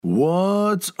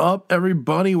What's up,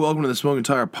 everybody? Welcome to the Smoking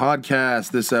Tire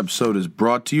Podcast. This episode is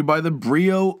brought to you by the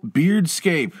Brio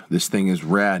Beardscape. This thing is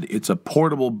rad. It's a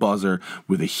portable buzzer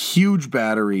with a huge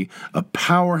battery, a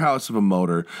powerhouse of a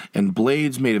motor, and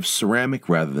blades made of ceramic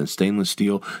rather than stainless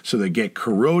steel, so they get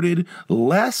corroded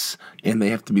less and they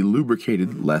have to be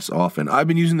lubricated less often. I've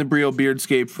been using the Brio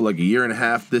Beardscape for like a year and a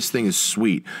half. This thing is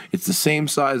sweet. It's the same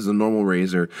size as a normal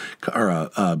razor or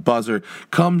a buzzer.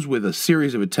 Comes with a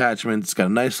series of attachments. It's got a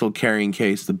nice little carrying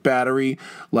case. The battery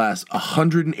lasts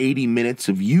 180 minutes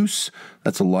of use.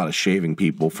 That's a lot of shaving,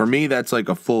 people. For me, that's like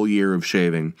a full year of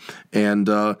shaving, and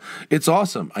it's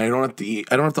awesome. I don't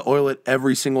have to oil it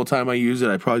every single time I use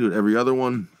it. I probably do it every other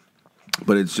one.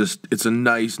 But it's a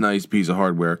nice piece of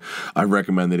hardware. I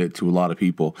recommended it to a lot of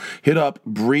people. Hit up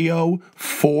Brio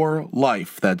for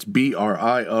Life. That's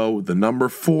BRIO, the number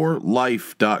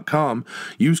 4life.com.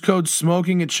 Use code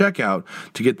SMOKING at checkout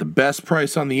to get the best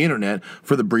price on the internet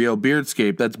for the Brio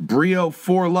Beardscape. That's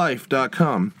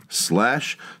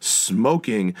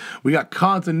Brio4life.com/smoking. We got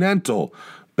Continental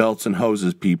belts and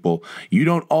hoses, people. You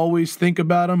don't always think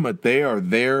about them, but they are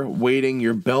there waiting.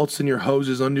 Your belts and your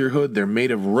hoses under your hood, they're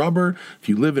made of rubber. If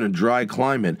you live in a dry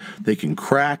climate, they can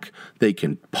crack, they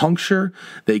can puncture,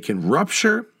 they can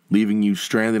rupture, leaving you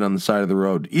stranded on the side of the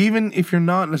road. Even if you're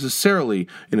not necessarily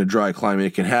in a dry climate,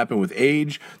 it can happen with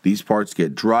age. These parts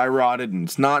get dry rotted, and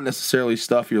it's not necessarily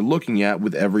stuff you're looking at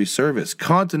with every service.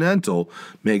 Continental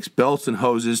makes belts and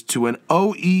hoses to an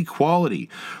OE quality.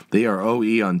 They are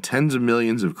OE on tens of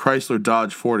millions of Chrysler,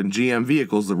 Dodge, Ford, and GM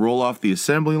vehicles that roll off the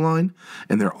assembly line,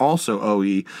 and they're also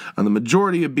OE on the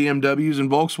majority of BMWs and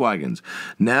Volkswagens.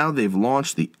 Now they've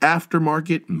launched the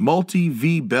aftermarket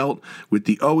multi-V belt with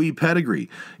the OE pedigree.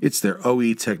 It's their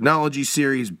OE Technology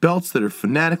Series, belts that are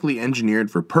fanatically engineered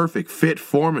for perfect fit,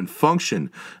 form, and function.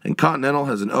 And Continental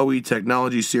has an OE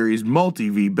Technology Series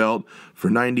multi-V belt for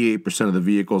 98% of the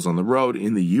vehicles on the road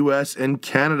in the U.S. and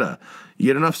Canada. You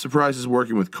get enough surprises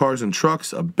working with cars and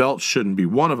trucks, a belt shouldn't be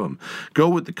one of them. Go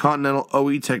with the Continental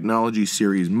OE Technology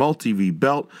Series multi-V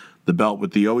belt, the belt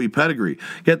with the OE pedigree.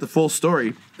 Get the full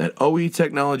story at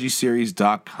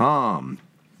oetechnologyseries.com.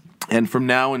 And from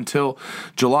now until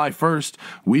July 1st,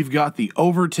 we've got the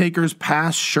Overtaker's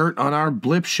Pass shirt on our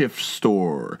BlipShift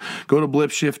store. Go to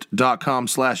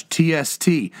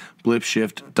blipshift.com/TST,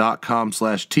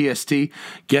 blipshift.com/TST.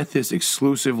 Get this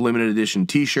exclusive limited edition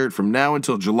t-shirt from now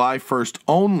until July 1st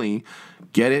only.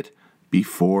 Get it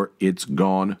before it's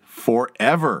gone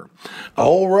forever.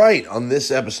 All right, on this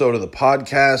episode of the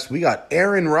podcast, we got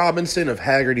Aaron Robinson of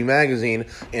Haggerty Magazine,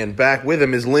 and back with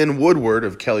him is Lynn Woodward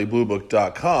of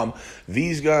KellyBlueBook.com.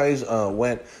 These guys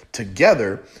went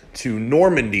together to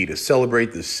Normandy to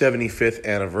celebrate the 75th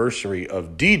anniversary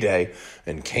of D-Day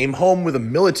and came home with a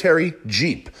military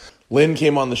Jeep. Lynn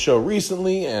came on the show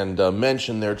recently and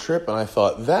mentioned their trip, and I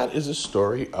thought that is a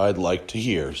story I'd like to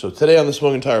hear. So today on the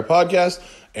Smoking Tire Podcast,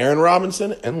 Aaron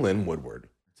Robinson and Lynn Woodward.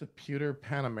 It's a pewter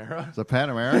Panamera. It's a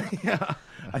Panamera? Yeah.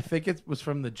 I think it was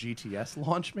from the GTS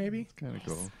launch, maybe. It's kind of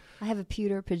cool. I have a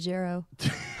pewter Pajero.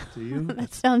 Do you?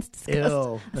 That sounds disgusting.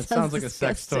 Ew. That sounds like disgusting.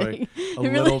 a sex toy. A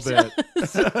It little bit.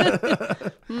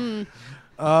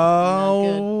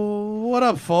 What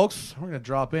up, folks? We're going to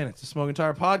drop in. It's the Smoking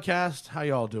Tire Podcast. How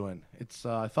y'all doing?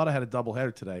 I thought I had a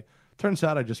doubleheader today. Turns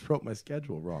out I just wrote my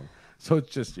schedule wrong. So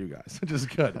it's just you guys, which is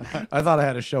good. I thought I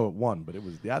had a show at 1, but it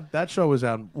was that show was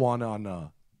on 1 on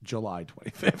July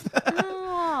 25th.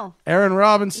 Oh. Aaron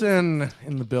Robinson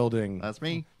in the building. That's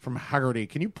me. From Haggerty.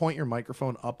 Can you point your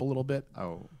microphone up a little bit?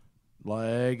 Oh.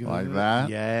 Like that?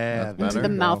 Yeah. That's Into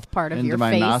the mouth part of Into your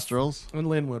my face. nostrils. Oh. And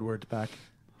Lynn Woodward's back.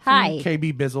 Hi.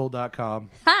 KBBizzle.com.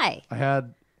 Hi. I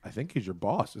think he's your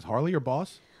boss. Is Harley your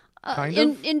boss? Kind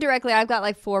of? Indirectly, I've got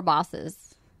like 4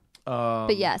 bosses.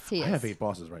 But yes, he is. I have 8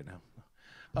 bosses right now.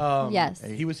 Yes.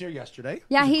 He was here yesterday.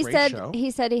 Yeah, he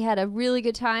said he had a really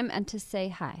good time and to say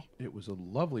hi. It was a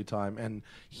lovely time, and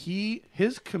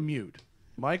his commute,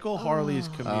 Michael Harley's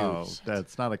commute. Oh,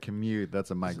 that's not a commute.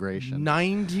 That's a migration.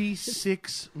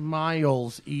 96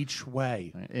 miles each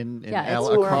way.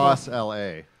 Across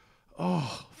L.A.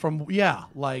 Oh,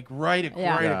 like right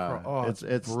across. Oh,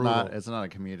 it's not a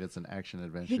commute. It's an action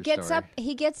adventure. He gets story. up.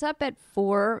 He gets up at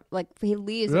 4. Like he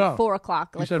leaves at 4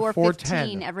 o'clock. Like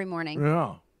 4:15 every morning.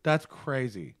 Yeah, that's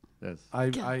crazy. Yes. I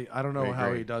don't know how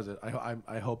great. he does it.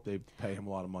 I hope they pay him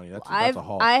a lot of money. That's a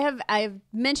haul. I've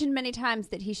mentioned many times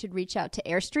that he should reach out to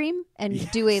Airstream and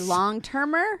do a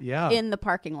long-termer in the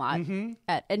parking lot. Mm-hmm.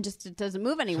 And just it doesn't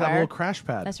move anywhere. Have a little crash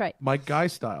pad. That's right. Mike Guy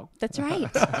style. That's right.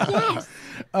 Yes. Genius.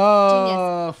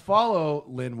 Follow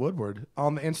Lynn Woodward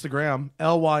on the Instagram,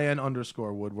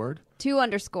 LYN_Woodward. 2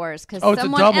 underscores because it's a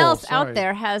someone double. else Sorry. out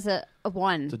there has A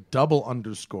 1. It's a double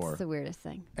underscore. It's the weirdest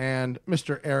thing. And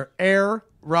Mr. Air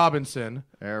Robinson.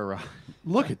 Air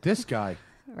Look at this guy.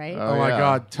 Right? Oh my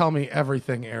God! Tell me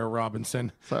everything, Air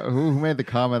Robinson. So who made the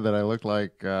comment that I look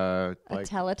like a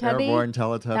Teletubby? airborne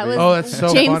Teletubby? That was that's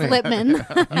so James funny. Lippman.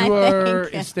 You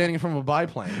are standing from a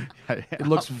biplane. It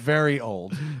looks very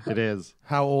old. It is.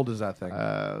 How old is that thing? It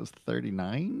was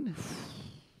 39.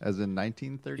 As in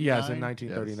 1939? Yeah, as in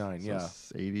 1939, yes.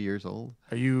 So it's 80 years old.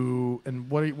 Are you, and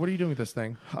what are you doing with this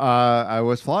thing? I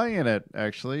was flying in it,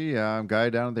 actually.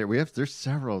 Guy down there. There's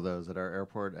several of those at our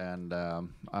airport, and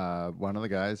one of the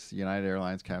guys, United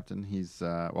Airlines captain, he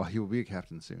will be a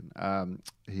captain soon.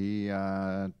 He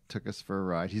took us for a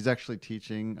ride. He's actually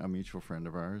teaching a mutual friend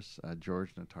of ours,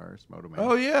 George Nataris, Motoman.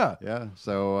 Oh, yeah. Yeah,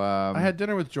 so... I had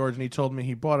dinner with George, and he told me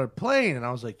he bought a plane, and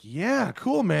I was like, yeah,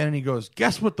 cool, man. And he goes,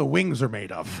 guess what the wings are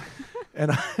made of?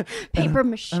 And paper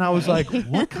mache. And I was like,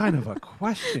 what kind of a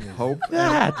question is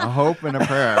that? A hope and a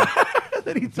prayer.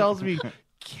 Then he tells me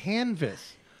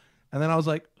canvas. And then I was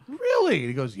like, really? And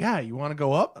he goes, yeah, you want to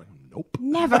go up? I'm like, nope.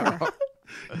 Never.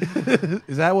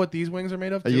 Is that what these wings are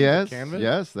made of too? Yes, Canvas?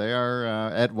 yes, they are.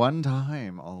 At one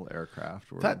time, all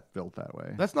aircraft were built that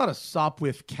way. That's not a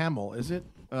Sopwith Camel, is it?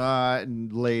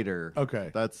 Later.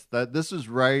 Okay. This was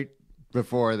right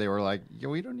before they were like, yeah,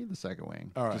 we don't need the second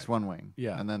wing. All right. Just one wing.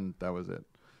 Yeah. And then that was it.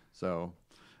 So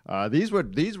these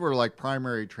were like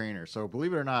primary trainers. So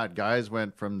believe it or not, guys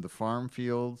went from the farm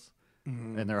fields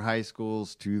in their high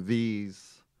schools to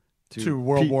these to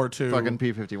World War II. Fucking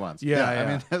P-51s. Yeah. I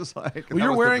mean, it's like... Well,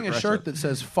 you're wearing a shirt that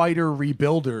says Fighter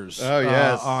Rebuilders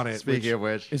on it. Speaking of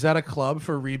which. Is that a club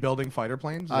for rebuilding fighter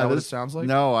planes? Is that what it sounds like?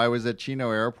 No, I was at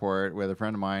Chino Airport with a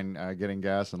friend of mine getting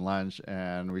gas and lunch,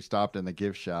 and we stopped in the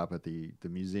gift shop at the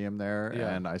museum there,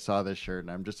 and I saw this shirt,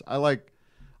 and I like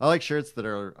shirts that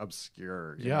are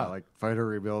obscure. You know, like Fighter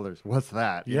Rebuilders. What's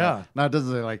that? You know? Now, it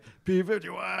doesn't say like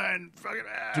P-51. Fucking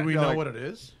Do we know what it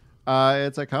is?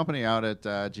 It's a company out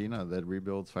at Gino that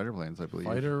rebuilds fighter planes, I believe.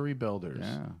 Fighter Rebuilders.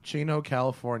 Yeah. Chino,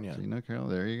 California.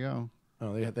 There you go.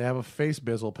 Oh, they have a face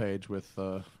bizzle page with...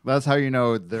 That's how you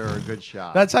know they're a good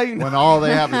shot. That's how you know. When all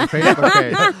they have is a Facebook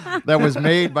page that was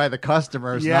made by the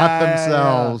customers, not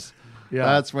themselves. Yeah.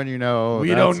 That's when you know. We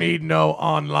don't need no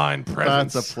online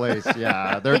presence. That's a place,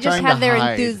 yeah. They just have their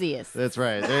enthusiasts. That's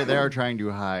right. They are trying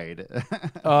to hide.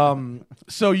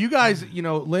 So you guys,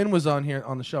 Lynn was on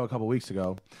the show a couple weeks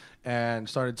ago and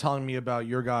started telling me about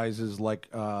your guys' like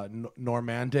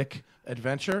Normandic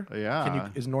adventure. Yeah.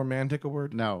 Is Normandic a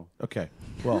word? No. Okay.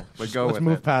 Well, let's with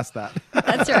move it. past that.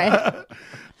 That's right.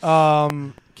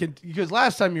 Because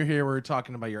last time you were here, we were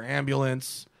talking about your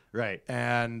ambulance. Right.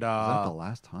 And was that the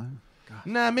last time? Gosh.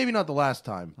 Nah, maybe not the last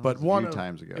time, but a few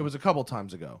times ago. It was a couple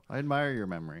times ago. I admire your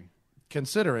memory.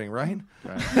 Considering, right?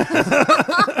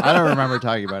 I don't remember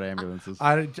talking about ambulances.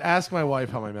 I ask my wife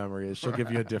how my memory is. She'll give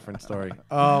you a different story.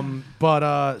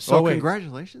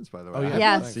 Congratulations, by the way. Oh, yeah. I haven't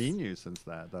Yes. seen you since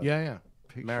that. Yeah.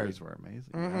 Pictures Married. were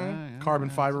amazing. Mm-hmm. Carbon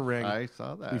fiber ring. I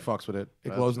saw that. We fucks with it.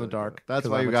 It glows in the dark. That's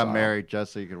why you got married,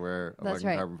 just so you could wear a That's fucking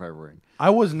right. carbon fiber ring. I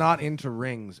was not into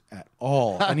rings at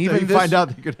all. And Even even you find out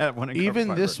that you could have one in carbon even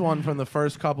fiber. this one from the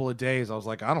first couple of days, I was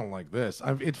like, I don't like this.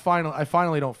 I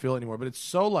finally don't feel it anymore. But it's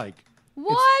so like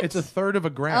What? It's a third of a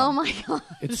gram. Oh my god!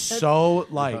 It's so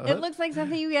light. It looks like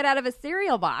something you get out of a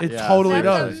cereal box. It totally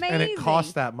That's does, and it amazing.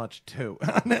 costs that much too.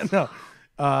 No.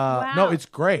 Wow. No, it's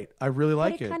great. I really But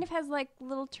like it kind of has like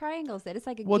little triangles. It's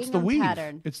like a Well, it's the gingham weave.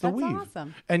 pattern. It's the That's weave.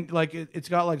 awesome. And like it's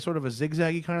got like sort of a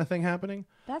zigzaggy kind of thing happening.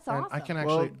 That's And awesome. I can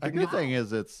Well, actually. the good thing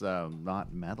is it's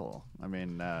not metal. I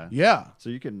mean, Yeah.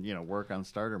 so you can work on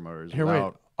starter motors Here, wait.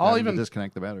 without I'll having to even-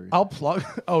 disconnect the battery. I'll plug.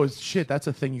 Oh, shit! That's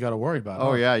a thing you got to worry about.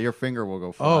 Oh huh? yeah, your finger will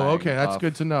go flying. Oh, okay. That's off.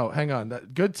 good to know. Hang on.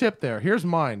 Good tip there. Here's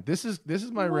mine. This is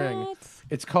my ring. What?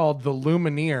 It's called the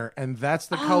Lumineer, and that's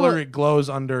the color it glows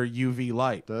under UV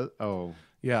light.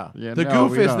 Yeah. Yeah, The no,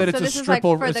 goof we is don't. that it's So a this is like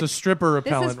stripper. for It's the- a stripper This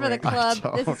repellent is for the ring. club.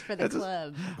 This is for the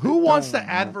club. Who wants to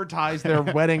advertise their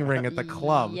wedding ring at the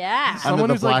club? Yeah. Someone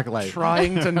the who's like black light.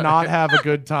 trying to not have a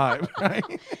good time. Right?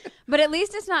 But at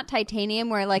least it's not titanium,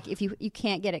 where like if you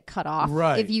can't get it cut off.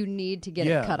 Right. If you need to get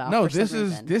it cut off. No, for some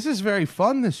reason. this is very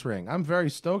fun. This ring. I'm very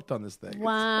stoked on this thing.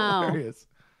 Wow. It's hilarious.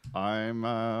 I'm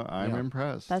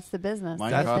impressed. That's the business.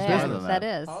 Mine Right costs there. more than that.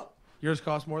 That is. Yours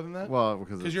costs more than that? Well,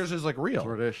 because Because yours is like real.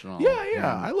 traditional.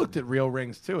 Yeah. I looked at real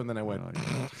rings too, and then I went,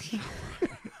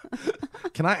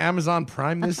 can I Amazon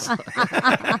Prime this?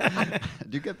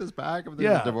 Do you get this back if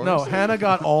there's a divorce? No, Hannah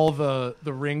got all the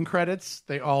ring credits.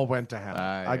 They all went to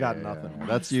Hannah. I got nothing. Yeah.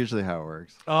 That's usually how it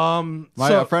works.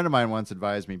 A friend of mine once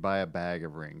advised me buy a bag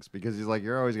of rings because he's like,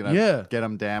 you're always gonna get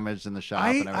them damaged in the shop.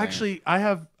 And everything. I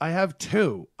have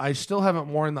two. I still haven't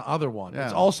worn the other one. Yeah.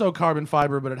 It's also carbon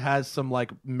fiber, but it has some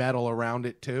like metal around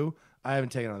it too. I haven't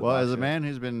taken it on the box as a yet. man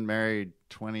who's been married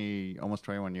almost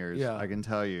 21 years, I can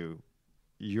tell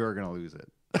you're gonna lose it.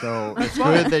 So it's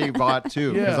good that you bought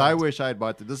two because I wish I had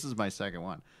bought two. This is my second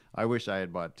one. I wish I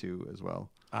had bought two as well.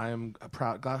 I am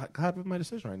glad with my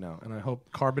decision right now, and I hope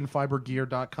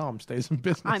carbonfibergear.com stays in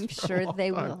business. I'm sure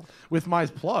they will. With my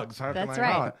plugs. That's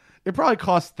right. Not? It probably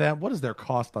costs them. What is their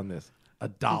cost on this?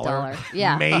 $1? $1.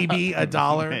 Yeah. Maybe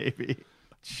 $1. Maybe.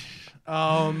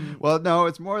 Well, no,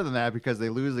 it's more than that because they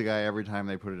lose the guy every time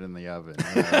they put it in the oven.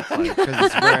 Because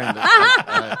it's wearing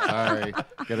sorry,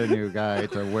 get a new guy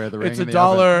to wear the ring. It's in the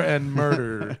 $1 oven. and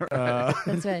murder.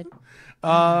 That's right.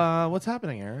 What's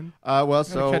happening, Aaron?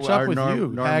 So catch up with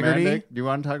you, Haggerty. Do you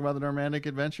want to talk about the Normandic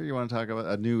Adventure? You want to talk about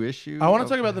a new issue? I want to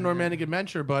talk about the Normandic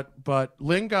Adventure, but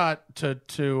Lynn got to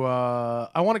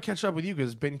I want to catch up with you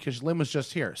because Lynn was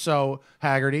just here. So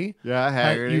Haggerty,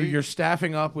 Haggerty, you're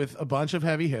staffing up with a bunch of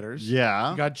heavy hitters.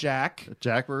 Yeah, you got Jack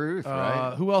Baruth,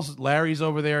 right? Who else? Larry's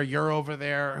over there. You're over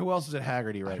there. Who else is at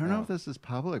Haggerty right now? I don't know if this is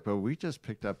public, but we just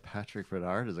picked up Patrick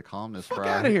Bedard as a columnist for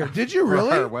out of here. Did you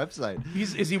really? our website.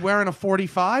 Is he wearing a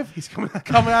 45? He's coming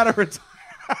out of retirement.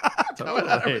 Coming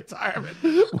out of retirement,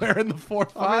 wearing the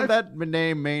 45. I mean, that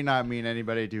name may not mean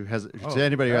anybody to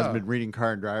anybody who hasn't been reading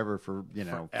Car and Driver for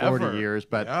Forever. 40 years.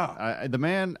 But the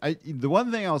man, the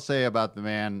one thing I'll say about the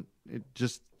man,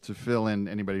 just to fill in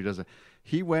anybody who doesn't,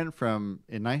 he went from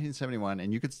in 1971,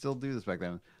 and you could still do this back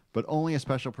then, but only a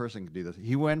special person could do this.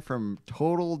 He went from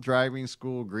total driving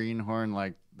school greenhorn,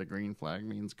 like the green flag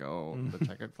means go, the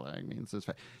checkered flag means this,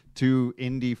 to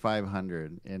Indy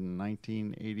 500 in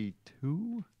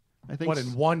 1982. I think. What,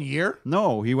 in 1 year?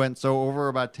 No, he went over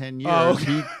about 10 years. Oh, okay.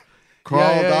 He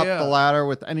crawled up the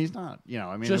ladder and he's not,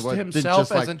 I mean, just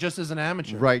himself just as an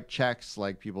amateur. Write checks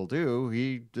like people do.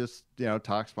 He just,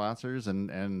 talked sponsors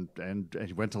and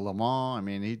he went to Le Mans. I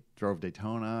mean, he drove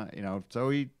Daytona, so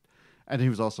he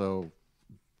was also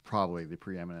probably the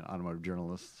preeminent automotive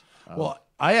journalist. Well,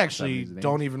 I actually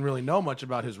don't even really know much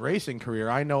about his racing career.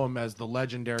 I know him as the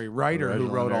legendary writer who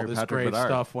wrote all this Patrick great Bedard.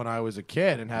 stuff when I was a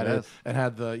kid and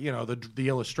had the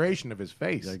illustration of his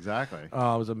face. Exactly. It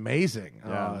was amazing.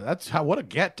 What a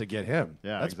get to get him.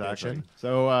 Yeah, that's exactly. Bitchin'.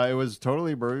 So it was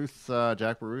totally Baruth,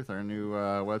 Jack Baruth, our new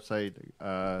website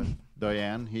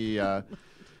Diane.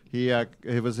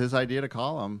 It was his idea to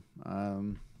call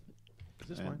him. Is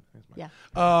this mine? Yeah.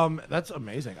 That's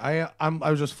amazing. I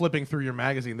was just flipping through your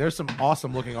magazine. There's some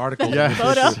awesome looking articles.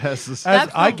 Yes.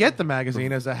 I get the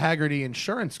magazine as a Haggerty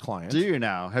insurance client. Do you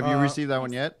now? Have you received that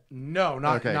one yet? No,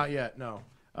 not yet. No.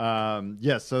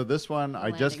 Yes. So this one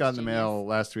I just got in the mail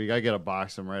last week. I get a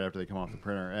box of them right after they come off the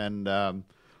printer, and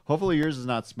hopefully yours is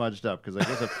not smudged up because I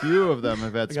guess a few of them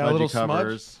have had smudgy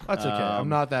covers. Smudge? That's okay. I'm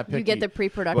not that picky. You get the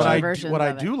pre-production version. What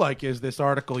I do like is this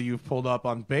article you've pulled up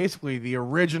on basically the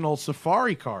original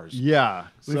Safari cars. Yeah.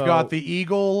 We've got the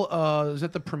Eagle. Is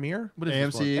it the Premier? What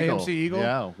is AMC Eagle. AMC Eagle.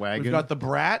 Yeah, wagon. We've got the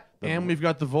Brat, and we've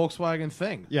got the Volkswagen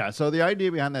Thing. Yeah. So the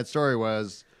idea behind that story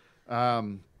was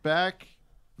back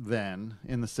then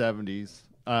in the 70s,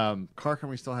 car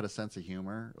companies still had a sense of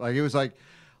humor. Like it was like,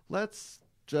 let's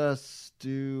just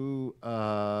do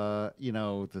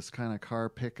this kind of car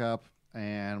pickup,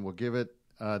 and we'll give it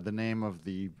the name of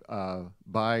the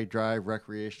buy, drive,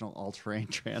 recreational all-terrain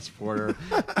transporter,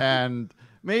 and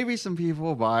maybe some people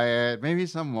will buy it, maybe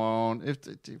some won't.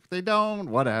 If they don't,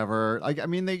 whatever. Like I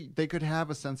mean, they could have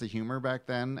a sense of humor back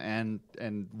then,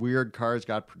 and weird cars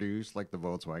got produced like the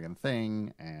Volkswagen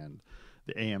Thing and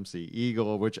the AMC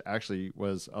Eagle, which actually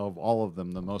was of all of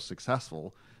them the most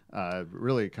successful.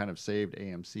 Really kind of saved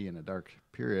AMC in a dark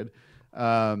period.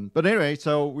 But anyway,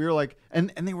 so we were like,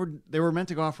 and they were meant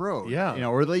to go off road,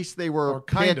 or at least they were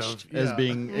pitched as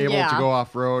being able to go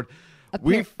off road.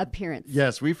 Appearance.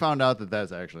 Yes, we found out that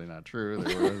that's actually not true.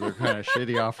 They're kind of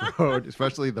shitty off road,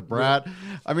 especially the Brat.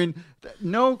 I mean,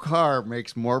 no car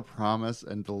makes more promise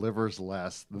and delivers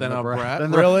less than a Brat.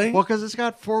 Really? Well, because it's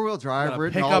got 4-wheel drive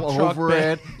written all over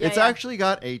it. Yeah, it's actually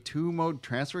got a 2-mode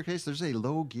transfer case. There's a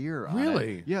low gear on it.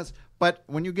 Really? Yes. But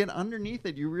when you get underneath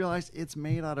it, you realize it's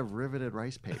made out of riveted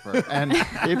rice paper. And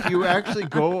if you actually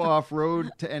go off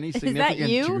road to any significant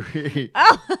degree,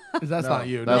 that's not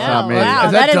you. That's not me. Wow,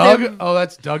 is that Doug? Oh,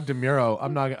 that's Doug DeMuro.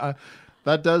 I'm not.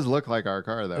 That does look like our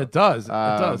car, though. It does. It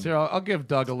does. Here, I'll give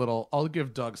Doug a little. I'll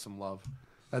give Doug some love.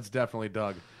 That's definitely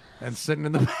Doug. and sitting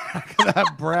in the back of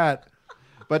that Brat.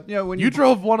 But when you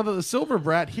drove one of the silver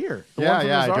Brat here.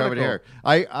 I drove it here.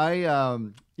 I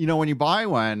when you buy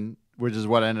one, which is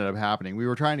what ended up happening. We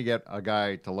were trying to get a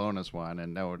guy to loan us one,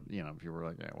 and people were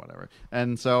like, yeah, whatever.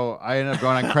 And so I ended up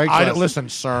going on Craigslist. Listen,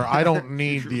 sir, I don't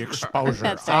need the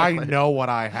exposure. I know what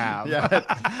I have. Yeah.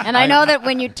 And I know that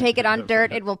when you take it on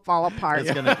dirt, it will fall apart.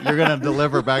 You're gonna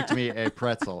deliver back to me a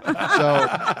pretzel. So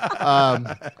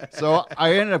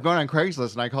I ended up going on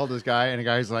Craigslist, and I called this guy, and the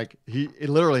guy's like, he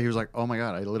was like, oh my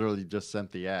god, I literally just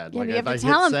sent the ad. Yeah, like, you have to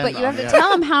tell him, but you have to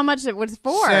tell him how much it was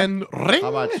for. Send ring.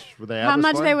 How much were they? How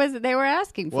much they were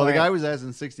asking for. Well, the guy was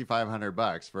asking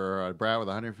 $6,500 for a Brat with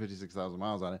 156,000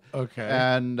 miles on it. Okay.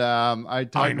 And I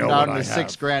talked him down to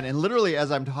 $6,000. And literally,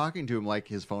 as I'm talking to him, like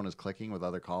his phone is clicking with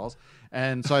other calls.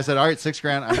 And so I said, all right,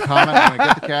 $6,000. I'm coming. I'm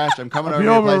gonna get the cash. I'm coming over.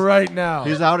 Over right now.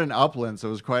 He's out in Upland, so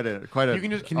it was quite a.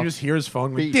 Can you just hear his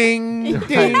phone? Ding,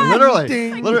 ding, literally,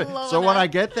 ding. literally. So when I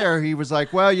get there, he was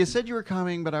like, "Well, you said you were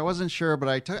coming, but I wasn't sure. But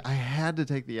I had to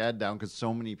take the ad down because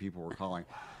so many people were calling."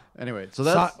 Anyway, so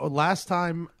that's last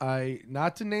time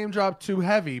not to name drop too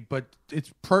heavy, but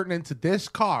it's pertinent to this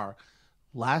car.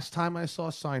 Last time I saw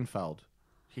Seinfeld,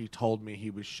 he told me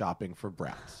he was shopping for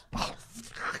Brats.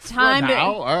 Time to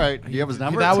all right. Do you have his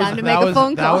number? Time to make a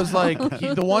phone call. That was like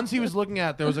the ones he was looking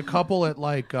at. There was a couple at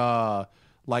like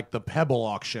the Pebble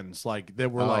auctions, like they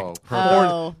were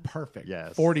perfect.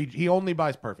 Yes, 40. He only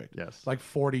buys perfect. Yes, like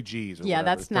 40 Gs. Or yeah,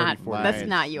 whatever, that's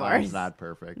not yours. It's not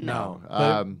perfect.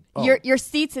 No. Your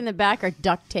seats in the back are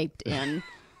duct taped in.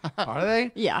 Are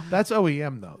they? Yeah. That's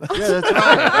OEM though. Yeah, that's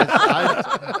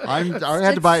right. I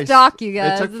had to buy stock. You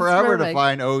guys. It took forever to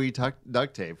find OE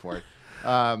duct tape for it.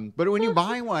 But when you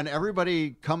buy one,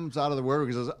 everybody comes out of the woodwork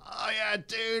and says, "Oh yeah,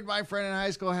 dude, my friend in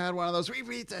high school had one of those. We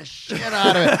beat the shit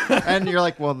out of it." And you're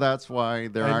like, "Well, that's why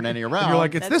there aren't any around." And you're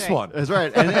like, "It's that's this right. one." That's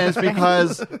right, and it's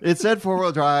because it said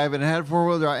 4-wheel drive, and it had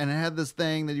 4-wheel drive, and it had this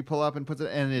thing that you pull up and puts it,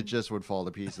 and it just would fall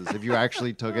to pieces if you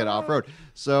actually took it off road.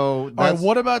 So, all right,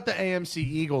 what about the AMC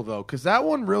Eagle though? Because that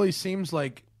one really seems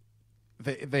like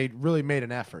they really made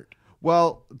an effort.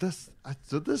 Well, this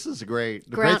is great.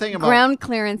 The great thing about ground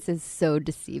clearance is so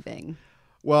deceiving.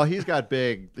 Well, he's got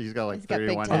like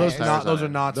 31 tires. Those are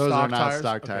not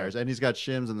stock tires, and he's got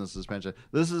shims in the suspension.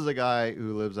 This is a guy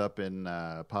who lives up in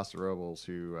Paso Robles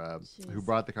who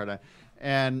brought the car down.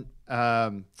 And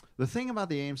the thing about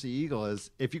the AMC Eagle is,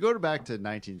 if you go back to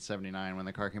 1979 when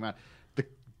the car came out,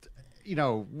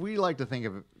 we like to think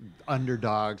of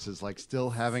underdogs as like still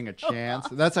having a chance.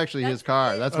 That's actually his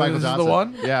car. That's Michael this Johnson. Is the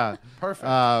one? Yeah,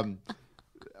 perfect.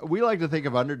 We like to think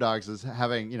of underdogs as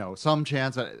having some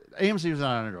chance. AMC was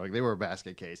not an underdog; they were a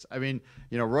basket case. I mean,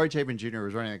 Roy Chapin Jr.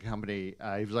 was running the company.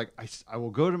 He was like, I will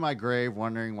go to my grave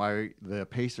wondering why the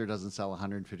Pacer doesn't sell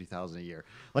 150,000 a year.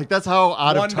 Like that's how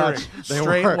out of touch they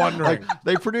were. Wondering. Like,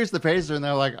 they produced the Pacer, and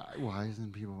they're like, why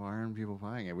aren't people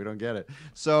buying it? We don't get it.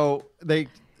 So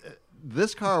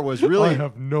this car was really. I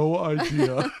have no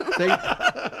idea.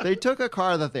 They took a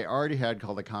car that they already had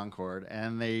called the Concorde,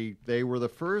 and they were the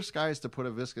first guys to put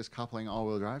a viscous coupling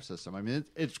all-wheel drive system. I mean,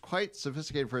 it's quite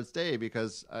sophisticated for its day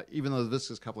because even though the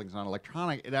viscous coupling is not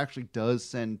electronic, it actually does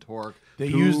send torque. They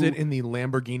used it in the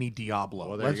Lamborghini Diablo.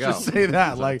 Well, there Let's you go. just say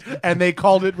that, and they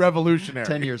called it revolutionary.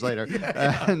 10 years later,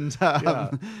 and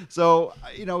so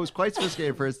it was quite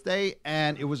sophisticated for its day,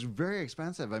 and it was very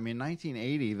expensive. I mean,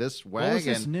 1980, this wagon, what was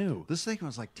this new? This thing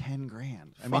was like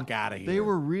 $10,000. Fuck out of here. They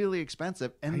were really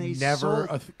expensive, and they never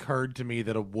occurred to me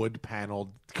that a wood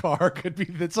paneled car could be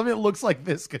that something that looks like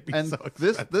this could be so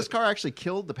expensive. This car actually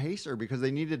killed the Pacer because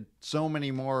they needed so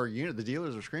many more units. The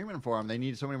dealers were screaming for them. They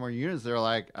needed so many more units. They're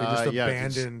like, they just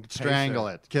abandoned strangle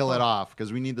it, kill it off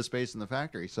because we need the space in the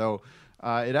factory. So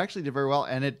it actually did very well,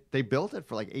 and they built it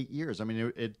for like 8 years. I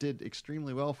mean, it did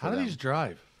extremely well for them. How do these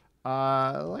drive?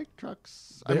 Like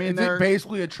trucks. I mean, is it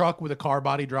basically a truck with a car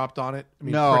body dropped on it? I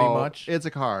mean, no, pretty much. It's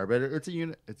a car, but it's a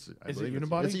unit. Is it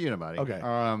unibody? It's a unibody.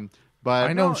 Okay.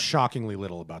 But I know shockingly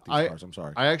little about these cars. I'm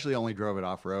sorry. I actually only drove it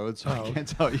off road, so I can't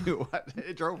tell you what.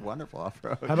 It drove wonderful off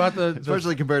road. How about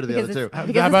especially compared to the other two?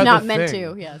 Because it's not meant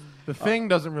to. Yes. The thing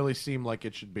doesn't really seem like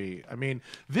it should be. I mean,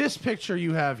 this picture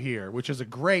you have here, which is a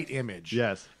great image.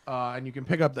 Yes. And you can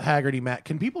pick up the Haggerty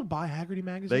Can people buy Haggerty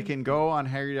magazine? They can go on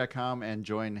Haggerty.com and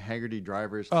join Haggerty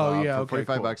Drivers Club for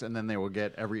 $45, and then they will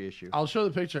get every issue. I'll show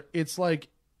the picture. It's like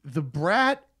the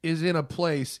Brat is in a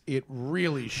place it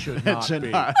really should not should be.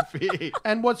 not be.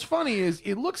 And what's funny is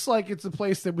it looks like it's a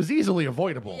place that was easily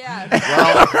avoidable. Yeah.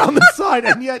 Well, on the side,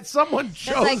 and yet someone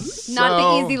chose. That's like not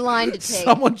the easy line to take.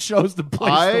 Someone chose to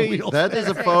place the wheels. That is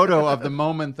a photo of the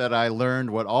moment that I learned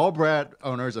what all Brat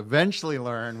owners eventually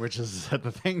learn, which is that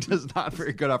the thing does not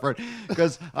very good off road.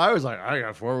 Because I was like, I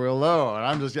got 4-wheel low,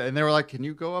 and they were like, can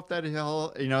you go up that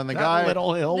hill? You know, and the guy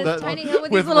little hill, this tiny hill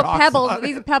with these little pebbles.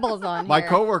 These pebbles on. My here.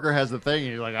 coworker has the thing,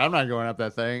 and he's like, I'm not going up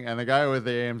that thing. And the guy with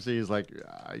the AMC is like,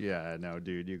 yeah, no,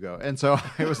 dude, you go. And so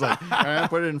I was like, I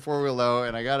put it in 4-wheel low,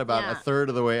 and I got about a third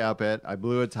of the way up it. I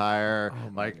blew a tire.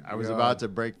 I was about to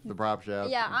break the prop shaft.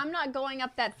 Yeah, I'm not going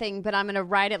up that thing, but I'm going to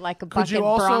ride it like a Could bucket you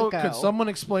also? Bronco. Could someone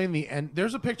explain the end?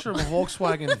 There's a picture of a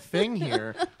Volkswagen thing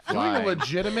here doing a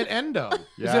legitimate endo.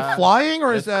 Is it flying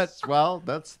or is that? Well,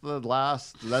 that's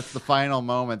the final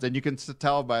moment, and you can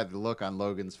tell by the look on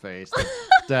Logan's face that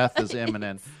death is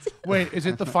imminent. Wait, is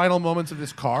it the final moments of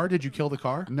this car? Did you kill the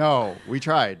car? No, we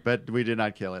tried, but we did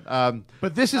not kill it.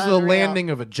 But this is the landing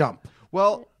of a jump.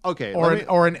 Well, okay.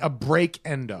 Or a break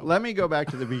endo. Let me go back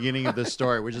to the beginning of this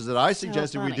story, which is that I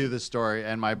suggested we do this story,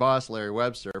 and my boss, Larry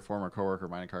Webster, a former coworker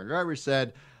of mine in Car and Driver,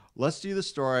 said, let's do the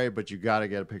story, but you got to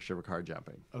get a picture of a car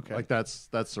jumping. Okay. Like that's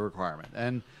the requirement.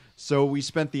 And so we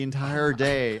spent the entire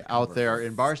day out there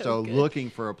in Barstow looking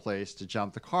for a place to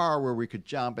jump the car where we could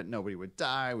jump it. Nobody would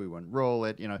die. We wouldn't roll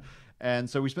it, you know. And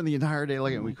so we spent the entire day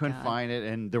looking. We couldn't find it,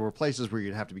 and there were places where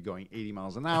you'd have to be going 80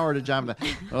 miles an hour to jump.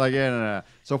 We're like, yeah, no.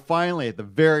 So finally, at the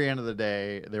very end of the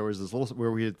day, there was this little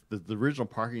where we had the original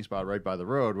parking spot right by the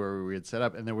road where we had set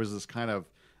up, and there was this kind of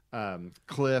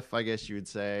cliff, I guess you would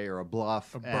say, or a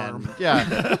bluff. Berm.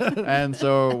 Yeah. And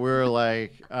so we were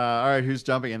like, all right, who's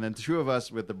jumping? And then two of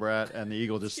us with the Brett and the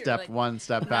Eagle just stepped one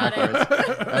step backwards.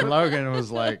 And Logan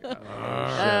was like, oh,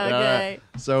 shit. Okay.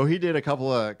 So he did a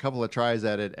couple of tries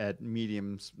at it at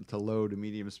medium to low to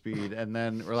medium speed. And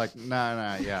then we're like,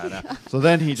 nah. So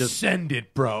then he just send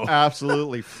it, bro.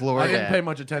 Absolutely floored I didn't it. pay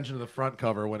much attention to the front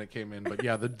cover when it came in, but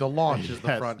yeah, the launch is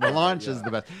the front. The launch is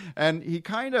the best. And he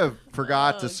kind of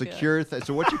forgot to secure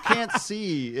so what you can't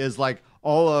see is like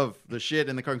all of the shit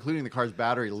in the car, including the car's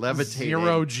battery, levitating.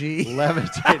 0 G.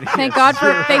 Levitating. Thank God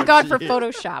for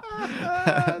Photoshop.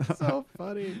 That's so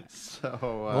funny.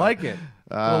 So I like it.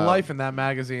 Little life in that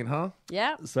magazine, huh?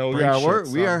 Yeah. So Great yeah, shit,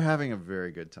 we are having a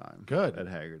very good time. Good at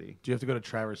Haggerty. Do you have to go to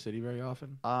Traverse City very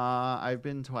often? I've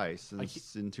been twice in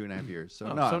 2.5 years,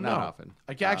 so not often.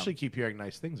 I can actually keep hearing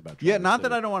nice things about Traverse Yeah, not City.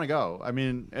 that I don't want to go. I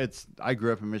mean, I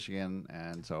grew up in Michigan,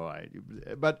 and so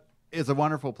but it's a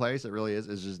wonderful place. It really is.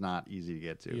 It's just not easy to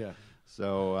get to. Yeah.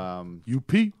 So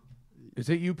UP? Is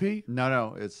it UP?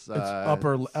 No, it's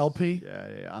upper LP.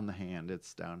 Yeah, on the hand.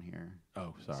 It's down here.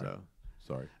 Oh, sorry.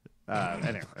 Sorry.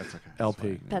 Anyway, that's okay.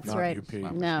 LP. That's not right. UP.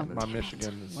 No. My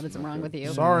Michigan. What is wrong with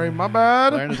you? Sorry, my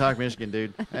bad. Learn to talk Michigan,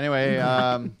 dude. Anyway,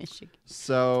 Michigan.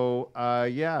 so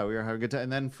yeah, we were having a good time,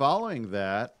 and then following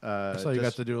that, so you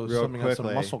got to do something on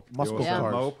some muscle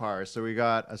cars. Mopars. So we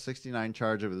got a '69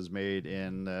 Charger that was made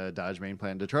in Dodge main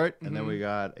plant in Detroit, and then we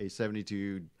got a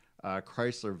 '72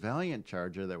 Chrysler Valiant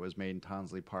Charger that was made in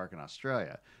Tonsley Park in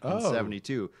Australia in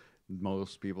 '72.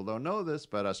 Most people don't know this,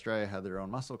 but Australia had their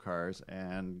own muscle cars,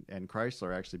 and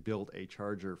Chrysler actually built a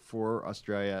Charger for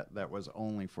Australia that was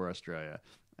only for Australia.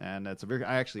 And I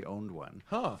actually owned one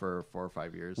for 4 or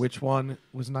 5 years. Which one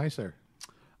was nicer?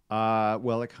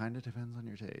 Well, it kind of depends on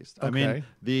your taste. Okay. I mean,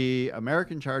 the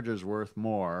American Charger is worth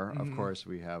more. Of course,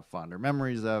 we have fonder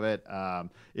memories of it.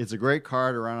 It's a great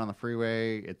car to run on the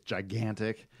freeway. It's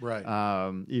gigantic. Right.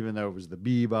 Even though it was the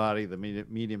B body, the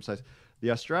medium size. The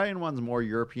Australian one's more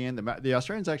European. The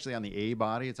Australian's actually on the A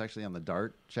body. It's actually on the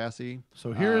Dart chassis.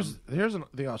 So here's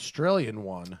the Australian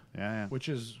one, yeah, which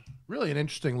is really an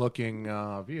interesting looking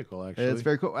vehicle. Actually, it's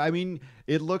very cool. I mean,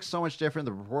 it looks so much different.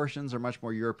 The proportions are much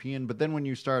more European. But then when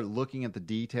you start looking at the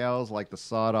details, like the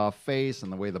sawed-off face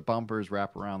and the way the bumpers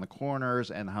wrap around the corners,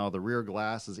 and how the rear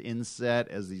glass is inset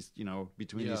as these,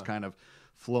 between these kind of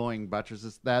flowing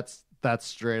buttresses, that's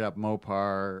straight up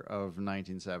Mopar of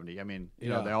 1970. I mean, they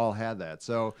all had that.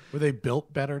 So were they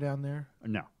built better down there?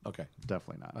 No. Okay.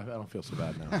 Definitely not. I don't feel so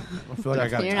bad now. I feel like I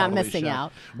got You're not missing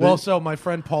out. Well, so my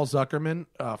friend Paul Zuckerman,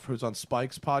 who's on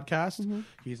Spike's podcast,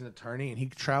 he's an attorney, and he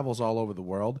travels all over the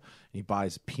world. And he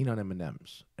buys peanut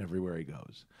M&Ms everywhere he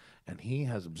goes. And he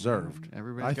has observed,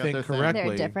 Everybody's I think got their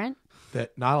correctly, They're different.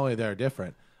 that not only they're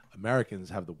different, Americans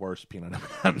have the worst peanut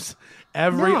M&Ms.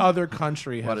 Every other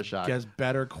country has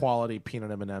better quality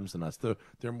peanut M&Ms than us.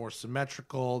 They're more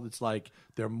symmetrical. It's like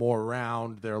they're more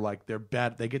round.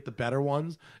 They get the better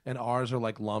ones, and ours are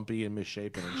like lumpy and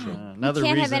misshapen and shit. You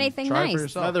can't have anything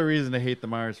nice. Another reason to hate the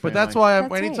Mars family. But that's why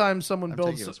anytime someone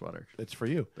builds a sweater, it's for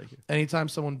you. Thank you. Anytime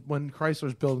when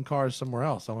Chrysler's building cars somewhere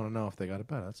else, I want to know if they got it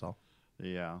better. That's all.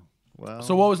 Yeah. Well,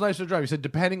 so what was nicer to drive? You said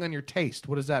depending on your taste.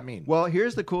 What does that mean? Well,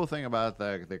 here's the cool thing about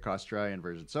the Australian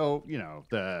version. So,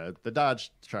 the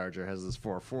Dodge Charger has this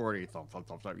 440,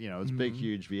 it's big,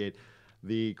 huge V8.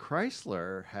 The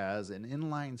Chrysler has an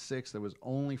inline six that was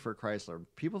only for Chrysler.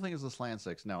 People think it's a slant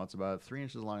six. No, it's about 3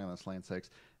 inches long on the slant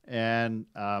six. And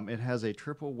it has a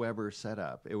triple Weber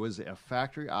setup. It was a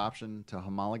factory option to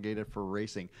homologate it for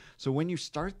racing. So when you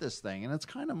start this thing, and it's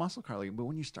kind of muscle car like, but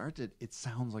when you start it, it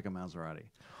sounds like a Maserati.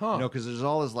 Because there's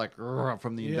all this like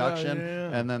from the induction,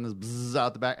 and then this bzzz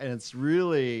out the back, and it's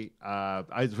really.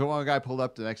 One guy pulled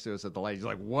up next to us at the light. He's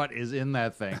like, "What is in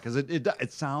that thing?" Because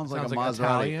it sounds like a Maserati.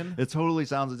 Italian? It totally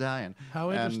sounds Italian.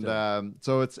 How interesting. And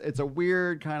so it's a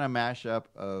weird kind of mashup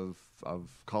of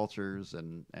cultures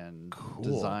and cool.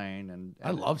 design and I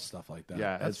love stuff like that.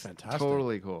 Yeah, that's it's fantastic.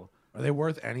 Totally cool. Are they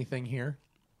worth anything here?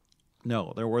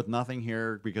 No, they're worth nothing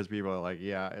here because people are like,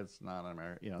 yeah, it's not an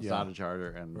American, it's not a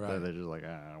Charger, and they're just like,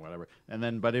 whatever. And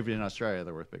then, but if you're in Australia,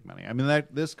 they're worth big money. I mean,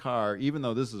 this car, even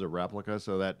though this is a replica,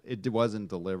 so that it wasn't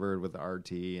delivered with the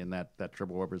RT and that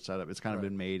triple Weber setup, it's kind of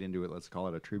been made into it. Let's call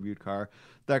it a tribute car.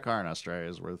 That car in Australia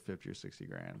is worth $50 or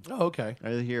 $60,000. Oh, okay.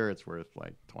 Here, it's worth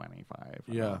like 25,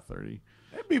 30.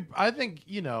 I think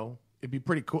it'd be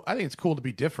pretty cool. I think it's cool to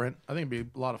be different. I think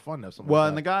it'd be a lot of fun to have something. Well, like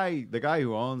and that. the guy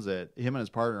who owns it, him and his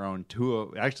partner own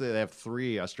two. Actually, they have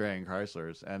 3 Australian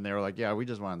Chryslers, and they were like, "Yeah, we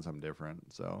just wanted something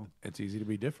different." So it's easy to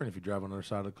be different if you drive on the other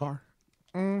side of the car.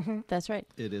 Mm-hmm. That's right.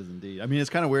 It is indeed. I mean, it's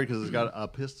kind of weird because it's got a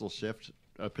pistol shift,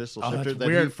 shifter. That's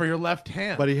weird for your left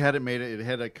hand. But he had it made. It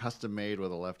had a custom made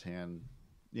with a left hand.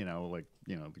 The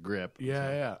grip.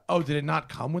 Yeah. Oh, did it not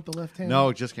come with the left hand? No,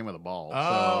 it just came with a ball.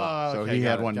 So okay, he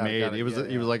had one made. He was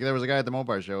like, there was a guy at the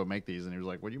Mopar show who make these, and he was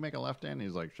like, "Would you make a left hand?" And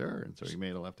he's like, "Sure." And so he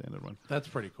made a left-handed one. That's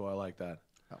pretty cool. I like that.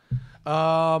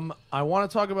 Oh. I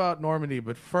want to talk about Normandy,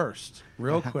 but first,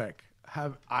 real quick,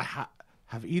 have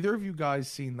either of you guys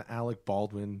seen the Alec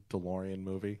Baldwin DeLorean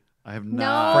movie? I have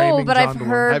not. No, but I've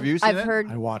heard. Have you seen it?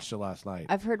 I watched it last night.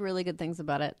 I've heard really good things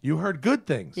about it. You heard good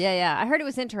things? Yeah. I heard it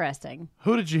was interesting.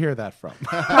 Who did you hear that from?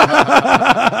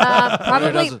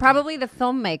 Probably the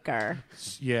filmmaker.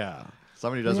 Yeah.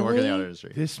 Somebody who doesn't work in the auto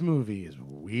industry. This movie is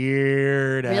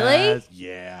weird. Really?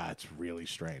 Yeah, it's really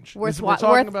strange. Worth I'm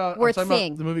talking about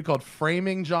seeing. the movie called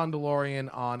Framing John DeLorean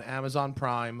on Amazon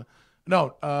Prime.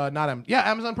 No,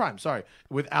 Amazon Prime. Sorry,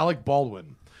 with Alec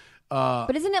Baldwin.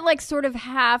 But isn't it like sort of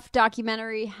half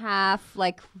documentary, half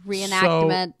like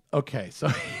reenactment?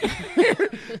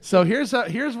 So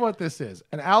here's what this is.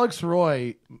 And Alex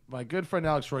Roy, my good friend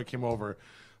Alex Roy, came over,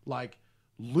 like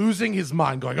losing his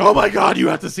mind, going, "Oh my God, you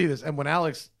have to see this!" And when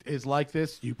Alex is like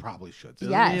this, you probably should.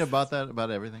 Isn't he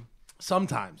about everything?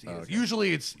 Sometimes he is.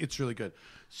 Usually it's really good.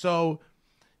 So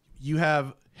you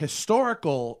have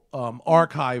historical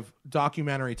archive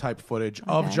documentary type footage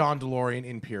of John DeLorean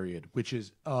in period, which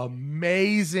is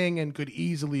amazing and could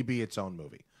easily be its own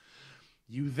movie.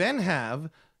 You then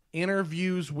have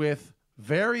interviews with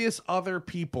various other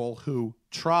people who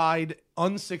tried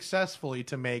unsuccessfully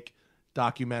to make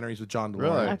documentaries with John DeLorean.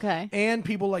 Really? Okay. And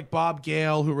people like Bob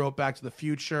Gale, who wrote Back to the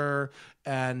Future,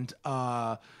 and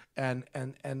a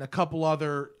couple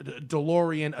other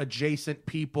DeLorean adjacent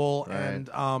people, right.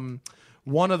 and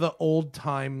one of the old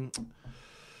time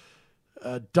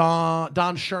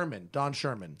Don Sherman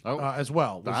as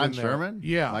well. Don Sherman?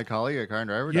 Yeah. My colleague, a car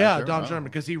driver? Yeah, Don Sherman,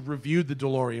 because he reviewed the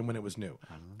DeLorean when it was new.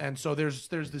 And so there's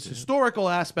this historical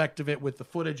aspect of it with the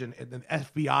footage and the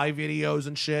FBI videos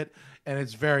and shit, and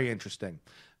it's very interesting.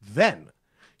 Then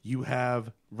you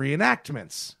have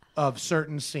reenactments of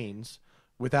certain scenes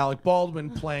with Alec Baldwin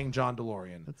playing John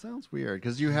DeLorean. That sounds weird,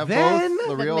 because you have Then- both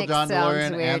the real John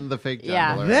DeLorean and the fake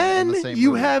John DeLorean. Then in the same you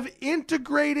movie. have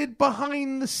integrated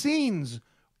behind the scenes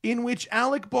in which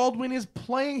Alec Baldwin is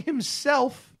playing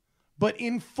himself, but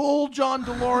in full John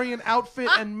DeLorean outfit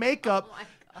and makeup,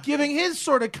 giving his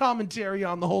sort of commentary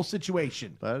on the whole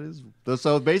situation. That is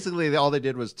so. Basically, all they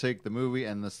did was take the movie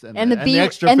and the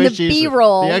extra features,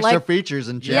 B-roll, the extra like- features,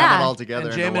 and jam Yeah. it all together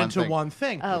And jam into into one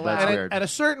thing. Oh, wow. That's And weird. at a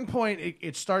certain point,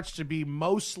 it starts to be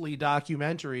mostly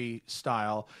documentary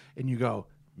style, and you go,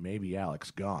 maybe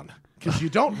Alec's gone. Because you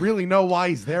don't really know why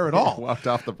he's there at all. Walked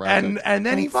off the project. And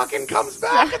then he fucking comes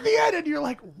back at the end, and you're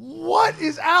like, what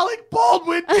is Alec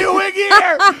Baldwin doing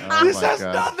here? This my has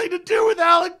God. nothing to do with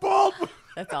Alec Baldwin.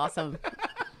 That's awesome.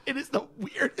 It is the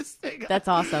weirdest thing. That's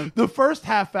awesome. The first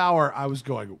half hour, I was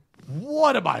going,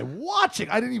 what am I watching?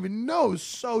 I didn't even know. It was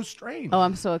so strange. Oh,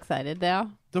 I'm so excited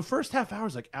now. The first half hour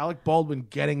is like Alec Baldwin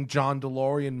getting John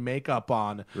DeLorean makeup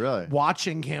on. Really?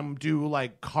 Watching him do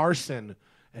like Carson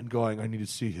and going, I need to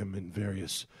see him in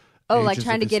various like ages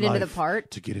trying of to his get into the life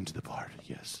part? To get into the part,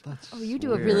 yes. That's You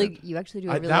do weird. you actually do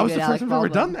a really that was good the Alec first time I've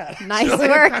ever Baldwin. done that. Nice So,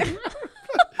 work.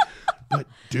 But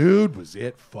dude, was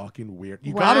it fucking weird.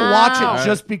 You Wow. gotta watch it Alright.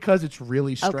 just because it's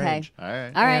really strange. Okay. All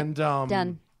right. All right. And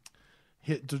Done.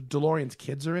 DeLorean's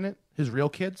kids are in it. His real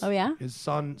kids. Oh, yeah? His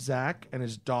son Zach and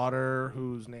his daughter,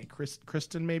 whose name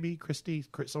Kristen, maybe Christy,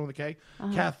 someone with a K,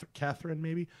 Catherine,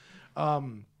 maybe.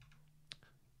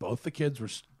 Both the kids were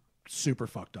super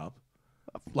fucked up.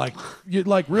 Like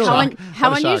really.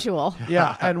 How unusual.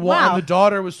 Yeah, and Wow. and the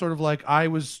daughter was sort of like, I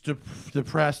was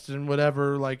depressed and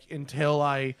whatever, like until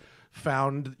I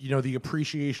found the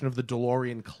appreciation of the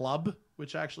DeLorean Club,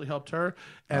 which actually helped her.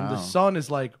 And the son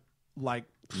is like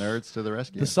Nerds to the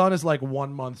rescue. the son is like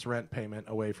 1 month's rent payment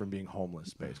away from being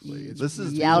homeless, basically. It's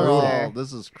These Yowzer. are all.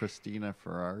 This is Christina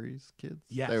Ferrari's kids.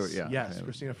 yes, They were- yeah, yes, okay.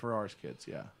 Christina Ferrar's kids,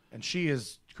 yeah, and she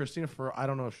is Christina Ferrar. I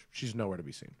don't know if she's nowhere to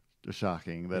be seen.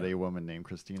 Shocking that a woman named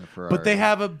Christina Ferrari. But they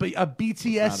have a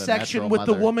BTS Not a section natural with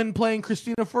the mother. woman playing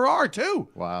Christina Ferrar too.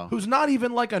 Wow. Who's not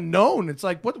even like a known. It's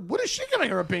like what is she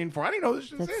giving her a pain for? I didn't know this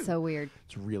was That's in. so weird.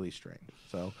 It's really strange.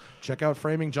 So check out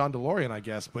Framing John DeLorean, I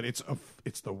guess. But it's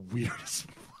the weirdest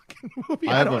fucking movie.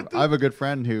 I have a good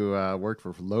friend who worked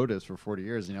for Lotus for 40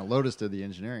 years. Lotus did the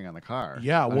engineering on the car.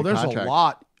 Yeah, well, on there's contract. a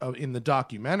lot in the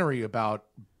documentary about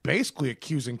basically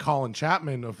accusing Colin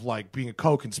Chapman of like being a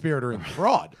co-conspirator and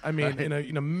fraud. I mean,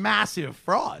 in a massive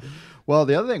fraud. Well,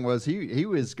 the other thing was he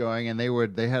was going and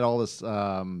they had all this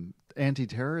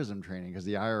anti-terrorism training because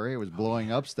the IRA was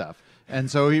blowing up stuff. And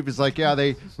so he was like,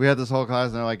 we had this whole class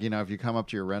and they're like, if you come up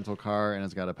to your rental car and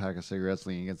it's got a pack of cigarettes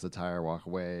leaning against the tire, walk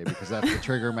away because that's the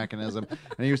trigger mechanism.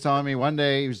 And he was telling me one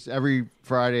day, every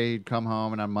Friday he'd come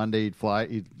home and on Monday he'd fly.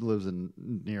 He lives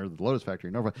near the Lotus factory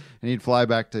in Norfolk, and he'd fly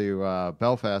back to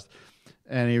Belfast.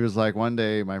 And he was like, one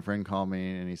day my friend called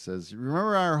me and he says,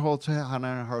 remember our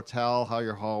hotel, how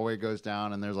your hallway goes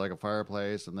down and there's like a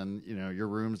fireplace and then, your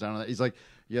room's down there. He's like,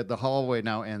 yeah, the hallway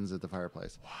now ends at the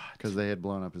fireplace because they had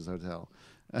blown up his hotel.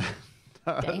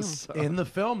 Damn. In the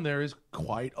film, there is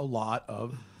quite a lot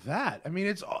of that. I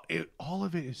mean, all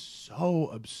of it is so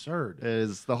absurd.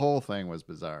 The whole thing was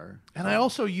bizarre. And I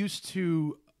also used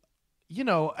to,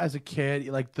 as a kid,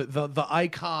 like the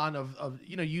icon of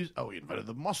he invented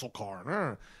the muscle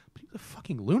car. But he was a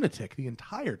fucking lunatic the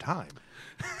entire time.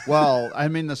 Well, I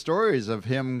mean, the stories of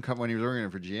him when he was working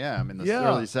for GM in the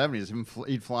early 70s,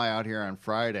 he'd fly out here on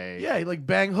Friday. Yeah, he'd like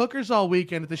bang hookers all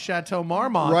weekend at the Chateau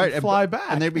Marmont Right, and fly back.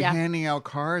 And they'd be handing out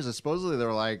cars. Supposedly there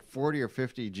were like 40 or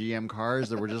 50 GM cars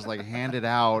that were just like handed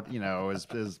out,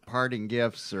 as parting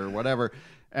gifts or whatever.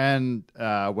 And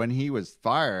when he was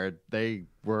fired, they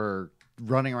were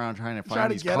running aroround trying to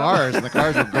find these cars, and the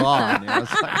cars were gone.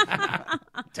 It's like,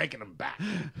 taking them back.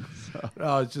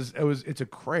 It's a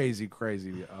crazy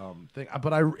thing.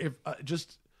 But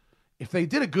if they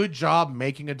did a good job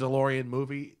making a DeLorean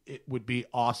movie, it would be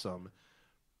awesome.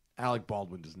 Alec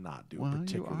Baldwin does not do a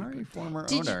particularly you are a good former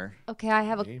Did owner. Okay, I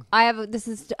have a. This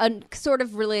is sort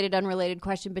of unrelated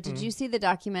question. But did you see the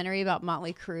documentary about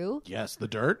Motley Crue? Yes, The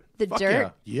Dirt. The Fuck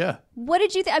Dirt? Yeah. What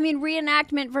did you think? I mean,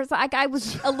 reenactment versus. I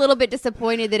was a little bit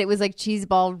disappointed that it was like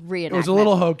cheeseball reenactment. It was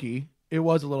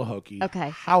a little hokey. Okay.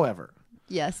 However,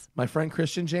 yes. my friend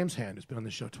Christian James Hand, who's been on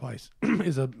the show twice,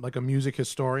 is a music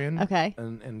historian. Okay.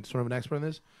 And sort of an expert in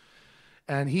this.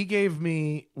 And he gave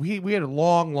me we had a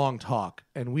long talk,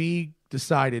 and we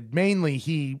decided, mainly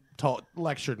he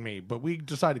lectured me, but we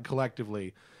decided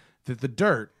collectively that The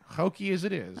Dirt, hokey as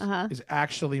it is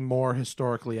actually more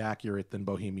historically accurate than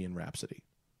Bohemian Rhapsody.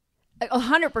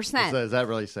 100%. Is that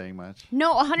really saying much?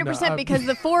 No, 100% because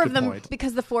the four of them point.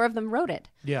 wrote it.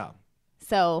 Yeah.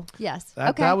 So yes,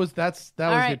 okay. That was All the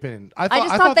right. opinion. I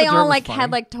just thought they The Dirt all was like funny.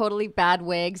 had like totally bad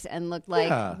wigs and looked like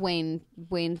Yeah. Wayne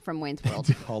from Wayne's World.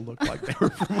 They all looked like they were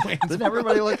from Wayne's Didn't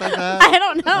everybody look like that? I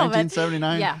don't know.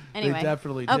 1979? Yeah. Anyway. They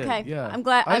definitely did. Okay. Yeah. I'm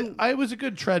glad. It was a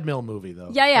good treadmill movie, though.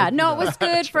 Yeah. Like, No, it was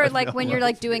good for like when you're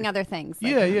like doing other things.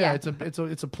 Like, Yeah.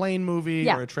 It's a plane movie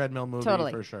Yeah. or a treadmill movie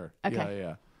Totally. for sure. Okay.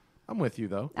 Yeah. I'm with you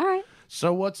though. All right.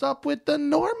 So what's up with the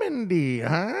Normandy,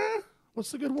 huh?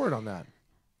 What's the good word on that?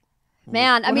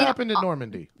 Man, What happened in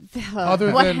Normandy?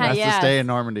 Other what than Has to stay in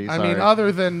Normandy. I Sorry. mean,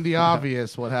 other than the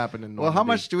obvious, what happened in Normandy? Well, how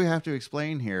much do we have to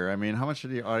explain here? I mean, how much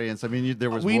of the audience? I mean, there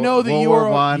was We know that World you War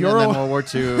were- One you're and a- then World War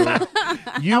Two.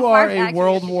 You are a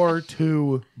World War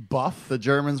II buff. The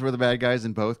Germans were the bad guys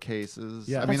in both cases.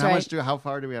 Yeah. I mean, That's how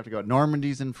far do we have to go?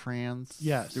 Normandy's in France.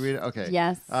 Yes. Okay.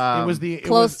 Yes. It was the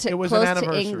Close it was to an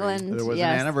anniversary. England. There was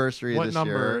Yes. an anniversary What this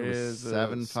number year. It was is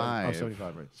 75.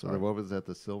 75, right? So what was that?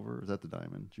 The silver? Or is that the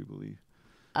diamond jubilee?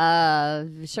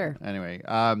 Sure. Anyway,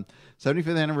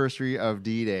 75th anniversary of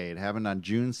D-Day. It happened on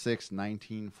June 6,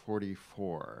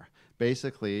 1944.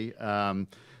 Basically,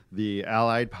 the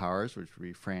Allied powers, which would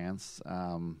be France,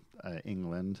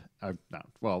 England, there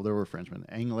were Frenchmen,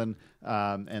 England,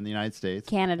 and the United States,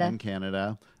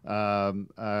 Canada,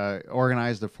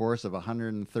 organized a force of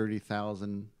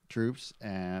 130,000 troops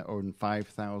and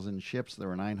 5,000 ships. There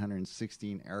were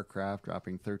 916 aircraft,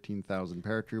 dropping 13,000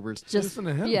 paratroopers. Just Listen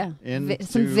to him. yeah,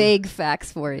 some vague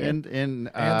facts for you.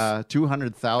 In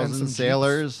 200,000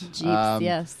 sailors. Jeeps,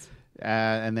 yes.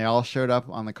 And they all showed up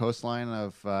on the coastline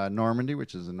of Normandy,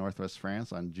 which is in northwest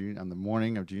France, on the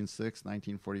morning of June 6,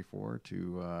 1944,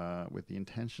 with the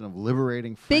intention of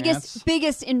liberating France.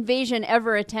 Biggest invasion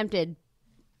ever attempted.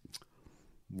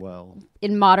 Well,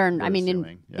 in modern, yes.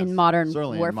 in modern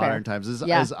Certainly warfare, in modern times,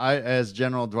 as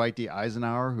General Dwight D.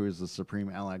 Eisenhower, who is the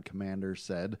Supreme Allied Commander,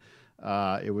 said,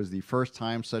 it was the first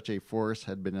time such a force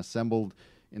had been assembled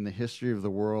in the history of the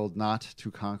world, not to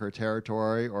conquer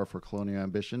territory or for colonial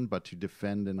ambition, but to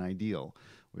defend an ideal,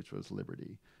 which was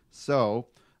liberty. So,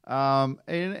 an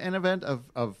event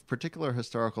of particular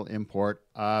historical import.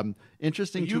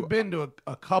 Interesting. You've been to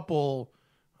a couple.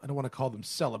 I don't want to call them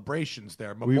celebrations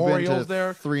there. We've Memorials been to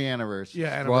there. 3 anniversaries. Yeah,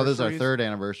 anniversaries. Well, this is our 3rd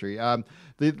anniversary.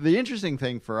 The interesting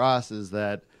thing for us is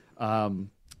that,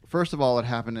 first of all, it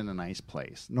happened in a nice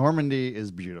place. Normandy is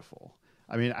beautiful.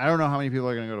 I mean, I don't know how many people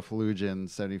are going to go to Fallujah in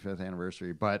 75th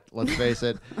anniversary, but let's face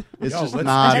it, it's just let's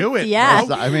not. do it. Yeah.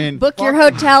 I mean, book your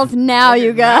hotels now,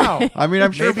 you guys. I mean,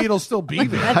 I'm sure maybe it'll still be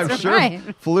there. I'm sure right.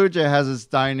 Fallujah has its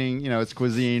dining, its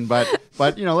cuisine, but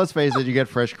let's face it, you get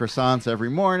fresh croissants every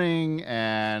morning,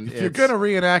 and If you're going to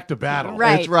reenact a battle.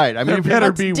 Right. That's right. I mean, There better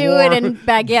Let's be do warm, it in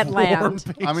baguette land.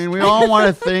 I mean, we all want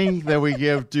to think that we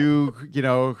give due,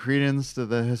 credence to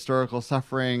the historical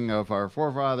suffering of our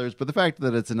forefathers, but the fact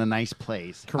that it's in a nice place.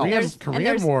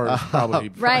 Korean War is probably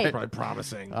Right.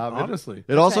 promising, honestly.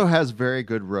 It also has very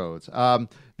good roads.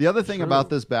 The other thing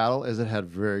about this battle is it had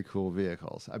very cool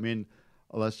vehicles. I mean,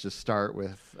 let's just start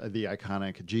with the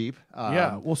iconic Jeep.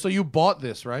 Well, so you bought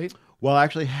this, right? Well,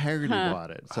 actually, Haggerty bought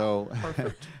it. So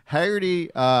Haggerty...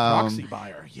 Proxy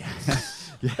buyer, yes.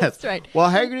 Yes, That's right. Well,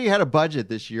 Haggerty had a budget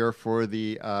this year for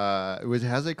the. It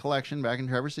has a collection back in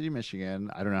Traverse City,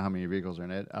 Michigan. I don't know how many vehicles are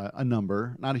in it. A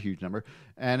number, not a huge number,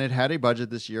 and it had a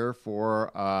budget this year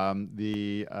for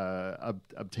the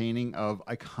obtaining of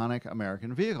iconic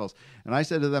American vehicles. And I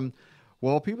said to them,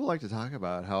 well, people like to talk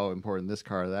about how important this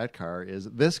car or that car is.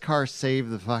 This car saved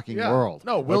the fucking world.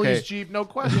 No, Willys Jeep, no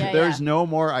question. There's no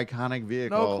more iconic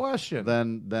vehicle No question.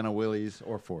 than a Willys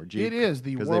or Ford Jeep. It is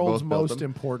the 'cause they world's both built most them.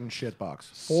 important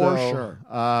shitbox, for sure.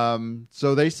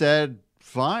 So they said,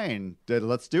 fine,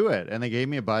 let's do it. And they gave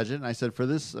me a budget. And I said, for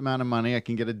this amount of money, I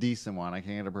can get a decent one. I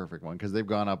can't get a perfect one because they've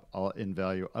gone up in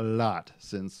value a lot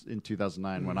since in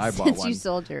 2009 when I bought one. Since you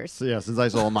sold yours. So, yeah, since I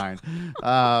sold mine.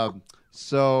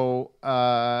 So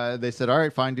they said, all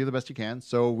right, fine, do the best you can.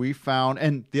 So we found,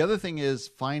 and the other thing is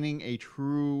finding a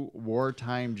true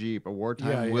wartime Jeep, a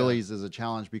wartime Willys is a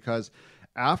challenge because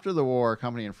after the war, a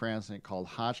company in France called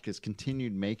HAGERTY'S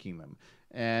continued making them.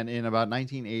 And in about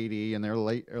 1980, in their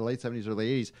late 70s,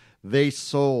 early 80s, they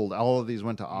sold, all of these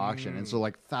went to auction. And so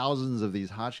like thousands of these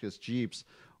HAGERTY'S Jeeps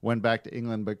went back to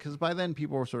England because by then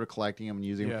people were sort of collecting them and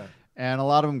using them. And a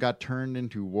lot of them got turned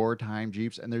into wartime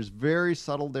Jeeps. And there's very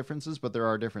subtle differences, but there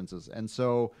are differences. And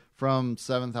so from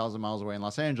 7,000 miles away in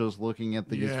Los Angeles, looking at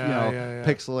these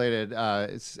pixelated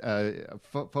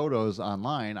photos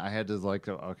online, I had to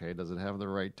okay, does it have the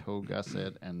right toe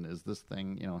gusset? And is this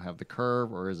thing, have the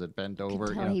curve or is it bent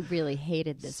over? He really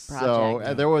hated this project.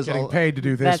 So there was getting paid to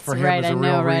do this That's for him right, is a I real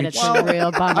know, right? reach. It's a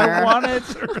real bummer.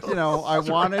 I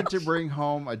wanted to bring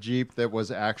home a Jeep that was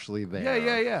actually there.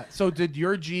 Yeah. So did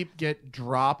your Jeep get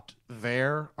dropped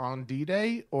there on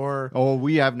D-Day or? Oh,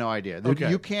 we have no idea. Okay.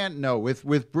 You can't know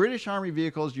with British Army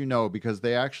vehicles, because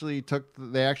they actually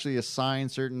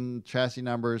assigned certain chassis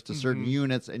numbers to certain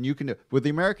units, and you can do with the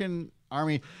American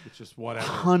Army. It's just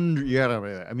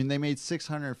whatever. They made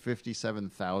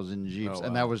 657,000 Jeeps,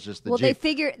 and that was just the Jeep.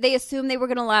 They assumed they were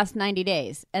going to last 90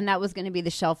 days, and that was going to be the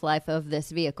shelf life of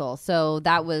this vehicle. So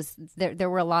that was there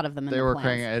were a lot of them. They were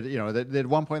cranking. At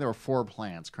one point there were 4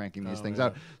 plants cranking these things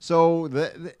out. So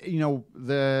the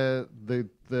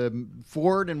the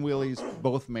Ford and Willys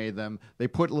both made them. They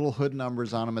put little hood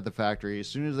numbers on them at the factory. As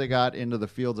soon as they got into the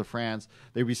fields of France,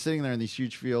 they'd be sitting there in these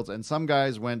huge fields, and some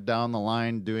guys went down the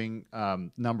line doing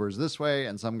numbers this way,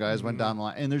 and some guys went down the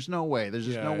line. And there's no way. There's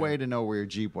just no way to know where your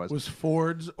Jeep was. Was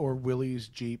Ford's or Willys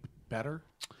Jeep better?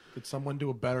 Did someone do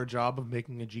a better job of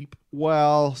making a Jeep?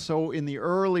 Well, so in the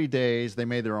early days, they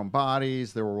made their own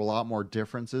bodies. There were a lot more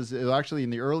differences. Actually, in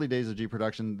the early days of Jeep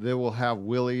production, they will have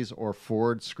Willys or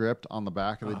Ford script on the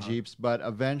back of the Jeeps. But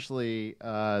eventually,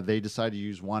 they decided to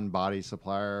use one body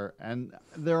supplier, and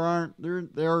there are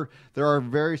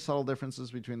very subtle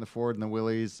differences between the Ford and the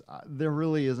Willys. There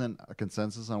really isn't a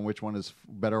consensus on which one is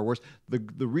better or worse. The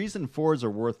reason Fords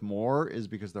are worth more is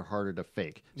because they're harder to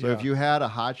fake. So if you had a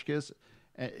Hotchkiss,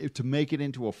 to make it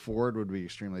into a Ford would be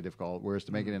extremely difficult, whereas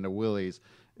to make it into Willys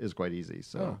is quite easy.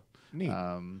 So neat.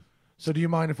 So do you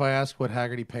mind if I ask what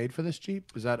Haggerty paid for this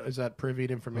Jeep? Is that privy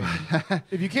information?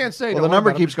 If you can't say, well, the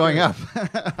number keeps going up.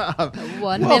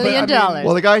 $1 million.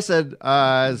 Well, the guy said, the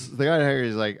guy at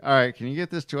Haggerty's like, all right, can you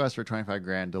get this to us for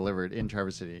 $25,000 delivered in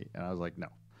Traverse City? And I was like, no.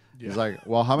 Yeah. He's like,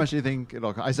 well, how much do you think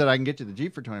it'll cost? I said, I can get you the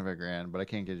Jeep for $25,000, but I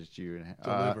can't get it to you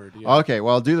delivered. Okay,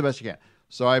 well, do the best you can.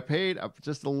 So I paid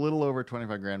just a little over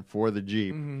 $25,000 for the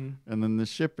Jeep, and then the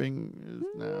shipping is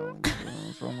now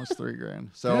it's almost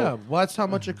 $3,000. So well, that's how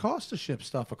much it costs to ship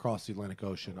stuff across the Atlantic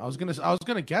Ocean. I was gonna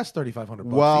guess $3,500.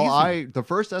 Well, easy. The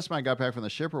first estimate I got back from the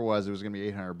shipper was it was going to be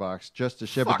 $800 just to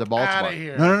ship it to Baltimore. Baltimore.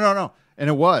 Here. No, and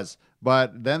it was.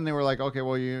 But then they were like, okay,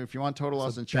 well, if you want total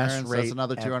loss insurance, that's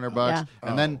another $200. Yeah.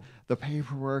 And then the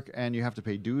paperwork, and you have to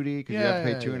pay duty because you have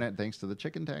to pay thanks to the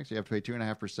chicken tax, you have to pay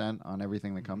 2.5% on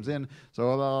everything that comes in.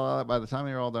 So by the time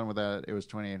they were all done with that, it was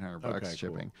 $2,800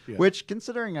 shipping. Cool. Yeah. Which,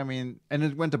 considering, I mean, and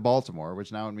it went to Baltimore,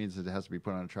 which now it means that it has to be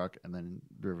put on a truck and then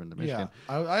driven to Michigan.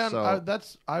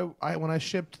 Yeah, when I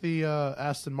shipped the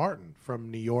Aston Martin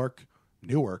from Newark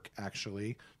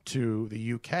actually, to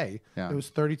the UK, it was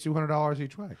 $3,200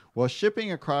 each way. Well,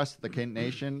 shipping across the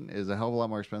nation is a hell of a lot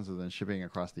more expensive than shipping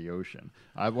across the ocean.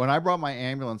 When I brought my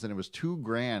ambulance, and it was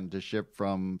 $2,000 to ship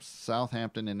from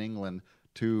Southampton in England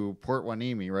to Port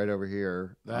Hueneme right over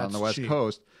here on the West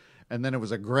Coast. And then it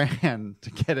was $1,000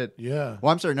 to get it. Yeah.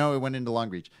 Well, I'm sorry. No, it went into Long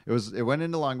Beach. It went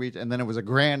into Long Beach, and then it was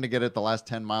 $1,000 to get it the last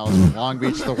 10 miles from Long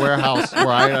Beach to the warehouse where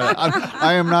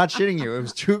I am not shitting you. It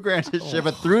was $2,000 to ship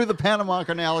it through the Panama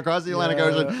Canal, across the Atlantic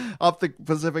Ocean, up the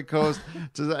Pacific coast,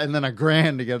 and then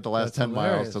 $1,000 to get it the last 10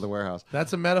 miles to the warehouse.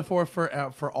 That's a metaphor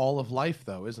for all of life,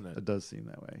 though, isn't it? It does seem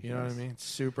that way. You know what I mean? It's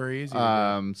super easy.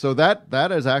 So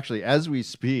that is actually, as we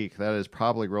speak, that is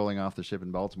probably rolling off the ship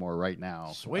in Baltimore right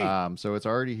now. Sweet. So it's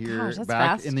already here. Gosh, that's back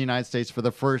fast. In the United States for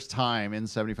the first time in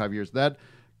 75 years. That,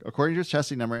 according to its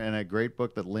chassis number, and a great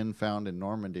book that Lynn found in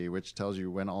Normandy, which tells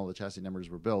you when all the chassis numbers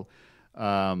were built,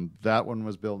 that one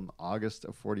was built in August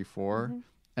of 44.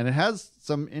 And it has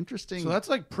some interesting... So that's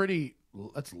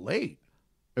that's late.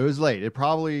 It was late. It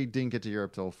probably didn't get to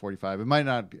Europe till 45. It might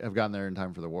not have gotten there in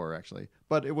time for the war, actually.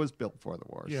 But it was built for the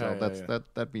war.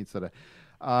 That means that...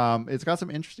 it's got some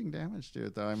interesting damage to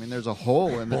it, though. I mean, there's a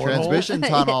hole in the transmission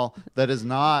tunnel that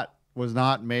was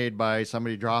not made by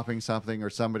somebody dropping something or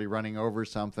somebody running over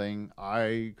something.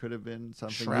 I could have been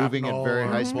something moving at very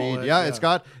high speed. It's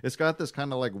got this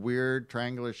kind of like weird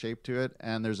triangular shape to it,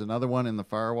 and there's another one in the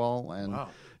firewall. And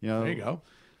there you go.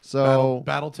 So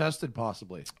battle tested,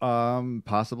 possibly.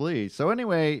 Possibly. So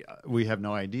anyway, we have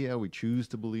no idea. We choose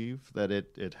to believe that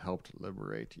it helped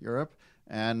liberate Europe.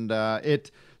 And a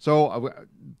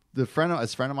friend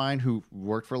of mine who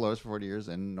worked for Lowe's for 40 years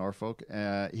in Norfolk,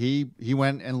 he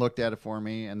went and looked at it for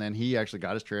me, and then he actually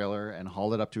got his trailer and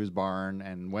hauled it up to his barn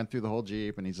and went through the whole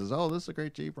Jeep, and he says, oh, this is a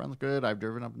great Jeep, runs good, I've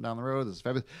driven up and down the road, this is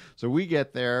fabulous. So we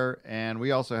get there, and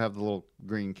we also have the little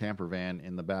green camper van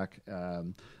in the back,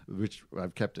 which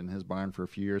I've kept in his barn for a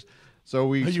few years.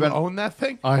 So you own that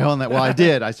thing? I own that. Well, I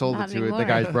did. I sold it to anymore. the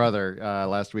guy's brother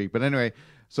last week. But anyway,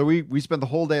 so we spent the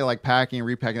whole day like packing and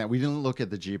repacking that. We didn't look at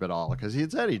the Jeep at all because he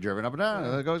had said he'd driven up and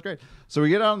down. It goes great. So we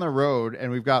get out on the road,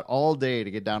 and we've got all day to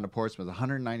get down to Portsmouth,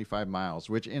 195 miles,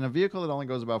 which in a vehicle that only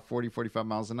goes about 40, 45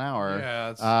 miles an hour. Yeah,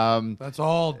 that's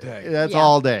all day. That's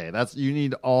all day. You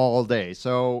need all day.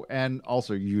 So, and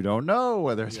also you don't know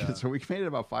whether it's good. So we made it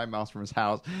about 5 miles from his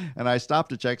house, and I stopped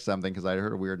to check something because I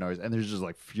heard a weird noise, and there's just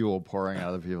like fuel pouring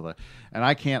out of the fuel. And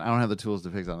I don't have the tools to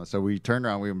fix on this. So we turned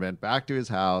around, we went back to his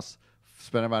house,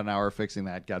 spent about an hour fixing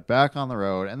that, got back on the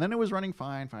road, and then it was running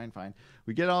fine.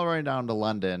 We get all the way down to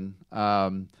London,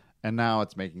 and now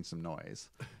it's making some noise.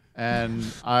 And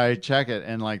I check it,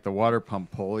 and like the water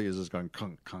pump pulley is just going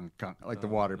kunk, kunk, kunk, like the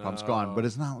water pump's gone, but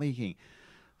it's not leaking.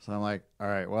 So I'm like, all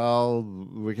right, well,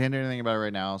 we can't do anything about it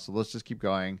right now, so let's just keep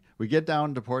going. We get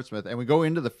down to Portsmouth, and we go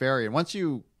into the ferry. And once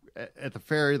you, at the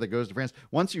ferry that goes to France,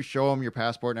 once you show them your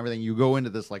passport and everything, you go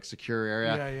into this like secure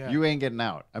area. Yeah. You ain't getting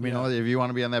out. I mean, if you want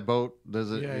to be on that boat,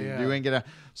 Yeah. you ain't getting out.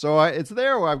 So it's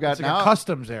there where I've got It's like now a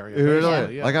customs area.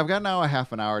 Really? Yeah. Like I've got now a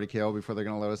half an hour to kill before they're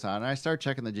going to load us on. And I start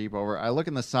checking the Jeep over. I look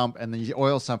in the sump, and the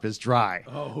oil sump is dry.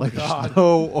 Oh, like God. There's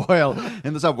no oil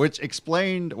in the sump, which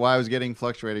explained why I was getting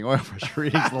fluctuating oil pressure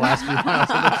readings the last few miles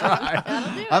of the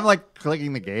drive. I'm like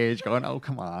clicking the gauge, going, "Oh,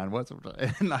 come on, what's?"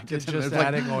 And I get just there's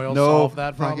adding like, oil no solve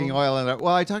that fucking problem? oil in it.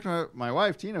 Well, I talked to my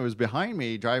wife Tina, who was behind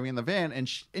me driving in the van,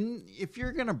 and if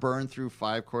you're going to burn through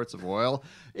 5 quarts of oil,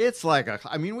 it's like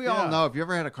we all know if you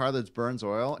ever had a car that burns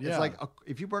oil, it's like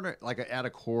if you burn it like at a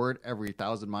quart every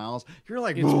 1,000 miles, you're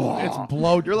like it's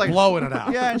you're like blowing it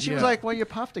out. Yeah, and she was like, "Well, you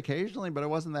puffed occasionally, but it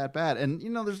wasn't that bad." And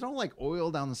there's no like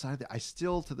oil down the side. I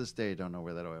still to this day don't know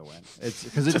where that oil went. It's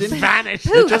because it didn't vanish.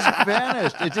 It just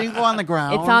vanished. It didn't go on the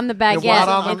ground. It's on the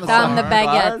baguette. It's on the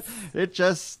baguette. It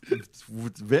just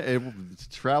it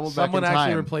traveled Someone back in time.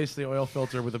 actually replaced the oil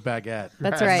filter with a baguette.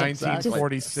 That's right.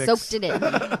 1946. Just soaked it in.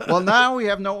 Well, now we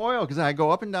have no oil because I go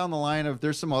up and down the line of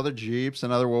there's some other Jeeps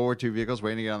and other World War II vehicles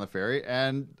waiting to get on the ferry,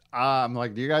 and I'm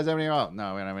like, "Do you guys have any oil?"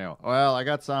 "No, we don't have any oil." "Well, I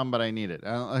got some, but I need it."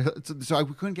 So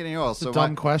we couldn't get any oil. It's a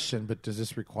dumb question, but does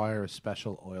this require a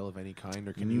special oil of any kind,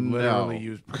 or can you literally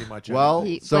use pretty much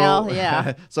anything?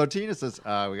 Yeah. So Tina says,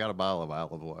 "We got a bottle of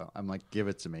olive oil." I'm like, "Give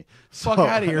it to me." Fuck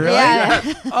out of here, really? Yeah.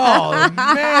 Oh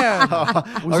man,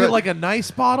 was it like a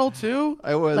nice bottle too?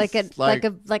 It was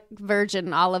like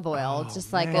virgin olive oil,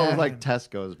 just like it was like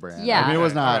Tesco's brand. Yeah. I mean, it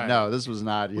was not. Right. No, this was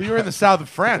not. Well, you were in the south of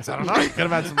France. I don't know. You could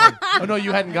have had some. Oh no,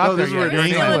 you hadn't got there this yet. was You're in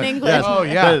England. England. Yes. Oh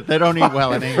yeah. They don't eat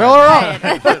well in England. Fill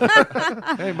her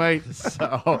up. Hey mate.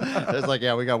 So it's like,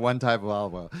 we got one type of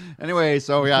olive oil. Anyway,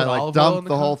 so put I olive like oil in dumped the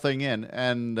the whole cup? thing in,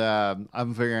 and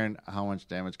I'm figuring how much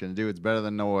damage it's going to do. It's better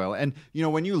than no oil. And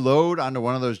when you load onto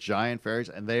one of those giant ferries,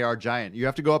 and they are giant, you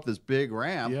have to go up this big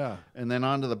ramp, and then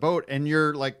onto the boat, and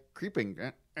you're like creeping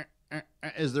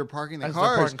as they're parking the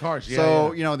cars.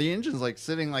 So the engine's like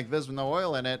sitting like this with no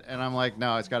oil in it, and I'm like,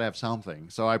 no, it's got to have something.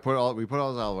 So we put all this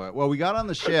olive oil. Well, we got on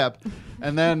the ship,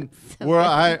 and then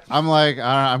I'm like,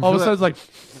 I'm All of a sure sudden, it's like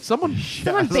someone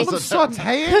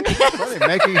sauteing. are they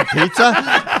making pizza?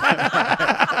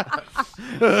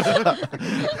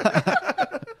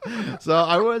 So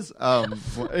I was,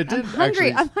 it did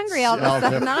hungry. actually. I'm hungry all of a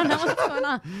sudden. I don't know what's going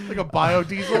on. Like a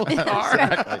biodiesel car.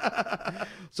 Exactly.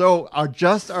 So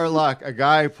our luck, a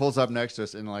guy pulls up next to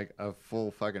us in like a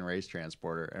full fucking race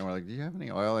transporter, and we're like, "Do you have any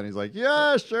oil?" And he's like,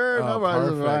 "Yeah, sure, no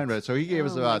problem." So he gave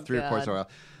us about 3 quarts of oil.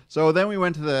 So then we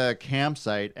went to the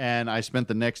campsite, and I spent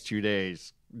the next 2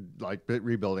 days like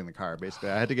rebuilding the car. Basically,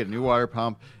 I had to get a new water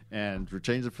pump and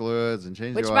change the fluids and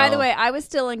change the oil. Which, by the way, I was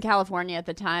still in California at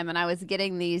the time, and I was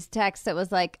getting these texts that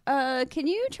was like, can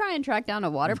you try and track down a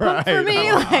water pump for me?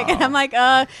 And I'm like,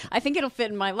 I think it'll fit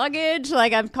in my luggage.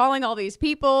 Like, I'm calling all these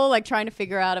people, like trying to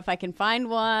figure out if I can find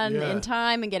one in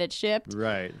time and get it shipped.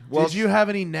 Right. Well, did you have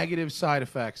any negative side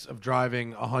effects of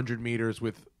driving 100 meters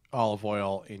with olive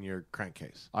oil in your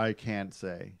crankcase? I can't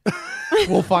say.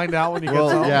 We'll find out when you get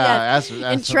home. Yeah, Yes.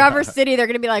 In Traverse City, they're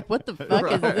going to be like, what the fuck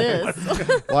is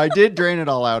this? Well, I did drain it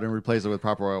all out and replace it with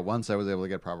proper oil once I was able to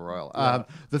get proper oil.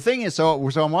 The thing is, so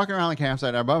I'm walking around the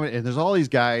campsite above it, and there's all these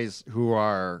guys who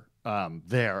are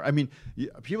there. I mean,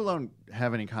 people don't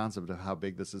have any concept of how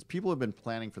big this is. People have been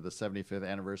planning for the 75th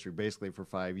anniversary basically for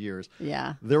 5 years.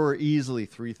 Yeah. There were easily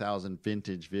 3,000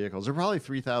 vintage vehicles. There were probably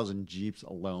 3,000 Jeeps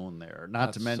alone there,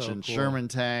 not to mention so cool. Sherman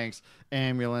tanks,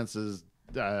 ambulances,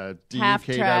 Half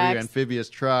DUKW, tracks. amphibious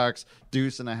trucks,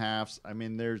 deuce and a halves. I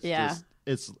mean, there's Yeah. just,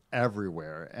 it's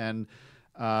everywhere. And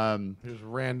There's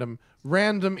random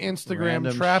Instagram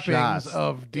Random trappings shots.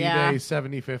 of D-Day Yeah.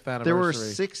 75th anniversary. there were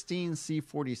 16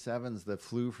 C-47s that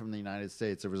flew from the United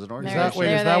States. There was an There, organization. Wait,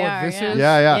 there is that they what are, this yeah. is?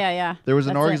 Yeah. There was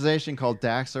an That's it. organization called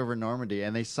Dax over Normandy,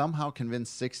 and they somehow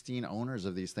convinced 16 owners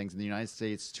of these things in the United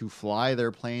States to fly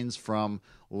their planes from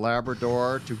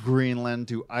Labrador to Greenland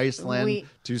to Iceland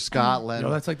to Scotland.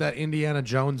 That's like that Indiana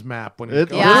Jones map when you It's-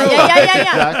 go. Yeah.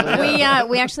 Exactly.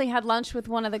 We actually had lunch with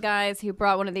one of the guys who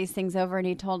brought one of these things over, and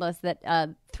he told us that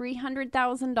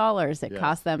 $300,000 it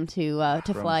cost them to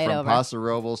fly it from over. Paso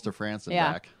Robles to France and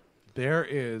Yeah. back. There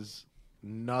is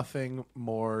nothing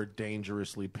more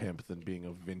dangerously pimp than being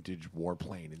a vintage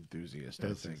warplane enthusiast.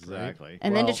 I think, right? Exactly.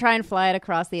 And then to Well- try and fly it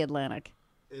across the Atlantic.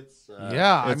 It's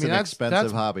Yeah, it's I mean an that's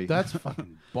expensive hobby. That's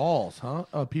fucking balls, huh?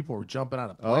 Oh, people were jumping out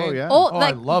of Oh, planes. yeah. Oh,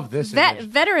 I love this. image.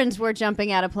 Veterans were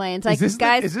jumping out of planes. Like is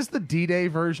this the D-Day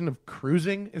version of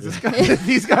cruising? Is this guy,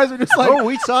 these guys are just like Oh,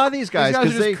 we saw these guys these guys are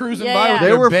because just they cruising Yeah, by yeah. with they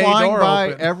their were bay flying door by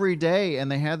open. every day,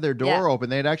 and they had their door Yeah. open.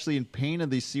 They had actually painted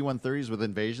these C-130s with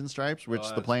invasion stripes, which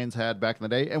the planes had back in the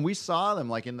day, and we saw them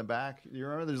like in the back. You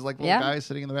remember? There's like little Yeah. guys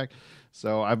sitting in the back.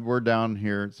 So we're down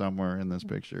here somewhere in this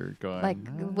picture, going like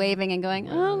waving and going,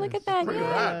 "Oh, look at that! Yeah.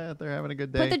 Yeah, they're having a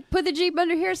good day. Put the Jeep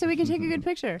under here so we can take a good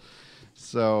picture."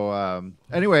 So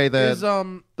anyway, Is,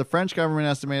 the French government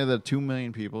estimated that 2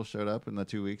 million people showed up in the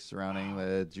 2 weeks surrounding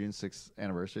the June 6th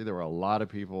anniversary. There were a lot of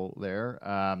people there.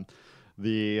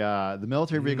 The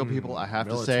military vehicle people, I have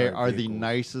to say, military are the vehicles.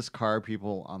 nicest car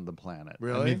people on the planet. I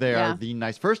Really? mean, they Yeah. are the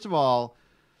nice. First of all,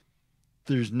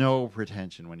 there's no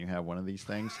pretension when you have one of these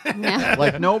things. Yeah.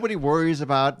 Like nobody worries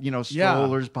about, Yeah.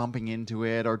 strollers bumping into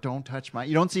it or don't touch my.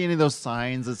 You don't see any of those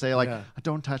signs that say like, Yeah.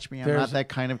 don't touch me. I'm There's- not that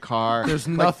kind of car. there's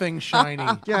nothing shiny.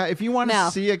 Yeah, if you want to No.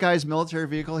 see a guy's military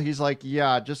vehicle, he's like,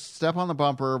 yeah, just step on the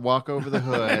bumper, walk over the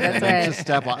hood, and then right. just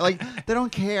step on. Like, they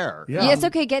don't care. Yeah. Yeah, it's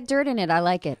okay. Get dirt in it. I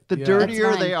like it. The Yeah. dirtier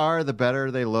That's fine. they are, the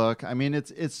better they look. I mean,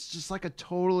 it's just like a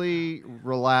totally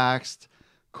relaxed,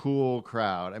 cool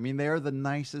crowd. I mean, they are the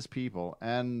nicest people,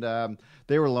 and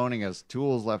they were loaning us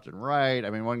tools left and right. I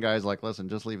mean, one guy's like, "Listen,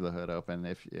 just leave the hood open.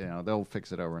 If they'll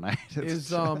fix it overnight."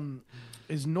 Is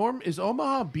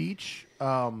Omaha Beach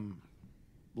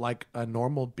like a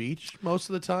normal beach most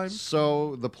of the time?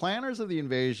 So the planners of the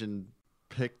invasion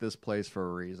picked this place for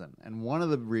a reason, and one of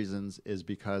the reasons is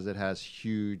because it has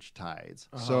huge tides.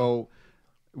 So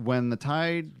when the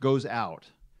tide goes out,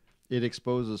 it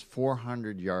exposes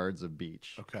 400 yards of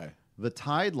beach. Okay. The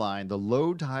tide line, the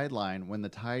low tide line, when the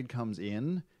tide comes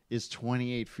in, is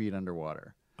 28 feet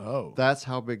underwater. Oh. That's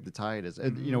how big the tide is.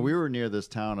 And, we were near this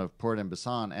town of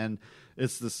Port-en-Besson, and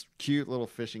it's this cute little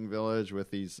fishing village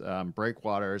with these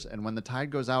breakwaters. And when the tide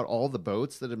goes out, all the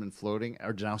boats that have been floating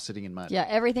are now sitting in mud. Yeah,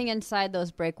 everything inside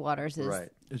those breakwaters is Right.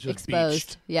 It's just exposed.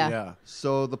 beached. Yeah.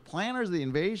 So the planners of the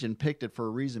invasion picked it for a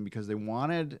reason because they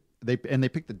wanted they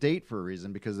picked the date for a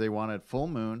reason because they wanted full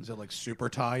moon. Is it like super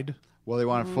tide? Well, they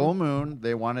wanted full moon.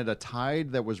 They wanted a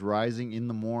tide that was rising in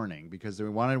the morning because they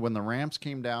wanted when the ramps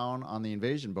came down on the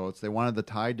invasion boats, they wanted the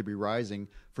tide to be rising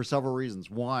for several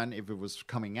reasons. One, if it was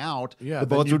coming out, Yeah, the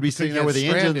then boats you would be could sitting there get with the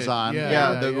engines stranded. on.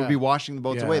 Yeah, They yeah. would be washing the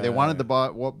boats Yeah, away. They yeah, wanted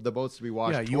yeah. the boats to be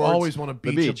washed. Yeah, you towards always want to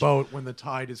the beach a beach. boat when the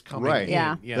tide is coming Right.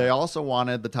 in. Yeah. They also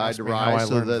wanted the tide Ask to me how I rise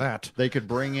so learned that, that. they could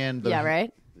bring in the Yeah,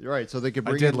 right? Right, so they could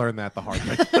I bring did in learn that the hard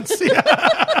way.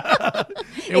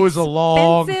 It was a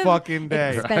long Expensive- fucking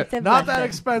day. expensive Not that lesson.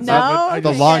 expensive. No, but I the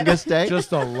just- longest day.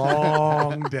 Just a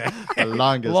long day. The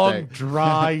longest long, day.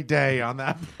 dry day on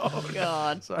that boat.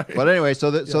 God. Sorry. But anyway,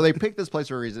 so they picked this place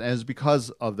for a reason, and it's because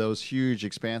of those huge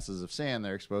expanses of sand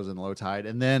they're exposed in low tide,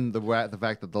 and then the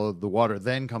fact that the water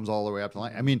then comes all the way up to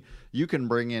line. I mean, you can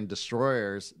bring in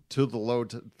destroyers to the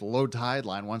low tide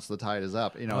line once the tide is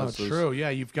up. Oh, so true. Yeah,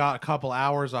 you've got a couple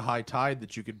hours of high tide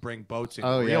that you could bring boats in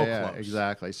real yeah, close.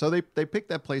 exactly. So they picked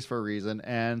that place for a reason,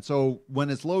 and so when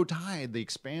it's low tide, the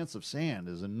expanse of sand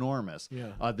is enormous.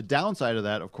 Yeah. The downside of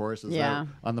that, of course, is Yeah. that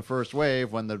on the first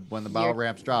wave, when the bow You're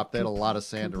ramps dropped, they had a lot of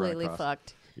sand to run Completely across.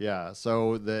 fucked. Yeah.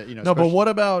 So No, but what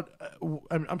about?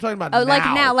 I'm talking about Oh, like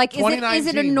now, like is it a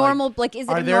 2019, normal like is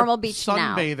it are a there normal beach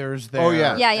now? sunbathers there? Oh,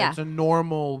 yeah. Yeah, yeah. It's a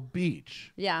normal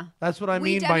beach. Yeah, That's what I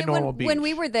mean by normal beach. When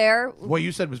we were there, What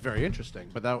you said was very interesting,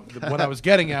 but what I was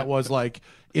getting at was like,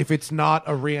 if it's not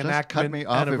a reenactment, just cut me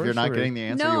off if you're not getting the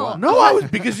answer you No. want. No, I was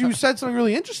because you said something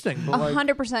really interesting. But like,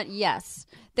 100% yes.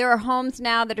 There are homes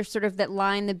now that are sort of that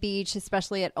line the beach,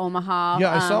 especially at Omaha.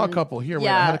 yeah, I saw a couple here.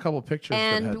 Where I had a couple pictures, that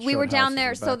and had we were showed down houses there.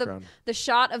 in So background. the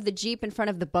shot of the Jeep in front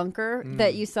of the bunker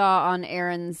that you saw on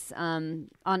Aaron's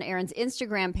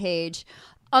Instagram page.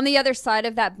 On the other side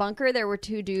of that bunker, there were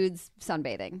two dudes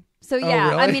sunbathing. So yeah,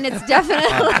 really? I mean, it's definitely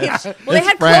well, they It's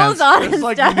had France. clothes on It's and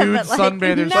like stuff. nude but, like,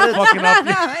 sunbathers no, fucking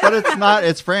up. But it's not.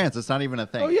 It's France. It's not even a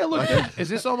thing. Oh yeah, look, is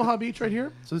this Omaha Beach right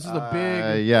here? So this is a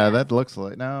big. Yeah, that looks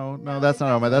like no, that's not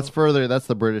Omaha. That's further. That's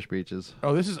the British beaches.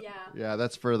 Oh, this is. Yeah. Yeah,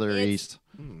 that's further It's- east.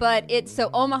 But it's so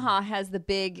Omaha has that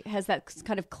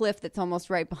kind of cliff that's almost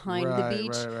right behind the Right,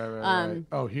 beach. right.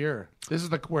 Oh, here. This is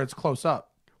where it's close up.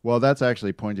 Well, that's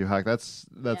actually Point du Hoc. That's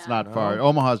Yeah. not far.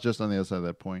 Omaha's just on the other side of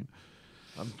that point.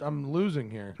 I'm losing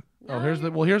here. Oh,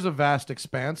 here's a vast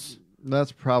expanse.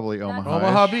 That's probably Omaha.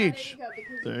 Omaha Beach.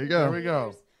 There you go. There we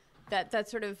go.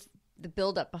 That's sort of the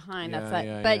build up behind. Yeah, That's that.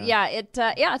 yeah, But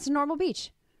yeah. it's a normal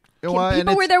beach.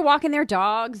 People were there walking their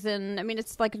dogs, and I mean,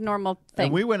 it's like a normal thing.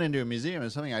 And we went into a museum,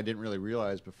 and something I didn't really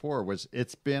realize before was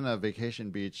it's been a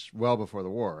vacation beach well before the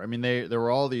war. I mean, there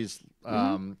were all these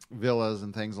villas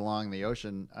and things along the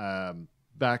ocean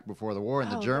back before the war,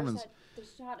 and the Germans. The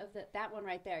shot of that one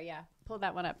right there. Yeah, pull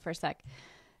that one up for a sec.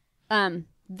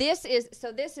 This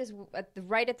is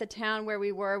right at the town where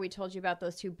we were. We told you about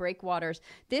those two breakwaters.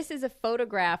 This is a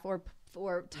photograph or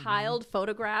tiled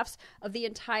photographs of the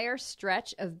entire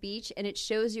stretch of beach, and it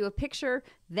shows you a picture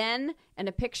then and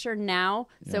a picture now.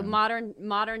 Yeah. So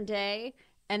modern day,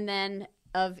 and then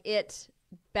of it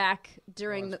back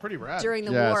during the war.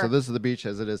 Yeah, so this is the beach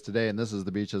as it is today, and this is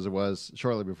the beach as it was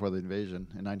shortly before the invasion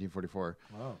in 1944.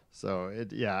 Wow. So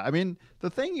I mean, the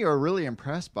thing you're really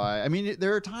impressed by, I mean,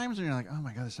 there are times when you're like, oh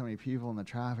my God, there's so many people in the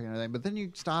traffic and everything, but then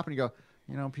you stop and you go,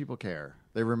 you know, people care.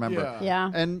 They remember. Yeah.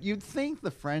 And you'd think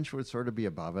the French would sort of be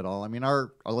above it all. I mean,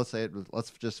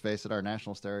 let's just face it, our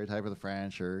national stereotype of the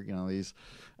French are, you know, these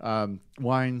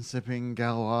wine-sipping,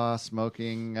 Gaulois,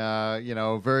 smoking,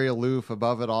 very aloof,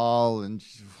 above it all. And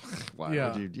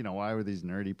why would these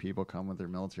nerdy people come with their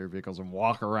military vehicles and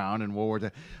walk around in World War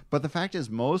II? But the fact is,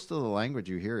 most of the language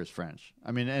you hear is French.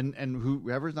 I mean, and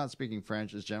whoever's not speaking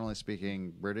French is generally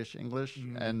speaking British English.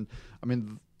 Mm-hmm. And, I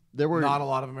mean... There were not a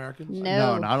lot of Americans.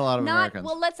 No, not a lot of Americans.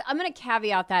 Well, I'm going to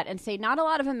caveat that and say not a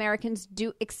lot of Americans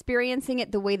do experiencing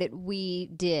it the way that we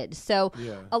did. So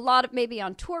a lot of maybe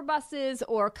on tour buses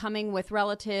or coming with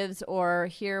relatives or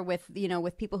here with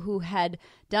people who had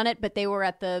done it, but they were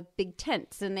at the big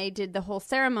tents and they did the whole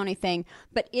ceremony thing.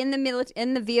 But in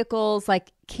the vehicles,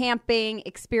 like camping,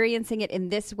 experiencing it in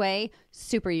this way,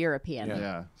 super European.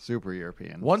 Yeah, super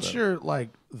European. Once you're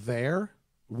like there.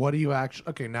 What do you actually?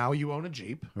 Okay, now you own a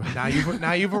Jeep. Now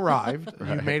you've arrived.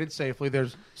 Right. You've made it safely.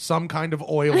 There's some kind of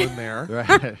oil in there,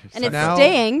 right? And it's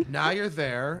staying. Now you're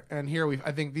there, and here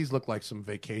I think these look like some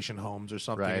vacation homes or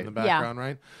something in the background,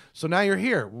 right? So now you're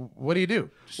here. What do you do?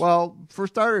 Well, for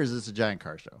starters, it's a giant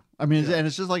car show. I mean, and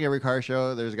it's just like every car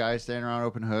show. There's guys standing around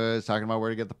open hoods talking about where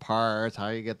to get the parts, how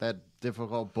you get that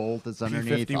difficult bolt that's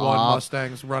underneath. P-51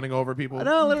 Mustangs running over people.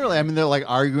 No, literally. I mean, they're like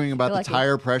arguing about the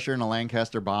tire pressure in a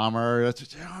Lancaster bomber.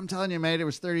 I'm telling you, mate, it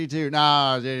was 32.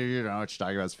 No, what you're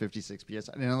talking about is 56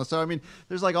 psi. So I mean,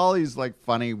 there's like all these like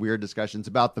funny, weird discussions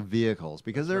about the vehicles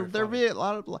because there be a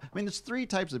lot of. I mean, there's three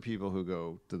types of people who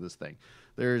go to this thing.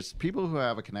 There's people who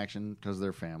have a connection because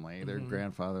their family, their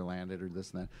grandfather landed or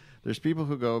this and that. There's people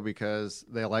who go because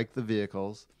they like the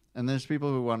vehicles. And there's people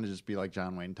who want to just be like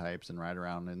John Wayne types and ride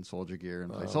around in soldier gear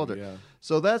and play soldier. Yeah.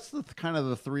 So that's kind of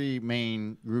the three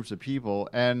main groups of people.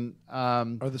 And are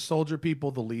the soldier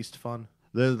people the least fun?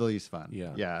 They're the least fun.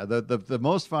 Yeah. The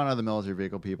most fun are the military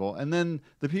vehicle people, and then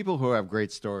the people who have great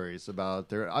stories about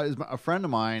their. A friend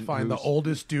of mine find the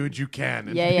oldest dude you can,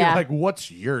 and be like,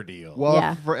 "What's your deal?"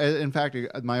 Well, in fact,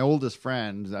 my oldest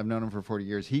friend, I've known him for 40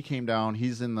 years. He came down. He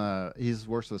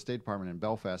works for the State Department in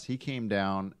Belfast. He came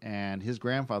down, and his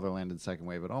grandfather landed second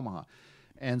wave at Omaha.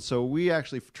 And so we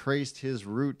actually traced his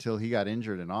route till he got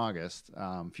injured in August,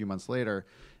 a few months later.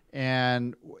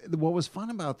 And what was fun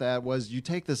about that was you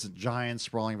take this giant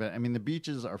sprawling event. I mean, the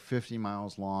beaches are 50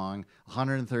 miles long,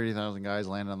 130,000 guys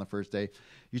landed on the first day.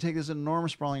 You take this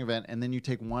enormous sprawling event, and then you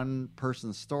take one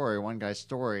person's story, one guy's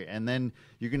story, and then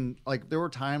you can, like, there were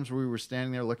times where we were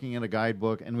standing there looking at a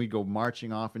guidebook, and we'd go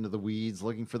marching off into the weeds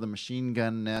looking for the machine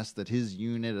gun nest that his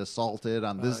unit assaulted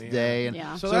on this day.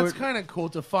 And so that's kind of cool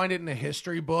to find it in a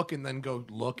history book and then go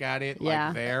look at it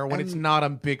like there when it's not a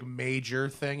big major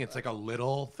thing. It's like a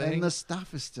little thing. And the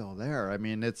stuff is still there. I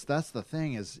mean, that's the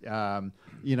thing is,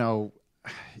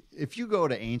 if you go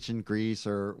to ancient Greece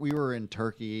or we were in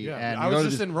Turkey, and I was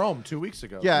just in Rome 2 weeks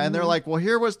ago. Yeah, and they're like, well,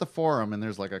 here was the forum, and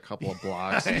there's like a couple of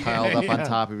blocks piled up on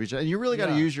top of each other. And you really got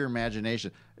to use your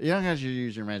imagination. You don't have to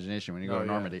use your imagination when you go to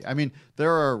Normandy. I mean,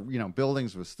 there are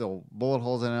buildings with still bullet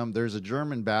holes in them. There's a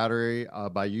German battery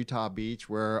by Utah Beach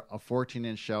where a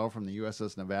 14-inch shell from the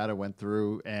USS Nevada went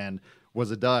through and was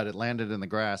a dud. It landed in the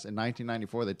grass. In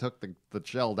 1994, they took the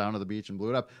shell down to the beach and blew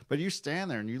it up. But you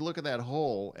stand there and you look at that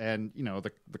hole, and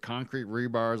the concrete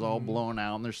rebar is all blown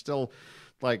out, and there's still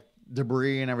like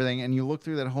debris and everything. And you look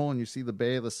through that hole and you see the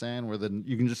Bay of the Sand where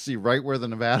you can just see right where the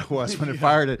Nevada was when it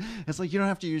fired it. It's like you don't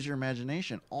have to use your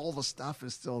imagination. All the stuff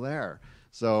is still there.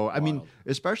 So, I mean,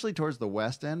 especially towards the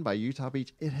west end by Utah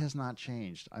Beach, it has not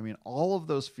changed. I mean, all of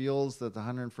those fields that the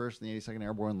 101st and the 82nd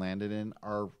Airborne landed in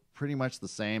are pretty much the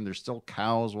same. There's still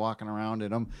cows walking around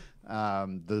in them.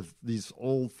 These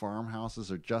old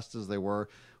farmhouses are just as they were.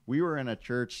 We were in a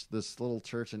church, this little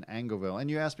church in Angoville, and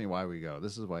you asked me why we go.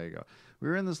 This is why you go. we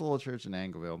were in this little church in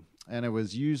Angleville, and it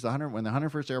was used when the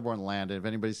 101st Airborne landed. If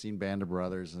anybody's seen Band of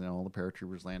Brothers, and all the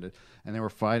paratroopers landed, and they were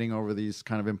fighting over these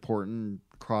kind of important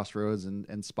crossroads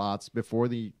and spots before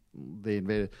they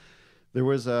invaded. There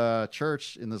was a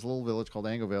church in this little village called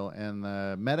Angleville, and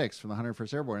the medics from the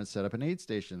 101st Airborne had set up an aid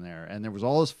station there. And there was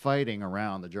all this fighting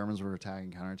around. The Germans were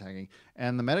attacking, counterattacking,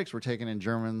 and the medics were taking in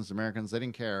Germans, Americans. They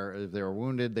didn't care. If they were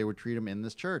wounded, they would treat them in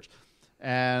this church.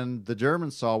 And the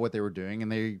Germans saw what they were doing, and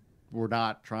they were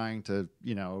not trying to,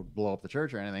 blow up the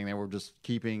church or anything. They were just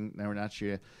they were not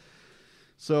shooting.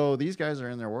 So these guys are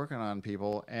in there working on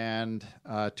people, and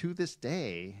to this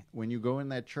day, when you go in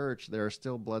that church, there are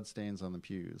still bloodstains on the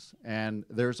pews. And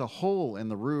there's a hole in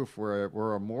the roof where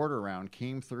a mortar round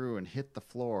came through and hit the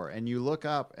floor. And you look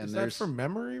up, and Is that for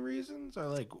memory reasons? Or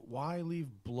why leave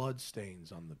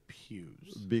bloodstains on the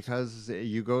pews? Because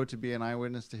you go to be an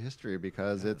eyewitness to history,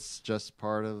 because it's just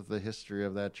part of the history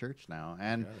of that church now.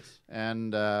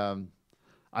 And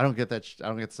I don't get that. I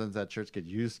don't get the sense that church gets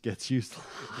used.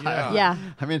 Yeah.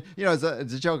 I mean, it's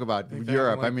a joke about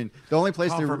Europe. I mean, the only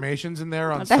place confirmations in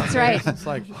there on That's Sundays, right. It's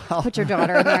like Put your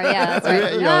daughter in there. Yeah, that's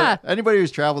right. Anybody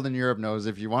who's traveled in Europe knows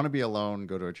if you want to be alone,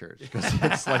 go to a church, because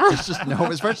it's like there's just no,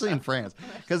 especially in France.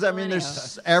 Because I mean,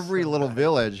 there's every little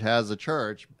village has a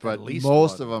church, but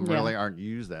most of them really aren't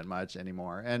used that much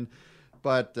anymore.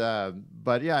 But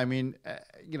yeah, I mean,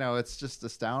 it's just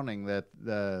astounding that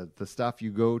the stuff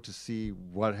you go to see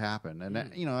what happened. And,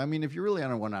 I mean, if you really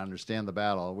want to understand the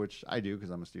battle, which I do because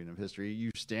I'm a student of history,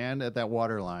 you stand at that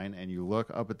water line and you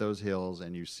look up at those hills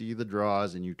and you see the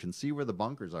draws and you can see where the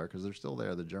bunkers are because they're still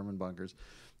there, the German bunkers.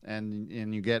 And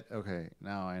you get, okay,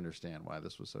 now I understand why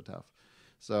this was so tough.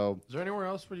 So, is there anywhere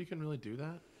else where you can really do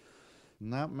that?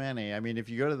 Not many. I mean, if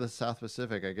you go to the South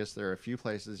Pacific, I guess there are a few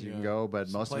places you can go, but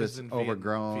most of it's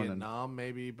overgrown. Vietnam,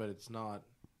 maybe, but it's not.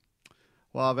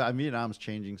 Well, Vietnam's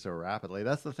changing so rapidly.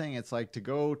 That's the thing. It's like to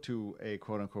go to a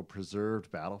quote-unquote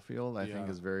preserved battlefield, I think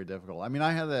is very difficult. I mean,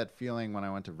 I had that feeling when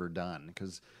I went to Verdun,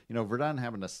 because, Verdun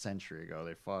happened a century ago.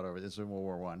 They fought over this in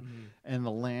World War I, and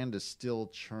the land is still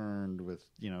churned with,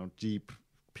 deep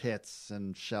pits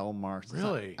and shell marks.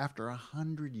 Really? After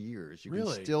 100 years, you can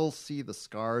still see the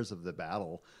scars of the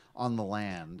battle on the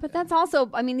land. But that's also,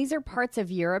 I mean, these are parts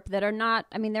of Europe that are not,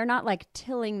 I mean, they're not like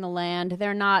tilling the land.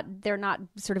 They're not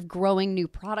sort of growing new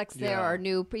products there or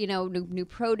new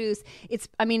produce. It's,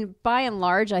 I mean, by and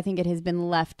large, I think it has been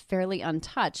left fairly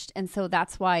untouched. And so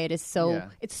that's why it is so,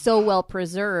 it's so well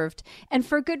preserved, and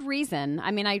for good reason.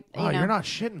 I mean, you're not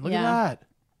shitting. Look at that.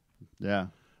 Yeah.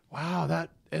 Wow.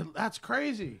 That's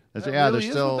crazy. That really there's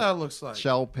still what that looks like.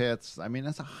 Shell pits. I mean,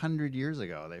 that's 100 years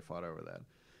ago they fought over that.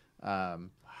 Wow.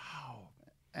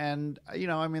 And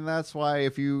I mean, that's why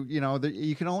if you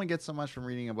you can only get so much from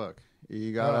reading a book.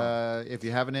 You gotta, if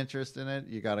you have an interest in it,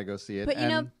 you gotta go see it.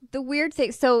 But the weird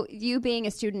thing. So you being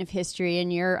a student of history,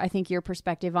 and I think your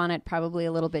perspective on it probably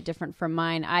a little bit different from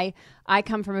mine. I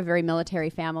come from a very military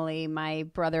family. My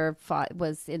brother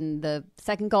was in the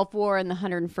Second Gulf War in the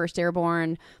 101st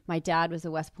Airborne. My dad was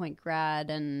a West Point grad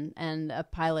and a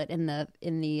pilot in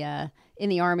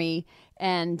the Army.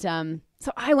 And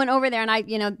so I went over there,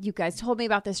 and you guys told me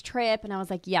about this trip, and I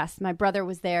was like, yes, my brother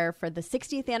was there for the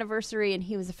 60th anniversary, and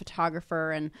he was a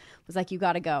photographer, and was like, you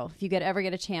got to go. If you ever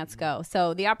get a chance, go.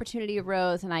 So the opportunity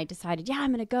arose, and I decided, I'm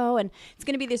going to go, and it's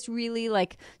going to be this really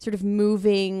like sort of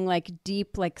moving, like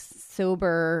deep, like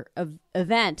sober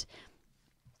event.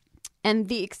 And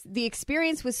the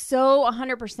experience was so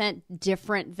 100%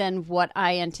 different than what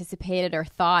I anticipated or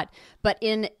thought, but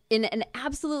in an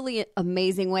absolutely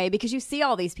amazing way, because you see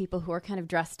all these people who are kind of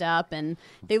dressed up, and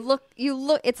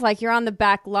it's like you're on the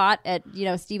back lot at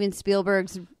Steven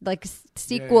Spielberg's like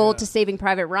sequel to Saving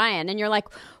Private Ryan, and you're like,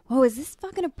 whoa, is this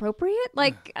fucking appropriate?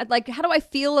 Like how do I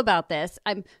feel about this?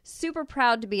 I'm super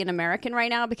proud to be an American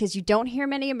right now, because you don't hear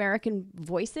many American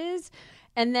voices.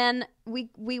 And then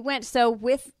we went, so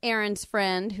with Aaron's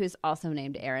friend, who's also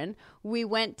named Aaron, we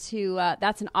went to,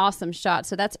 that's an awesome shot.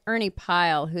 So that's Ernie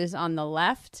Pyle, who's on the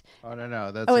left. Oh,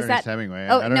 no, that's Ernest Hemingway.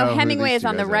 Oh, no, Hemingway is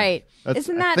on the right.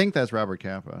 Isn't that? I think that's Robert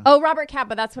Capa. Oh, Robert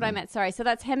Capa, that's what I meant, sorry. So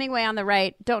that's Hemingway on the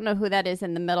right. Don't know who that is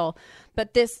in the middle.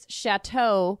 But this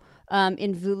chateau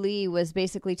in Vouilly was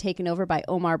basically taken over by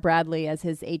Omar Bradley as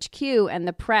his HQ, and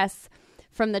the press,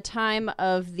 from the time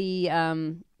of the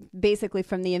basically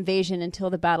from the invasion until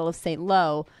the Battle of St.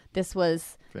 Lo, this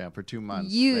was for 2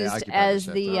 months used as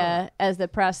the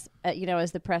press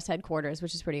as the press headquarters,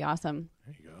 which is pretty awesome.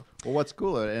 There you go. Well, what's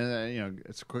cool, and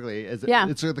it's quickly, it's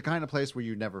the kind of place where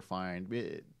you never find.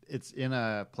 It's in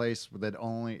a place that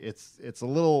only it's a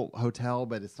little hotel,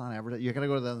 but it's not ever. You got to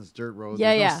go down this dirt road.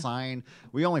 There's no sign.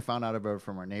 We only found out about it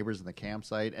from our neighbors in the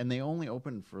campsite, and they only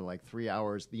open for like 3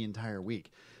 hours the entire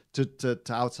week to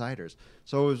outsiders.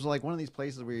 So it was like one of these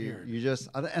places where you just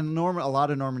a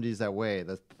lot of Normandy's that way.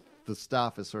 The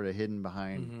stuff is sort of hidden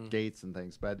behind gates and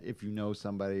things, but if you know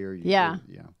somebody or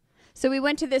So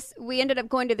we ended up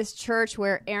going to this church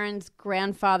where Aaron's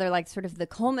grandfather, like sort of the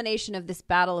culmination of this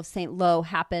Battle of St. Lo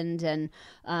happened. And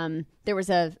there was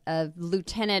a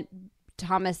Lieutenant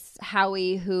Thomas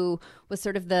Howie who was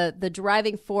sort of the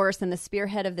driving force and the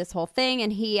spearhead of this whole thing.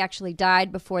 And he actually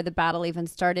died before the battle even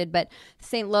started. But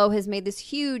St. Lo has made this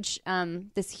huge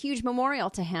memorial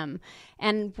to him.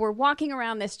 And we're walking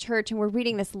around this church and we're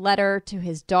reading this letter to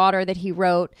his daughter that he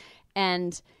wrote.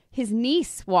 And his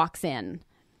niece walks in.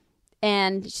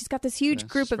 And she's got this huge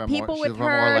group of people with her.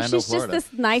 Orlando, she's just Florida.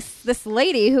 this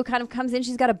lady who kind of comes in.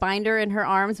 She's got a binder in her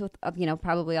arms with,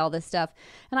 probably all this stuff.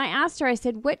 And I asked her, I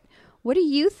said, what do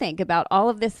you think about all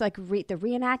of this, like the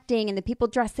reenacting and the people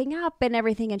dressing up and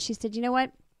everything? And she said, you know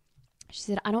what? She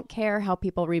said, I don't care how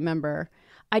people remember.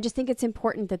 I just think it's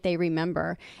important that they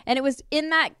remember. And it was in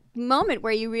that moment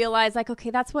where you realize, like, okay,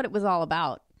 that's what it was all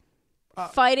about.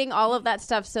 Fighting all of that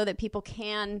stuff so that people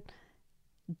can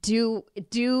do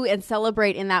and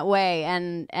celebrate in that way,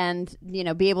 and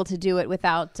be able to do it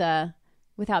without a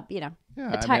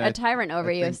tyrant over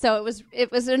you. So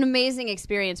it was an amazing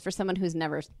experience for someone who's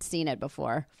never seen it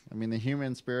before. I mean, the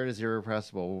human spirit is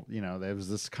irrepressible. There was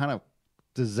this kind of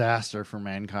disaster for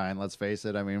mankind. Let's face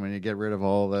it. I mean, when you get rid of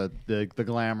all the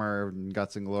glamour and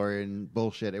guts and glory and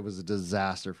bullshit, it was a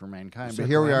disaster for mankind. But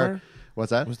here we are.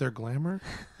 What's that? Was there glamour?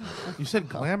 You said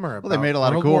glamour. Well, they made a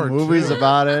lot of cool movies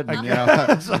about it.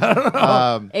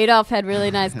 And, Adolf had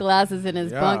really nice glasses in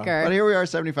his bunker. But here we are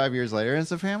 75 years later, and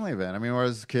it's a family event. I mean, we're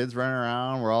as kids running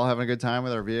around. We're all having a good time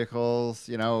with our vehicles.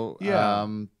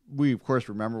 We, of course,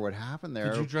 remember what happened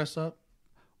there. Did you dress up?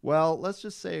 Well, let's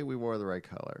just say we wore the right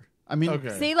color. I mean,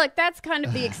 see, look, that's kind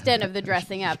of the extent of the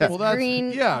dressing up. It's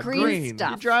green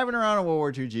stuff. You're driving around a World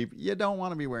War II Jeep. You don't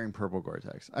want to be wearing purple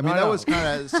Gore-Tex. I mean, that was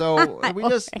kind of so. We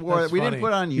just wore. We didn't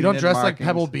put on. You don't dress markings. like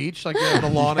Pebble Beach, like you're on the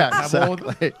lawn at Pebble.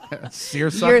 Exactly.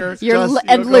 Seersucker.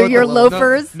 Your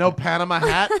loafers. No Panama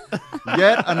hat.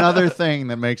 Yet another thing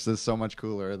that makes this so much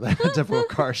cooler than a typical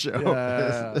car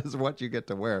show is what you get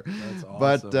to wear. That's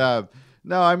awesome. But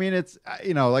no, I mean, it's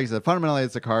like I said, fundamentally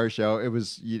it's a car show. It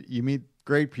was you meet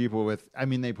great people with. I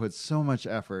mean, they put so much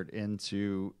effort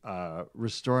into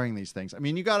restoring these things. I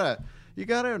mean, you gotta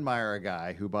admire a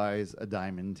guy who buys a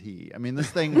diamond tee. I mean,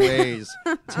 this thing weighs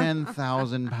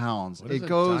 10,000 pounds. It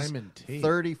goes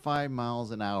 35 miles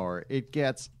an hour. It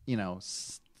gets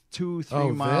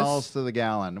 2-3 miles to the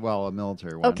gallon. Well, a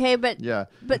military one. Okay, but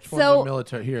Which one's a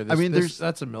military here. I mean,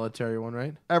 that's a military one,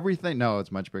 right? Everything. No,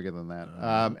 it's much bigger than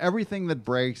that. Everything that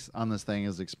breaks on this thing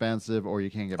is expensive, or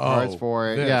you can't get parts for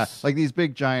it. Yeah, like these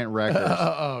big giant wreckers.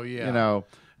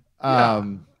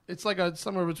 It's like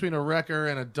somewhere between a wrecker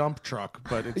and a dump truck,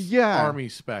 but it's Army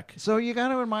spec. So you got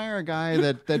to admire a guy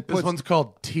that puts. This one's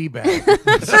called Teabag.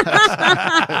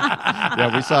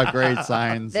 Yeah, we saw great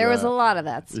signs. There was a lot of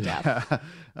that stuff.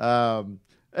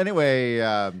 Anyway,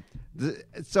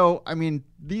 so I mean,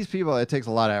 these people. It takes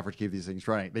a lot of effort to keep these things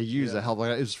running. They use a hell of a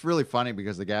lot. It's really funny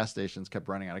because the gas stations kept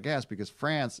running out of gas because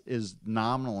France is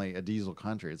nominally a diesel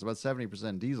country. It's about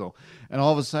 70% diesel, and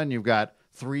all of a sudden you've got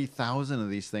 3,000 of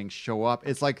these things show up.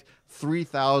 It's like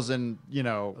 3,000,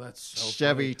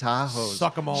 Chevy Tahoes.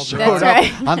 Suck them all showed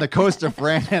up on the coast of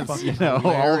France. All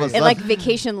of a sudden, like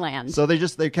vacation land. So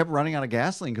they kept running out of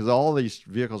gasoline because all these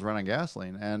vehicles run on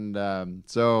gasoline, and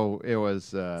so it was.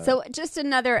 So just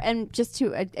another, and just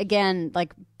to again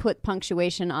like put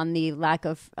punctuation on the lack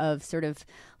of sort of,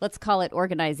 let's call it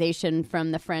organization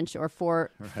from the French or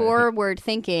forward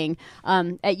thinking.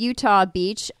 At Utah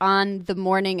Beach on the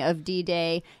morning of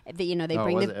D-Day, they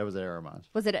bring it was at Arromanches.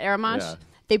 Was it at Arromanches? Yeah.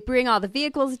 They bring all the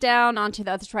vehicles down onto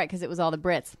that's right, because it was all the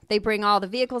Brits. They bring all the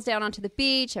vehicles down onto the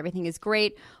beach. Everything is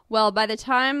great. Well, by the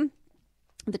time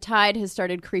the tide has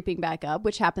started creeping back up,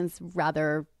 which happens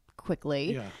rather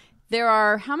quickly. Yeah. There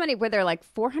are, how many, were there like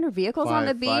 400 vehicles on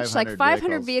the beach? Like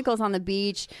 500 vehicles on the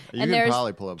beach. You can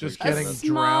probably pull up just getting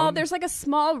drowned. There's like a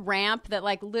small ramp that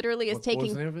like literally is taking. What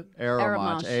was the name of it?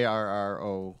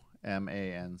 Arromanches.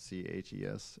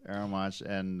 Arromanches. Arromanches,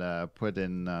 and put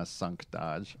in sunk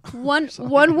Dodge. One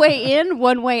way in,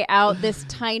 one way out. This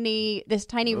tiny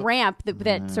ramp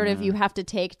that sort of you have to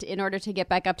take in order to get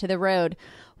back up to the road.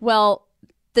 Well,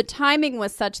 the timing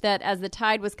was such that as the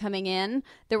tide was coming in,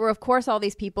 there were, of course, all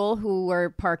these people who were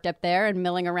parked up there and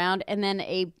milling around. And then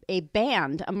a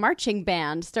marching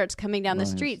band starts coming down the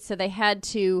street. So they had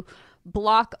to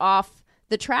block off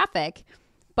the traffic.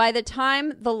 By the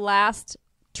time the last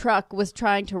truck was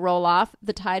trying to roll off,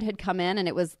 the tide had come in and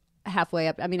it was halfway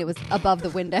up. I mean, it was above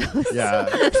the windows. Yeah.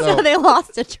 So they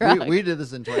lost a truck. We did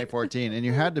this in 2014, and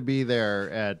you had to be there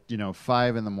at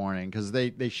 5 in the morning because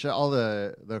they shut all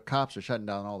the cops are shutting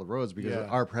down all the roads because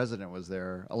our president was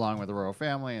there along with the royal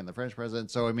family and the French president.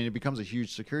 So I mean, it becomes a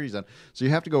huge security zone. So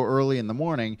you have to go early in the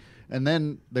morning, and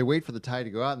then they wait for the tide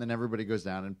to go out, and then everybody goes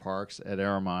down and parks at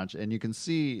Arromanch. And you can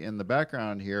see in the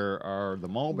background here are the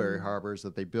mulberry harbors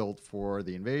that they built for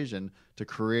the invasion to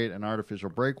create an artificial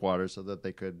breakwater so that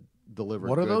they could deliver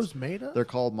What goods. are those made of? They're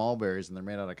called mulberries, and they're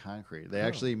made out of concrete. They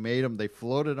actually made them. They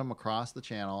floated them across the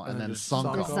channel and then just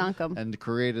sunk them, 'em. and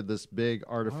created this big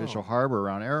artificial harbor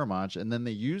around Arromanch. And then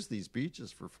they used these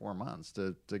beaches for 4 months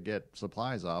to get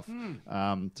supplies off,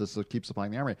 to keep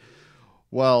supplying the army.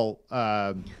 Well,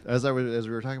 as we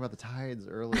were talking about the tides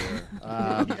earlier,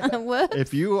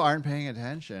 if you aren't paying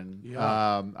attention,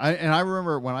 I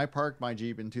remember when I parked my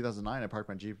Jeep in 2009, I parked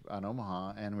my Jeep on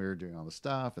Omaha, and we were doing all the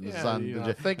stuff, and this is on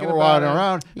the thinking and we're about walking it.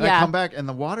 around, and I come back, and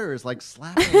the water is like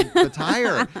slapping the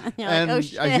tire, and oh,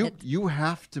 shit. you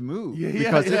have to move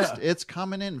because it's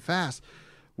coming in fast.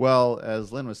 Well,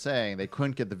 as Lynn was saying, they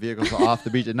couldn't get the vehicles off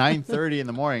the beach at 9:30 in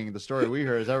the morning. The story we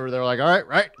heard is they were like, all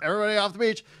right, everybody off the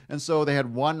beach. And so they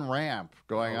had one ramp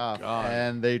going up. God.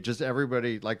 And they just,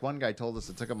 everybody, like one guy told us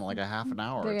it took them like a half an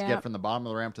hour to Yeah. get from the bottom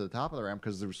of the ramp to the top of the ramp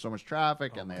because there was so much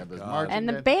traffic and they had this marching And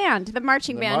the band. the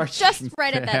marching band, just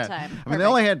right at that band. time. I mean, they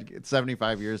only had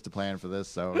 75 years to plan for this,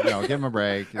 so give them a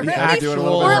break. They The had to do it a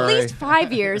little actual- bit Or at hurry. least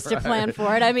 5 years to plan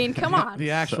for it. I mean, come on.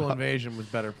 The actual invasion was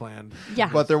better planned. Yeah.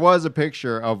 But there was a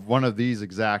picture of one of these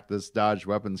this Dodge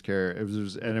weapons carrier. It was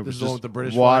This just is the one with the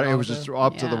British water. flag It on was it just there?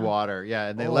 up to the Yeah. water. Yeah,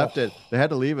 and they left it. They had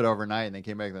to leave it overnight, and they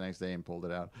came back the next day and pulled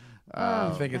it out.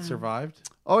 You think it survived?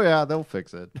 Oh yeah, they'll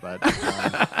fix it. But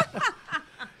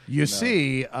You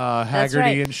see, Haggerty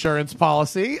right. insurance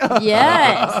policy.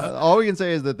 Yes. all we can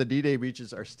say is that the D-Day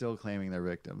beaches are still claiming their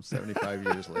victims 75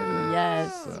 years later.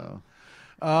 Yes. So.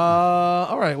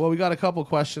 All right. Well, we got a couple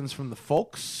questions from the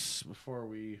folks before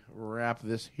we wrap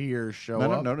this here show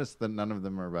up. Notice that none of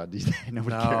them are about D-Day.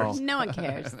 Nobody No. cares. No one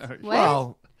cares. What?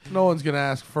 Well, no one's going to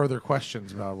ask further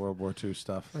questions about World War II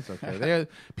stuff. That's okay.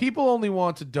 People only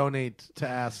want to donate to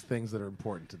ask things that are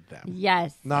important to them,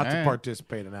 Yes. not to Alright.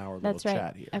 participate in our That's little right.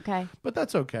 chat here. Okay. But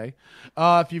that's okay.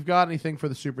 If you've got anything for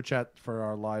the super chat for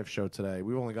our live show today,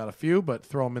 we've only got a few, but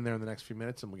throw them in there in the next few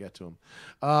minutes and we'll get to them.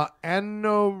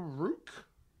 Anoruk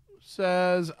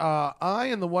says, I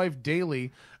and the wife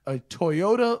daily a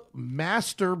Toyota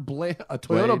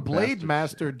Blade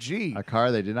Master G. A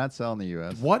car they did not sell in the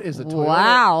U.S. What is a Toyota?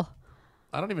 Wow.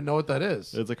 I don't even know what that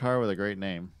is. It's a car with a great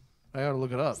name. I gotta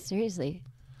look it up. Seriously.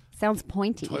 Sounds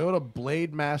pointy. Toyota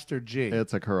Blade Master G.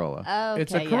 It's a Corolla. Okay,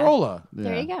 It's a yeah. Corolla.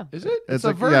 There you go. Is it? It's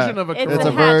a version yeah, of a It's Corolla. It's a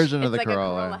a hatch. version of It's the like a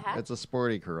Corolla. Corolla hatch? It's a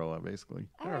sporty Corolla, basically.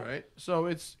 All right. So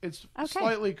it's Okay.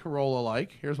 slightly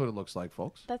Corolla-like. Here's what it looks like,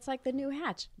 folks. That's like the new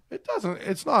hatch. It doesn't.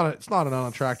 It's not an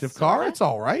unattractive car. Sorta. It's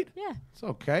all right. Yeah. It's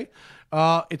okay.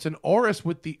 It's an Urus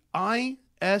with the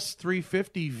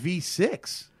IS350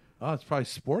 V6. Oh, it's probably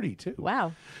sporty too.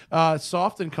 Wow.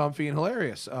 Soft and comfy and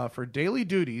hilarious. For daily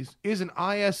duties, is an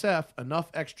ISF enough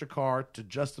extra car to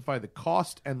justify the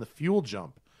cost and the fuel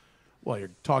jump? Well,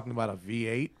 you're talking about a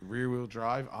V8 rear-wheel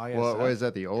drive ISF. What is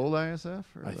that? The old ISF?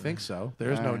 Or I think so.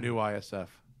 There's no new ISF.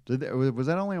 Was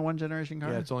that only a one-generation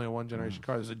car? Yeah, it's only a one-generation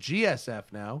car. There's a GSF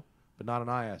now, but not an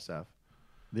ISF.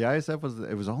 The ISF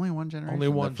was only one generation. Only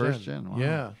one the first gen. gen. Wow.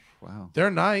 Yeah. Wow. They're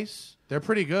nice. They're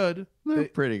pretty good. They're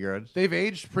pretty good. They've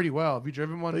aged pretty well. Have you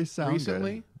driven one They sound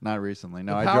recently? good. Not recently.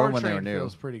 No, The I drove them when they were powertrain new.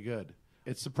 feels pretty good.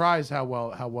 It's surprised how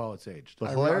well it's aged. The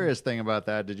hilarious thing about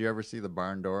that, did you ever see the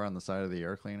barn door on the side of the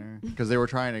air cleaner? Because they were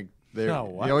trying to. No,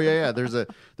 what? Oh yeah. There's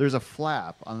a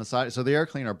flap on the side. So the air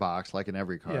cleaner box, like in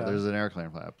every car, Yeah. there's an air cleaner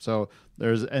flap. So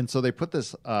so they put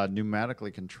this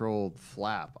pneumatically controlled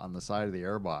flap on the side of the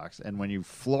air box, and when you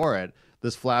floor it,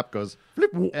 this flap goes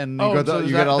flip, and you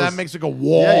get all that this, makes it go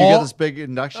wall. Yeah, you get this big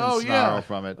induction Oh snarl yeah.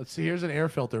 from it. Let's see. Here's an air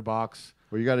filter box.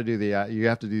 Well, you got to do you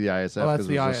have to do the ISF Oh, that's because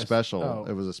the it was IS a special. oh,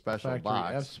 It was a special Factory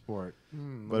box. F Sport.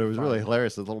 But it was really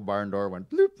hilarious. The little barn door went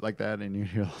bloop like that, and you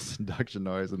hear this induction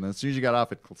noise. And then as soon as you got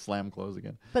off, it slammed closed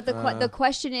again. But the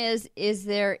question is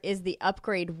the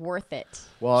upgrade worth it?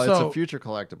 Well, it's So- a future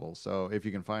collectible, so if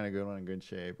you can find a good one in good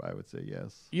shape, I would say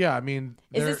yes. Yeah, I mean,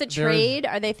 Is this a there's- trade?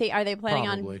 Are they planning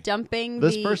Probably. on dumping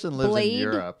This the person lives blade? in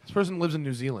Europe. This person lives in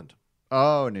New Zealand.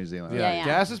 Oh, New Zealand. Yeah.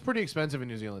 Gas is pretty expensive in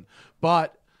New Zealand,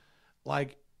 but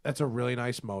like that's a really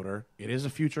nice motor. It is a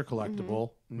future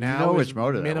collectible. Now You know is which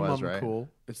motor that minimum was, right? cool.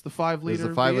 It's the 5 It was liter.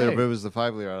 the 5 liter, V8. but it was the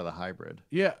 5 liter out of the hybrid.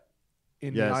 Yeah,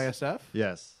 in Yes. the ISF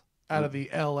Yes. out of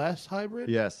the LS hybrid.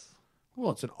 Yes.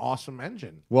 Well, it's an awesome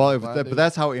engine. Well, Glad but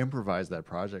that's how improvised that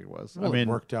project was. Well, I mean,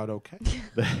 it worked out okay.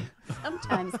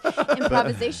 Sometimes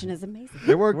improvisation is amazing.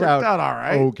 it worked out all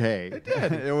right. okay. It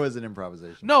did. It was an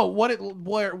improvisation. No,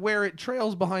 where it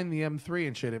trails behind the M3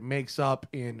 and shit, it makes up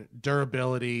in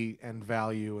durability and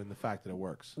value and the fact that it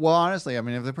works. Well, honestly, I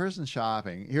mean, if the person's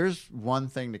shopping, here's one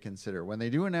thing to consider. When they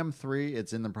do an M3,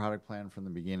 it's in the product plan from the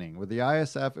beginning. With the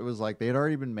ISF, it was like they had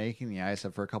already been making the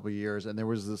ISF for a couple of years, and there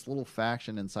was this little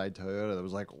faction inside Toyota that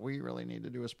was like, we really need to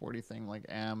do a sporty thing like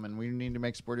M, and we need to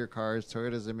make sportier cars.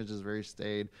 Toyota's image is very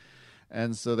staid.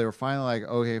 And so they were finally like,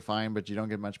 okay, fine, but you don't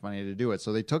get much money to do it.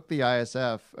 So they took the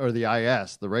ISF, or the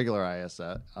IS, the regular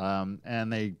ISF,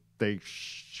 and they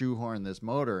shoehorned this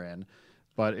motor in.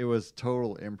 But it was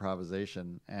total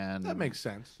improvisation, and That makes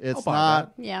sense. It's I'll buy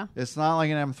not. Yeah. It's not like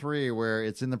an M3 where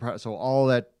it's in the so all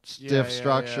that stiff Yeah,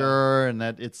 structure and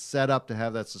that it's set up to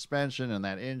have that suspension and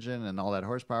that engine and all that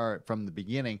horsepower from the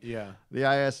beginning. Yeah. The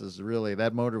IS is really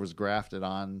that moter was grafted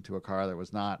onto a car that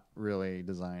was not really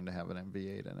designed to have an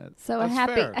MV8 in it. So That's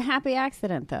fair. a happy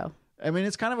accident though. I mean,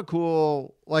 it's kind of a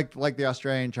cool like the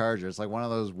Australian Charger. It's like one of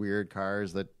those weird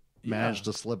cars that managed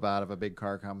to slip out of a big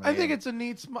car company. I think it's a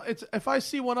neat. It's if I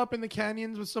see one up in the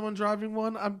canyons with someone driving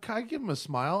one, I give him a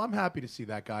smile. I'm happy to see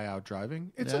that guy out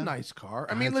driving. It's a nice car.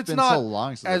 I mean, It's been not so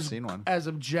long since I've seen one. as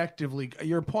objectively.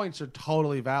 Your points are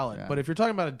totally valid, Yeah. but if you're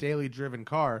talking about a daily driven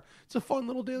car, it's a fun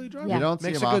little daily driver. Yeah. You don't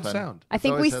Makes see a them good often. sound. I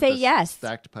think It's we always say had the yes.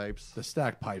 Stacked pipes. The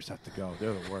stack pipes have to go.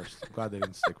 They're the worst. I'm glad they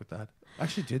didn't stick with that.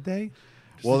 Actually, did they?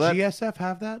 Does Well, the that- GSF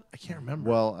have that? I can't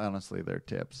remember. Well, honestly, they're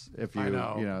tips. If you, I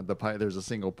know. you know, the pipe, there's a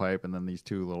single pipe and then these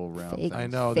two little round Fake. things. I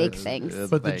know. Fake there's- things.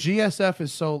 It's But the fake. GSF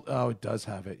is so. Oh, it does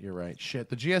have it. You're right. Shit.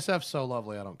 The GSF's so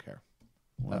lovely. I don't care.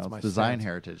 Well, That's it's my design stance.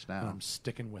 heritage now. And I'm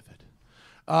sticking with it.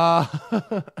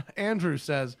 Andrew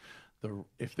says,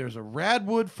 if there's a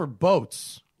Radwood for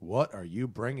boats, what are you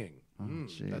bringing?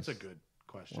 jeez. That's a good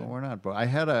question. Well, we're not. I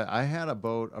had a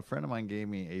boat. A friend of mine gave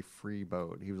me a free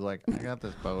boat. He was like, "I got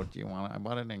this boat. Do you want it? I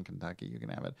bought it in Kentucky. You can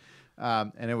have it."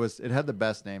 And it had the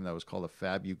best name. That was called a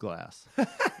Fabuglass.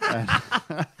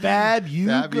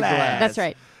 Fabuglass. That's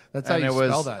right. That's how And you it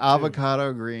spell was that. too.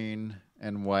 avocado green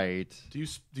and white. Do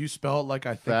you spell it like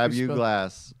I think you spell?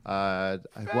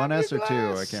 Fabuglass. One S or two. I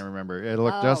Fabuglass. can't remember. It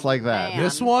looked just like that. man.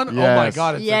 This one? Oh Yes. my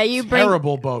god! It's Yeah, a you bring-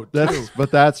 terrible boat. Too.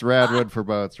 That's Radwood for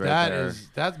boats right there.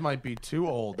 That might be too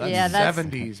old. That's Yeah, that's-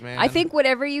 70s, man. I think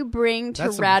whatever you bring to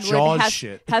That's some Radwood Jaws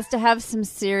shit. has to have some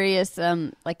serious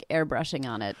like airbrushing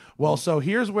on it. Well, so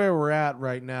here's where we're at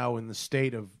right now in the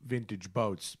state of vintage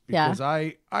boats. Yeah. Because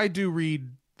I do read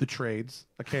the trades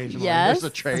occasionally. Yes.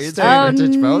 There's the trades Oh, of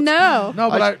vintage boats. no. No,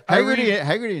 but I read,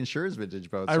 Haggerty insures vintage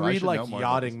boats. I so read should like know more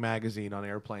yachting about magazine on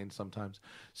airplanes sometimes.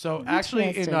 So actually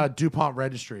in Interesting. DuPont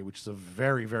Registry, which is a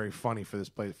very, very funny for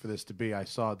this to be, I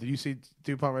saw. Did you see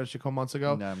DuPont Registry a couple months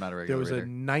ago? No, I'm not a There regular was a reader.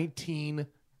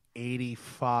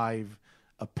 1985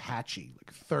 Apache,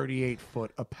 like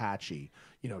 38-foot Apache.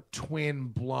 Twin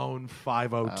blown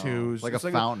 502s. like a It's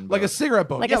fountain like a boat. cigarette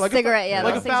boat. Like Yeah, a like cigarette. Yeah,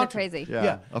 like those a things are fountain. crazy.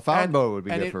 Yeah. A fountain And- boat would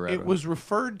be and good for It Redwood. was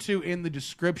referred to in the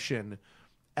description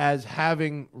as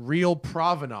having real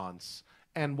provenance,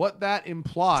 and what that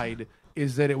implied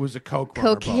is that it was a coke runner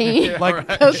boat. Cocaine. like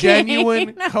Cocaine.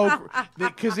 genuine coke,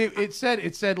 because it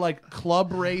said like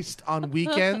club raced on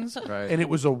weekends, Right. and it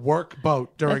was a work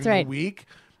boat during That's right. the week.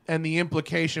 And the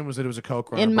implication was that it was a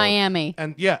coke runner In boat. Miami.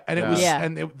 and it was,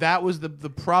 Yeah. that was the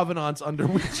provenance under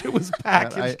which it was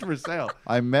packaged for sale.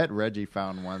 I met Reggie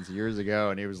Fountain once years ago,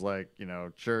 and he was like,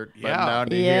 shirt button Yeah. down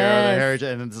to here, Yes. the heritage,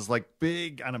 and it's just like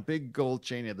big on a big gold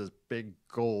chain. He had this big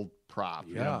gold prop,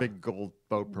 Yeah. big gold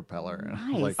boat propeller. And I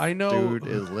was Nice. like, I know- dude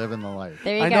is living the life.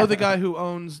 There you I go. know the guy who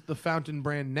owns the Fountain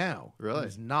brand now. Really?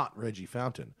 It's not Reggie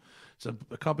Fountain. It's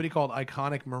a company called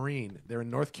Iconic Marine. They're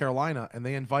in North Carolina, and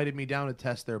they invited me down to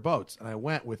test their boats. And I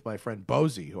went with my friend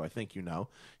Bozy, who I think you know.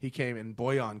 He came, and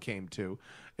Boyan came too,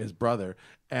 his brother.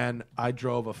 And I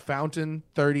drove a Fountain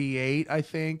 38, I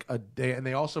think, a day. And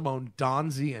they also own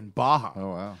Donzi and Baja. Oh,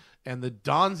 wow. And the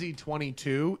Donzi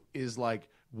 22 is like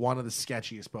one of the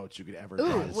sketchiest boats you could ever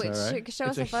Ooh, drive. wait, that right? show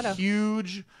us It's a photo.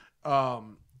 huge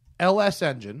LS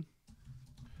engine.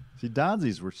 See,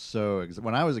 Donzi's were so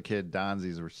when I was a kid,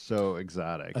 Donzi's were so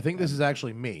exotic. I think this is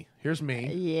actually me. Here's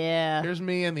me. Yeah. Here's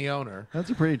me and the owner.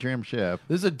 That's a pretty trim ship.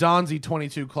 This is a Donzi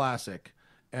 22 Classic,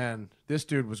 and this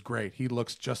dude was great. He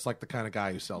looks just like the kind of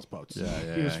guy who sells boats. Yeah,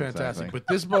 he was yeah, fantastic. exactly.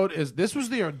 But this was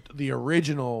the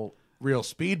original real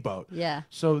speedboat. Yeah.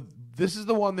 So this is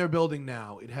the one they're building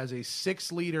now. It has a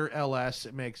 6-liter LS.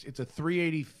 It's a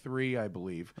 383, I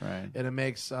believe. Right. And it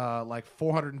makes like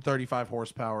 435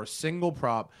 horsepower, single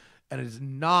prop, and it is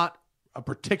not a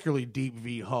particularly deep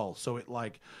V hull. So it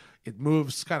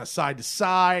moves kind of side to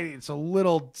side. It's a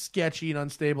little sketchy and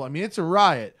unstable. I mean, it's a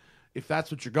riot if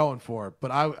that's what you're going for.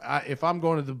 But if I'm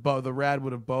going to the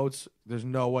Radwood of boats, there's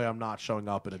no way I'm not showing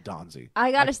up in a Donzi.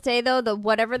 I gotta say though,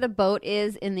 whatever the boat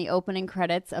is in the opening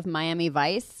credits of Miami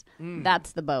Vice,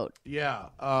 that's the boat. Yeah,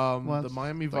 Well, the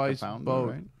Miami it's like a Vice fountain,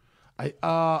 boat.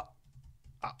 right?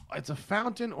 It's a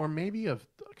fountain or maybe like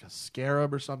a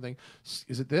scarab or something.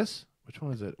 Is it this? Which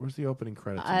one is it? Where's the opening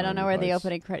credits? I don't know where the Vice?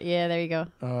 opening credit. Yeah, there you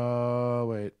go.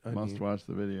 Wait. Must watch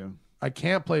the video. I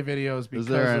can't play videos because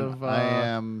Is there an of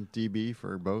IMDb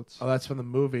for boats? Oh, that's from the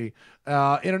movie.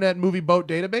 Internet Movie Boat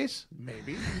Database?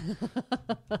 Maybe.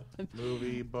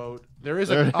 Movie Boat. There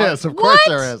is a... Yes, of course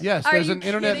there is. Yes, Are there's you an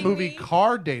Internet kidding Movie me?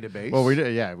 Car Database. Well, we know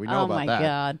Oh about my that.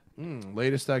 god.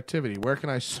 Latest activity. Where can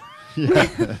I... Where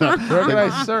can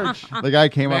I search? The guy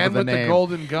came up Man with the with the name.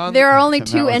 golden gun. There are only And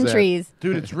that 2 was it. entries.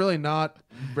 Dude, it's really not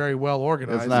very well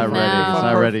organized. It's not No. ready. It's If I'm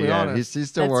not ready perfectly yet. honest. He's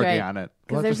still That's working right. on it.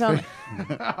 We'll Because have there's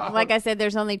to only, like I said,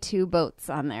 there's only 2 boats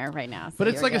on there right now. So But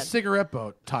it's you're like a good. cigarette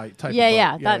boat type Yeah,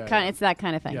 of boat. yeah. It's that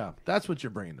kind of thing. Yeah, that's what you're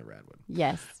bringing to Radwood.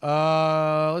 Yes.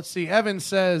 Let's see. Evan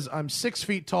says, I'm 6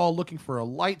 feet tall looking for a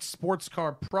light sports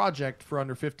car project for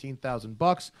under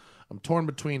 $15,000. I'm torn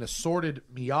between assorted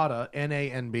Miata,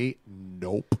 NANB.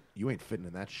 Nope. You ain't fitting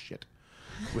in that shit.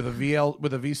 With a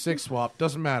V6 swap.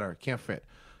 Doesent matter. Can't fit.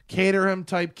 Caterham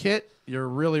type kit. You're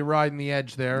really riding the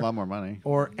edge there. A lot more money.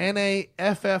 Or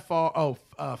NAFFR.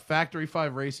 Factory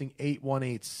 5 Racing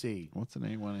 818C. What's an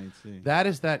A18C? That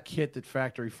is that kit that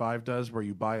Factory 5 does where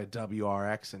you buy a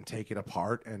WRX and take it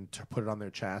apart and put it on their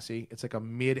chassis. It's like a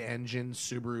mid-engine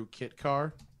Subaru kit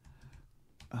car.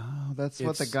 Oh, that's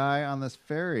what the It's- guy on this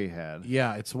ferry had.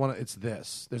 Yeah, it's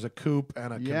this. There's a coupe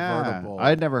and a Yeah, convertible.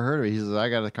 I'd never heard of it. He says, "I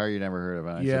got a car you never heard of."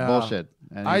 And I Yeah. said, "Bullshit."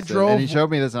 And I he drove- and he showed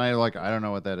me this, and I don't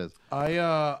know what that is.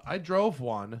 I drove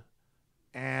one,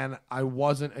 and I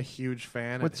wasn't a huge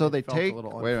fan. What? It- So it they felt a take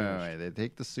little wait, unfinished. They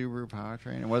take the Subaru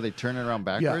powertrain, and what do they turn it around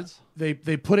Yeah, backwards? they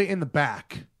put it in the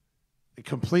back,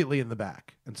 completely in the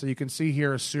back, and so you can see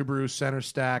here a Subaru center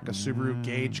stack, a Subaru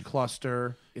gauge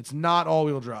cluster. It's not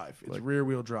all-wheel drive; it's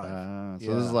rear-wheel drive.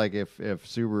 So this is like if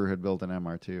Subaru had built an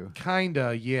MR2.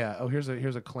 Kinda, yeah. Oh, here's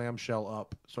a clamshell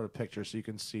up sort of picture, so you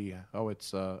can see.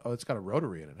 It's got a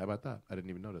rotary in it. How about that? I didn't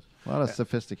even notice. A lot of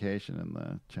sophistication in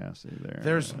the chassis there.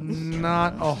 There's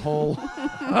not a whole.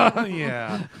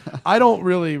 Yeah, I don't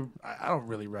really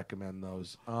recommend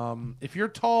those. If you're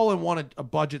tall and want a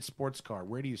budget sports car,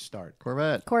 where do you start?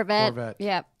 Corvette. Corvette.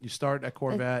 Yep. You start at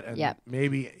Corvette and yep.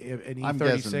 maybe an I'm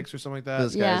E36 guessing or something like that.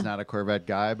 This Yeah. guy's not a Corvette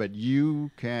guy, but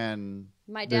you can.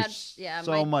 My dad. There's Yeah.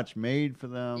 so much made for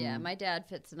them. Yeah. My dad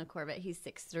fits in a Corvette. He's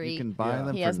 6'3". You can buy Yeah.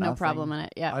 them. He for has no nothing. problem in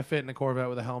it. Yeah. I fit in a Corvette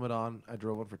with a helmet on. I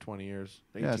drove one for 20 years,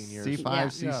 18 Yeah, years.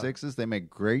 C5, Yeah. C6s. They make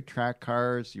great track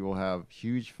cars. You will have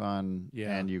huge fun,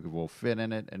 Yeah. and you will fit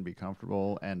in it and be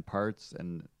comfortable, and parts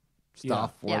and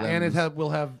stuff for Yeah. them. And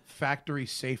will have factory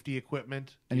safety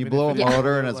equipment. and you even blow a if it is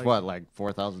motor, and it's like- what, like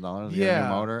 $4,000 to get a Yeah,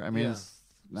 new motor. I mean, yeah. it's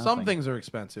Some nothing. things are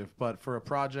expensive, but for a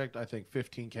project, I think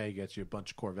 $15K gets you a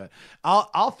bunch of Corvette.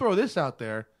 I'll throw this out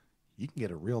there. You can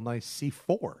get a real nice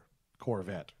C4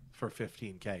 Corvette for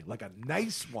 $15K, like a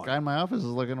nice one. Guy in my office is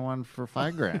looking at one for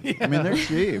 $5,000. I mean, they're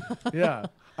cheap. Yeah,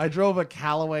 I drove a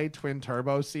Callaway twin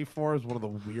turbo C4. It was one of the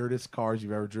weirdest cars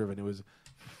you've ever driven. It was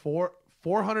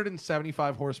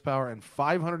 475 horsepower and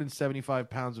 575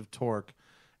 pounds of torque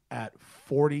at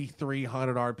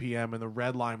 4,300 RPM, and the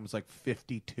red line was like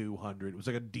 5,200. It was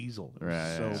like a diesel. It was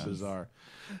Right, so yeah.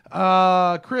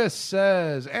 bizarre. Chris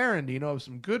says, Aaron, do you know of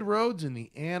some good roads in the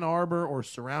Ann Arbor or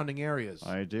surrounding areas?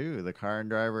 I do. The Car and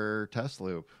Driver test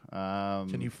loop.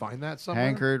 Can you find that somewhere?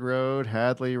 Hankard Road,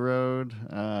 Hadley Road,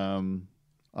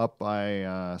 up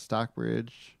by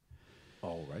Stockbridge.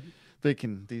 Alrighty. They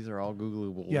can. These are all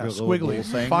Googleable. Yeah, Googleable squiggly.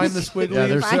 things. Find the squiggly. Yeah,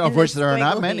 there's, Find of the which there are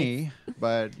not squiggly. many.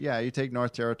 But yeah, you take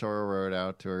North Territorial Road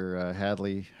out to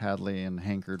Hadley, and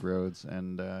Hankard roads,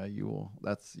 and you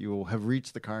will have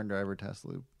reached the Car and Driver test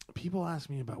loop. People ask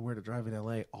me about where to drive in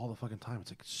LA all the fucking time.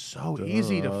 It's like so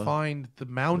easy to find the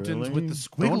mountains with the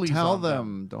squigglies. Don't tell on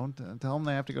them. Don't tell them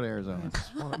they have to go to Arizona.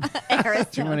 Arizona.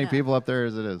 Too many people up there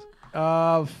as it is.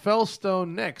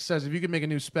 Fellstone Nick says, if you could make a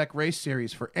new spec race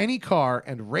series for any car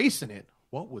and race in it,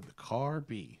 what would the car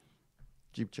be?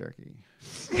 Jeep Cherokee.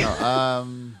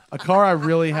 No, A car I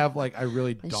really have I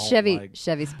really don't like.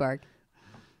 Chevy Spark.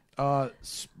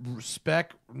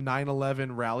 Spec 911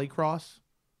 Rallycross.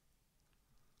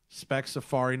 Spec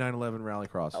Safari 911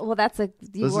 Rallycross. Well, that's a you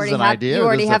This is already an have idea, you or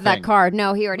already this is a have that thing? car.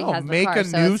 No, he already No, has the make car. a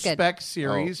so new it's good. spec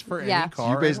series for Yeah. any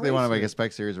car. You basically and want to race make a it.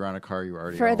 spec series around a car you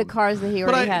already For own. the cars that he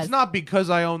But already has. it's not because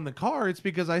I own the car. It's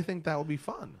because I think that would be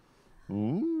fun.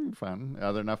 Ooh, fun.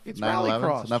 Are there enough It's 911s,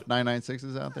 rallycross. enough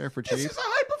 996s out there for This cheap? is a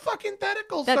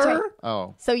hypothetical, That's sir. right.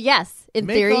 Oh, So yes, in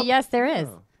Make theory, up- yes, there is.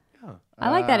 Yeah. I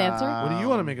like that answer. What do you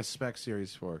want to make a spec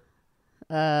series for?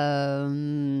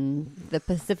 The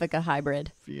Pacifica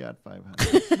hybrid. Fiat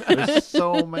 500. There's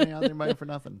so many out there buying for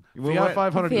nothing. Fiat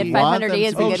 500. Fiat E. 500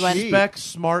 is a them to good one. be cheap. Spec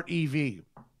Smart EV.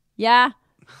 Yeah.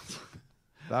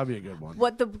 That'd be a good one.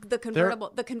 What the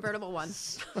convertible one.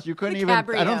 You couldn't The even. I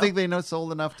Cabrio. don't think they know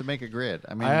sold enough to make a grid.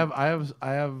 I mean, I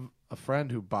have a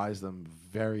friend who buys them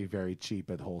very, very cheap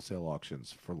at wholesale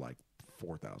auctions for like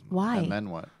 $4,000. Why? and then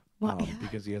what? Why?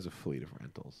 Because he has a fleet of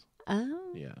rentals.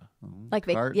 Oh. Yeah. Like,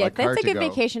 Car- yeah, like car that's a to good go.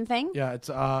 vacation thing. Yeah, it's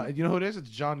you know who it is? It's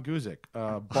John Guzik.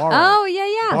 Borrow. Oh, yeah,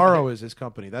 yeah. Borrow is his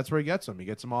company. That's where he gets them. He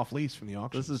gets them off lease from the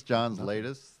auction. This is John's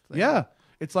latest thing. Yeah,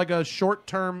 it's like a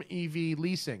short-term EV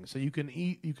leasing. So you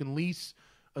can lease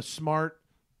a smart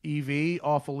EV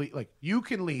off a like you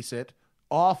can lease it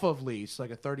off of lease, like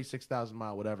a 36,000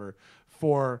 mile whatever,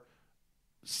 for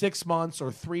 6 months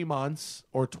or 3 months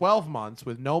or 12 months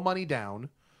with no money down.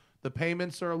 The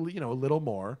payments are a little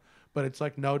more, but it's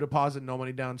like no deposit, no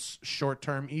money down,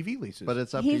 short-term EV leases. But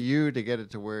it's up to you to get it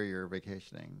to where you're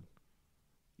vacationing.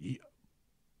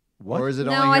 What? Or is it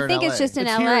No, only here I think in it's LA? just in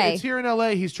It's LA. Here, it's here in LA.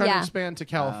 He's trying to Yeah. expand to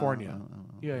California.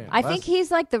 Yeah. I think he's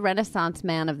like the renaissance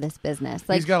man of this business.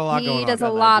 Like, He's got a lot going on. He does a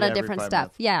Got an lot idea of every different 5 stuff.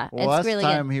 minutes. Yeah, Well, it's last really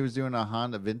time good. he was doing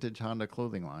a vintage Honda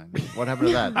clothing line. What happened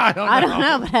to that? I don't know. I don't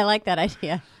know, but I like that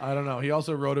idea. I don't know. He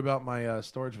also wrote about my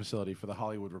storage facility for the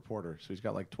Hollywood Reporter. So he's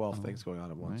got like 12 things going on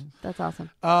at once. That's awesome.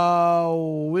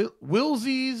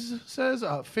 Wilsies says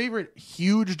favorite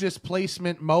huge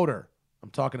displacement motor. I'm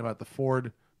talking about the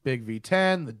Ford Big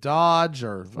V10, the Dodge,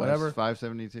 or whatever.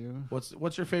 572.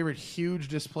 What's your favorite huge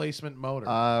displacement motor?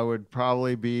 Would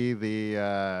probably be the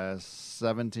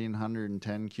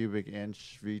 1710 cubic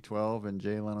inch V12 in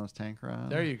Jay Leno's tank rod.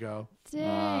 there you go.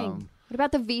 Dang. What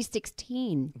about the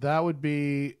V16? That would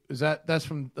be that's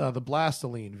from the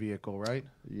Blastoline vehicle, right?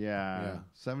 Yeah.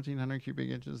 1700 cubic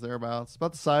inches thereabouts.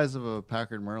 About the size of a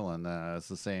Packard Merlin. It's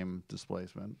the same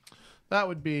displacement. That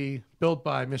would be built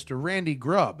by Mr. Randy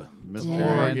Grubb. Mr.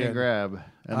 Yeah. Randy Oregon. Grab.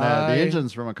 And I- the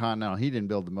engine's from a Continental. He didn't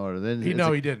build the motor. He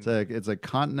didn't. It's a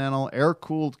Continental,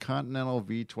 air-cooled Continental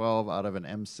V12 out of an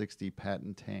M60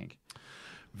 patent tank.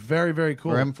 Very, very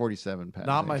cool. Or M47 patent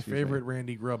Not tank, my excuse me. favorite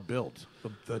Randy Grubb built.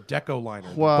 The Deco liner.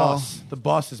 Well, the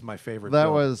bus is my favorite. That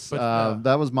build. was But,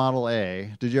 that was Model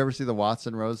A. Did you ever see the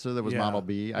Watson Roadster that was Yeah. Model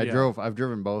B? Yeah. I've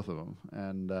driven both of them,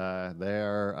 and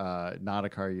they're not a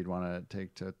car you'd want to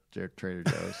take to Trader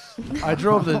Joe's. I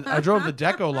drove the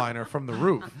Deco liner from the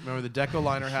roof. Remember the Deco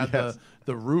liner had Yes.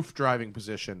 the roof driving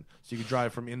position, so you could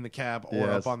drive from in the cab or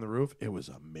Yes. up on the roof. It was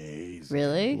amazing.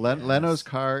 Really? Leno's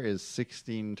car is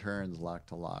 16 turns lock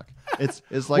to lock. It's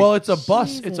like Well, it's a bus.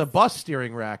 Jesus. It's a bus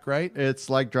steering rack, right? it's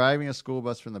like driving a school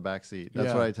bus from the back seat. That's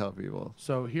Yeah. what I tell people.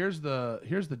 So here's the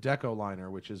Deco liner,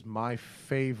 which is my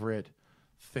favorite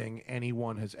thing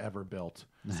anyone has ever built.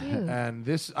 Dude, And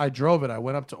this, I drove it. I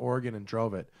went up to Oregon and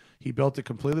drove it. He built it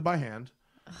completely by hand.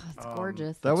 it's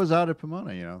gorgeous. That was out at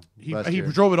Pomona, He last he year.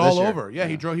 drove it This all year. over. Yeah,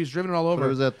 he's driven it all But over. it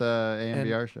was at the And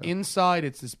AMBR show. inside,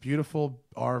 it's this beautiful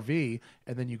RV,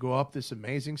 and then you go up this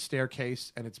amazing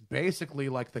staircase, and it's basically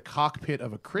like the cockpit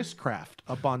of a Chris Craft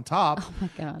up on top. Oh my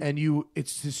God. And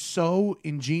it's just so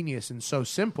ingenious and so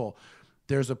simple.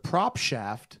 There's a prop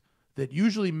shaft that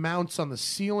usually mounts on the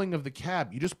ceiling of the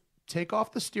cab. You just take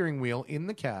off the steering wheel in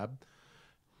the cab,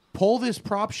 pull this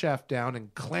prop shaft down,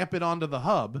 and clamp it onto the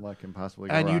hub. What can possibly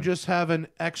go And you wrong? just have an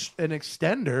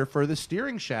extender for the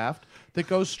steering shaft that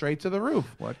goes straight to the roof.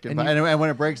 What can, And and when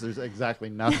it breaks, there's exactly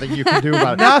nothing you can do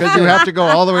about it because you have to go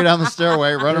all the way down the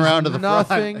stairway, run around to the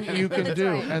nothing front. you can do.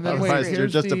 right. And then Otherwise, wait, you're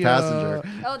here's just a the, passenger.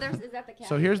 Oh, is that the cat?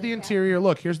 So here's the interior.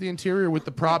 Look, here's the interior with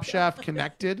the prop shaft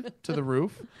connected to the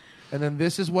roof. And then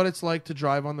this is what it's like to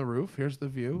drive on the roof. Here's the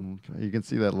view. Okay, you can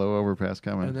see that low overpass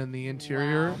coming. And then the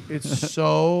interior. Wow. It's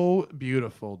so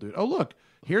beautiful, dude. Oh, look.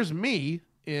 Here's me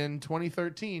in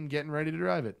 2013 getting ready to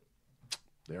drive it.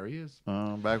 There he is.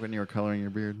 Back when you were coloring your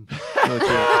beard. Really cute.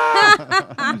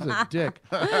 He's a dick.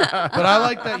 But I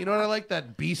like that. You know what I like?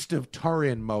 That Beast of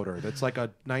Turin motor. That's like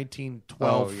a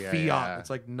 1912 Oh, yeah, Fiat. yeah. It's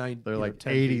like They're like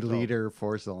 10 80 feet tall. liter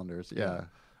 4 cylinders. Yeah.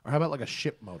 Or how about like a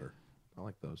ship motor? I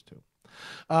like those too.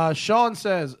 Sean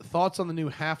says, thoughts on the new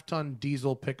half-ton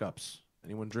diesel pickups?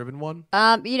 Anyone driven one?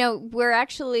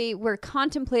 We're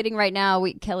contemplating right now.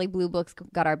 Kelly Blue Book's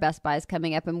got our Best Buys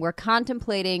coming up, and we're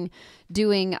contemplating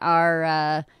doing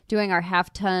our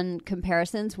half-ton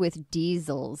comparisons with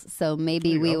diesels. So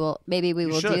maybe we will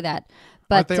do that.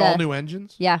 But aren't they all new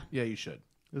engines? Yeah. Yeah, you should.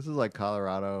 This is like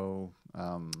Colorado.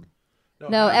 No,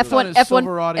 F1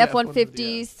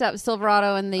 F-150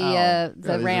 Silverado and the these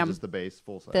are Ram. just the base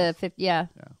full size. The 50, yeah.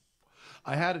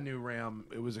 I had a new Ram.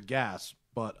 It was a gas,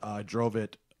 but I drove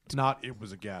it. It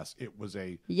was a gas. It was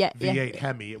a V8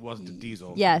 Hemi. It wasn't a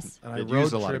diesel. Yes. And I It road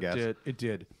used a lot of tripped gas. it. It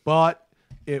did. But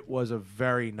it was a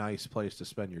very nice place to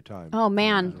spend your time. Oh,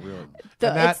 man. Really.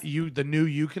 The- The new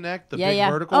Uconnect, the Yeah, big yeah.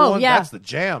 vertical Oh, one, yeah. that's the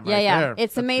jam right there.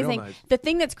 It's That's real amazing. nice. The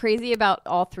thing that's crazy about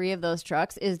all three of those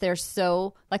trucks is they're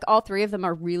so, like, all three of them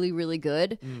are really, really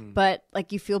good, but,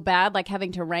 like, you feel bad, like,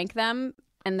 having to rank them,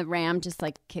 and the Ram just,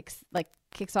 like,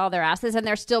 kicks all their asses, and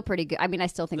they're still pretty good. I mean, I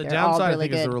still think The they're all downside, really I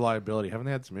think, is good. the reliability. Haven't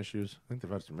they had some issues? I think they've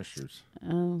had some issues.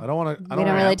 Oh. I don't want to. We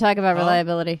don't really talk about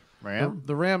reliability. Ram.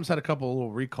 The Rams had a couple of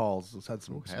little recalls. It's had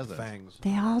some has it? fangs.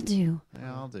 They all do. They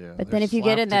all do. But They're then if you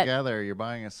get in slapped that- together, you're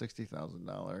buying a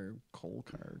 $60,000 coal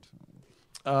cart.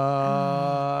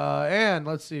 And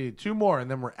let's see, 2 more, and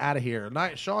then we're out of here.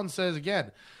 Sean says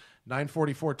again,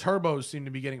 944 turbos seem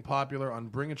to be getting popular on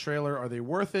Bring a Trailer. Are they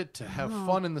worth it to have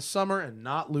fun in the summer and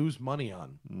not lose money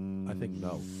on? I think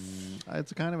no.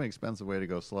 It's kind of an expensive way to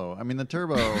go slow. I mean, the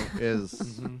turbo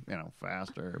is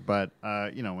faster, but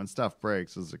when stuff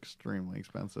breaks, it's extremely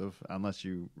expensive unless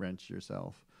you wrench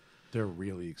yourself. They're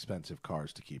really expensive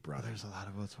cars to keep running. There's a lot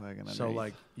of Volkswagen. So, underneath.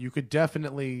 like, you could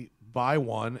definitely buy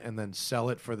one and then sell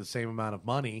it for the same amount of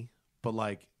money, but,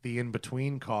 like, the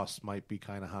in-between costs might be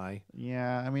kind of high.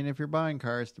 Yeah, I mean, if you're buying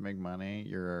cars to make money,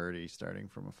 you're already starting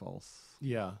from a false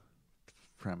Yeah.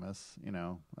 premise,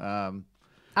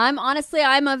 I'm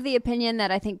of the opinion that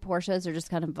I think Porsches are just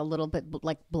kind of a little bit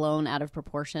like blown out of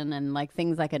proportion, and like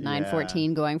things like a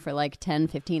 914 going for like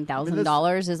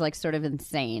 $10,000-$15,000 is like sort of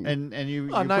insane. And you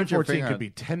put your 914 finger could on be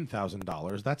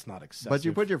 $10,000. That's not excessive. but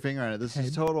you put your finger on it. This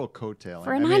is total coattailing.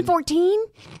 For a 914?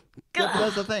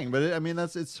 That's the thing. But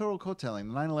it's total coattailing.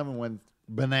 The 911 went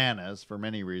bananas for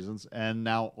many reasons, and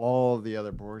now all the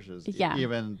other Porsches, Yeah.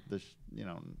 even the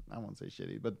I won't say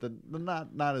shitty, but the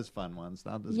not as fun ones,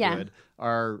 not as Yeah. good,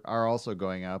 are also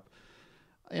going up.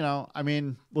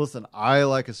 Listen, I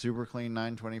like a super clean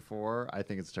 924. I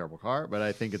think it's a terrible car, but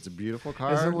I think it's a beautiful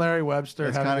car. Isn't Larry Webster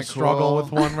It's having a kinda struggle cool.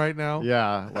 with one right now?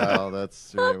 Yeah, well,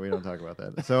 that's we don't talk about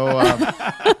that. So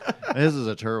this is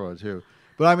a turbo too.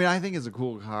 But I think it's a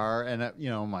cool car, and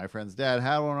my friend's dad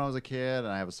had one when I was a kid, and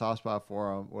I have a soft spot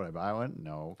for him. Would I buy one?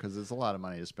 No, because it's a lot of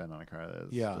money to spend on a car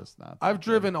that's just not. I've that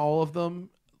driven all of them,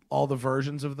 all the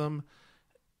versions of them.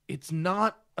 It's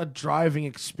not a driving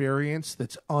experience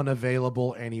that's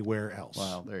unavailable anywhere else.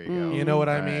 Well, there you go. You know what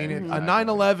I Right, mean? exactly. A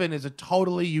 911 is a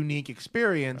totally unique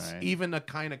experience. Right. Even a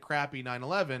kind of crappy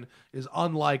 911 is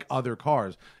unlike other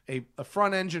cars. A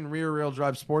front engine, rear wheel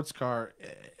drive sports car,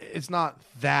 it's not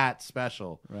that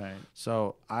special. Right.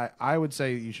 So I would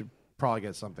say you should probably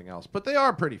get something else. But they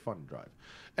are pretty fun to drive.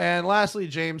 And lastly,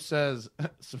 James says,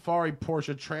 Safari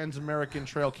Porsche Trans-American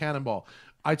Trail Cannonball.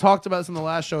 I talked about this in the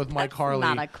last show with Mike Harley.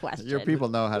 Not a question. Your people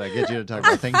know how to get you to talk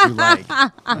about things you like.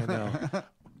 I know.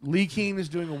 Lee Keane is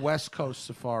doing a West Coast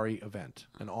safari event,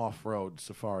 an off-road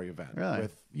safari event. Really?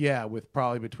 With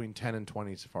probably between 10 and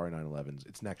 20 Safari 911s.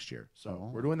 It's next year. So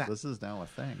we're doing that. This is now a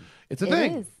thing. It's a It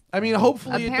thing. is. I mean,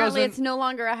 hopefully Apparently, it it's doesn't. no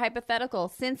longer a hypothetical.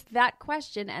 Since that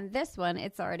question and this one,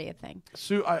 it's already a thing.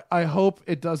 Sue, I hope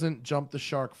it doesn't jump the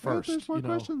shark first. There's more you know?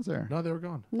 questions there. No, they were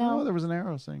gone. No, there was an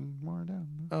arrow saying more down.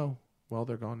 Oh, well,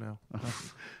 they're gone now.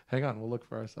 Hang on, we'll look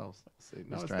for ourselves. Let's see.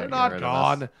 No, He's they're trying to not get rid of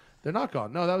us. gone. They're not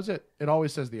gone. No, that was it. It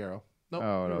always says the arrow. Nope,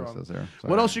 Oh, it you're always wrong. says there. What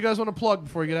Sorry. else you guys want to plug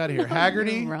before we get out of here?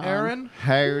 Haggerty, You're wrong. Aaron?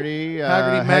 Haggerty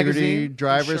Haggerty Magazine,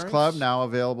 Drivers insurance. Club, now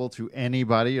available to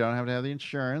anybody. You don't have to have the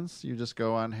insurance. You just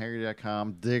go on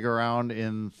Haggerty.com, dig around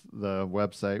in the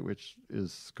website, which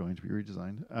is going to be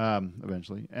redesigned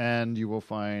eventually, and you will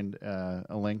find a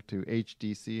link to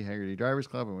HDC Haggerty Drivers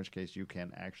Club, in which case you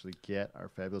can actually get our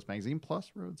fabulous magazine,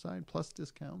 plus roadside, plus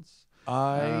discounts.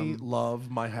 I love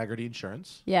my Haggerty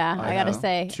insurance. Yeah, I gotta know.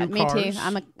 say, 2 me too. cars.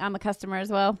 I'm a customer as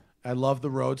well. I love the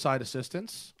roadside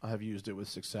assistance. I have used it with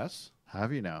success.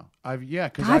 Have you now?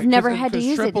 Because I've never had to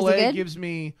use it. Is it AAA good? gives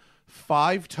me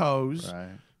 5 tows, Right,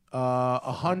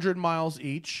 100 miles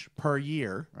each per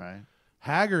year. right.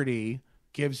 Haggerty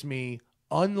gives me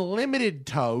unlimited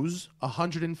tows,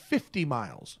 150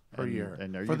 miles per year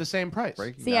and are for you the same price.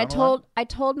 breaking See, down a lot? I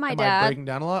told my Am I dad. breaking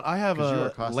down a lot? I have 'Cause you are a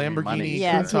costing me money. Lamborghini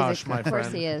Yes, Countach, my of course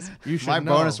friend. he is. You should My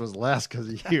know. bonus was less because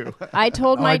of you. I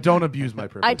told Oh, my I don't abuse my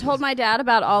privilege. I told my dad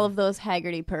about all of those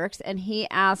Haggerty perks, and he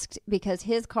asked, because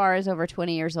his car is over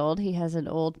 20 years old. He has an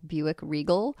old Buick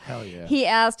Regal. Hell yeah. He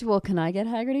asked, well, can I get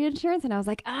Haggerty insurance? And I was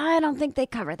like, I don't think they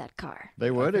cover that car.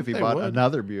 They would if you they bought would.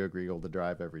 another Buick Regal to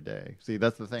drive every day. See,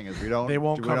 that's the thing is we don't. They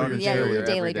won't we cover don't your insure daily- your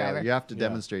daily every day. driver. You have to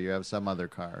demonstrate you have some other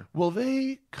car. Will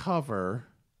they cover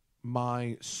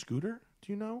my scooter?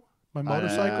 Do you know? My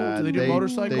motorcycle? Do they do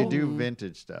motorcycle? They do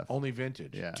vintage stuff. Only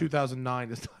vintage. Yeah.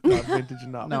 2009 is not vintage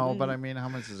enough. No, but I mean, how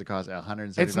much does it cost?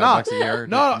 $175 It's not. a year? to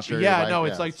No, insure your bike? no,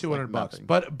 Yeah, it's like $200 bucks. nothing.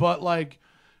 But like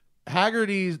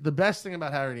Haggerty's, the best thing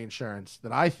about Haggerty Insurance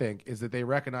that I think is that they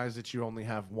recognize that you only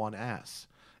have one ass.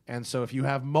 And so if you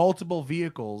have multiple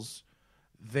vehicles,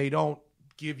 they don't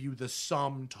give you the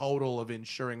sum total of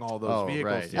insuring all those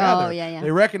vehicles right. together. Oh, yeah.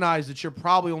 They recognize that you're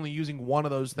probably only using one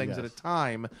of those things at a Yes.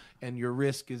 time, and your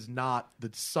risk is not the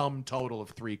sum total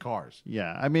of 3 cars,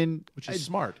 Yeah, I mean, which is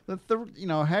smart.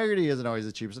 Haggerty isn't always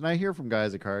the cheapest, and I hear from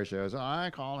guys at car shows,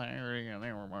 I called Haggerty and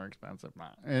they were more expensive,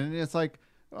 and it's like,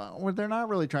 well, they're not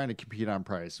really trying to compete on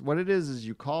price. What it is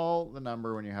you call the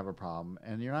number when you have a problem,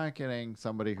 and you're not getting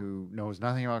somebody who knows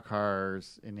nothing about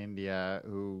cars in India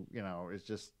who is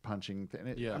just punching.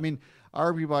 Yeah. I mean,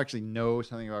 our people actually know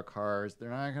something about cars. They're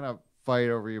not going to fight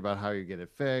over you about how you get it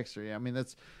fixed. Or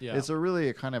it's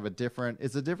a kind of a different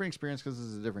experience because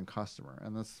it's a different customer,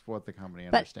 and that's what the company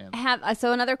But understands.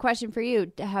 so another question for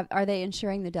you: are they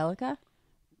insuring the Delica?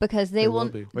 Because they will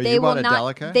be. Wait, they you will bought a not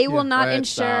Delica? they will Yeah. not Right,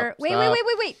 insure. stop,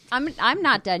 Wait. I'm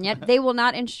not done yet. They will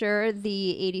not insure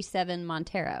the '87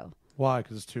 Montero. Why?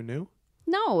 Because it's too new?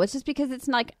 No, it's just because it's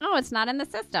like, it's not in the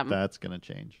system. That's going to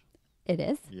change. It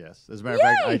is. Yes. As a matter of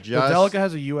fact, I The just. Delica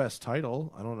has a U.S.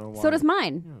 title. I don't know why. So does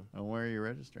mine. And where are you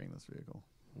registering this vehicle?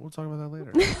 We'll talk about that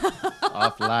later.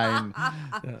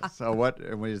 Offline. So what?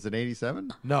 Is it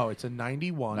 87? No, it's a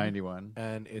 91. 91.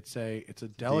 And it's a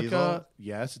Delica. Diesel?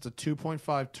 Yes, it's a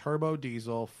 2.5 turbo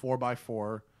diesel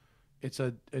 4x4. It's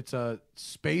a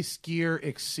Space Gear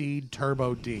Exceed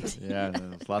Turbo D. Yeah,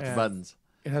 there's lots of And buttons.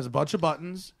 It has a bunch of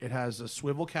buttons. It has a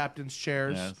swivel captain's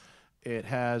chairs. Yes. It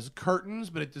has curtains,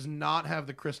 but it does not have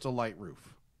the crystal light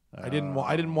roof. I didn't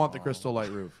want the crystal light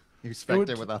roof. You expect would-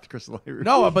 it without the crystal light roof.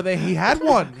 No, but he had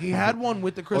one. He had one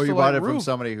with the crystal you light bought it roof. from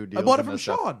somebody who I deals bought it in from this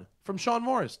stuff. Sean. Sean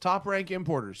Morris, top rank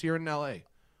importers here in L.A.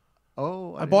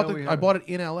 Oh, I bought it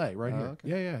in L.A. right here.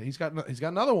 okay. Yeah. He's got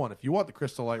another one. If you want the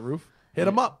crystal light roof, hit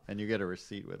him up. And you get a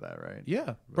receipt with that, right?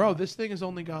 Yeah, bro. This thing has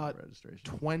only got Registration.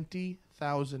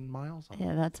 20,000 miles on it.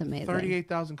 Yeah, that's amazing.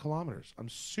 38,000 kilometers. I'm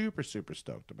super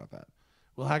stoked about that.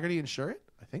 Will Haggerty insure it?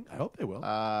 I hope they will.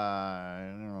 I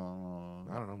don't know.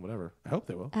 I don't know. Whatever. I hope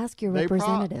they will. Ask your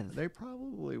representative. They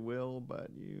probably will, but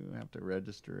you have to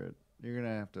register it. You're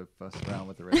gonna have to fuss around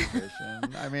with the registration.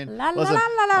 I mean, La, la, listen, la,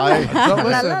 la, la, I- la. So La,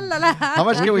 listen, la, la, la. how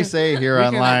much can we say here We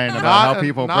can- online not about how a-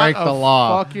 people not break a the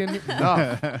law? Fucking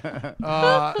enough.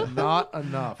 Not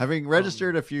enough. Having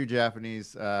registered a few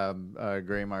Japanese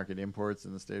gray market imports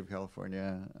in the state of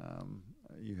California,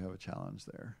 you have a challenge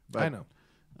there. But, I know.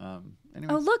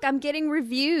 Anyway. Oh, look, I'm getting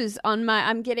reviews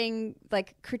I'm getting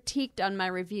critiqued on my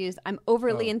reviews. I'm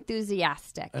overly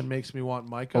enthusiastic. And makes me want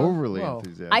Micah. Overly Well,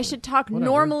 enthusiastic. I should talk Whatever.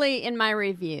 normally in my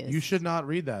reviews. You should not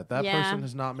read that. That Yeah. person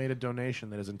has not made a donation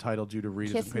that has entitled you to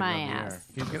read his kiss opinion my on the air. ass.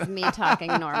 He's This gonna- is me talking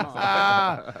normal.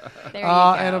 There you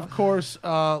go. And of course,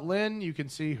 Lynn, you can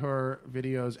see her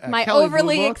videos at my Kelly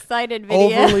overly Blue Book. excited video.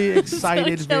 Overly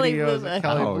excited Kelly Blue videos Book. at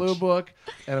Kelly Ouch. Blue Book.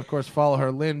 And of course, follow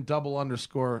her, Lynn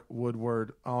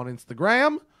 _Woodward on Instagram.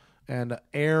 And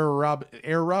Air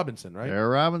Robinson, right? Air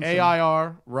Robinson.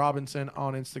 AIR Robinson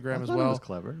on Instagram I as thought well. it was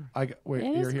clever. It You're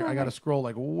is here. I clever. got to scroll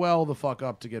well the fuck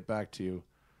up to get back to you,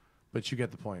 but you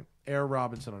get the point. Air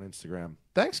Robinson on Instagram.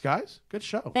 Thanks, guys. Good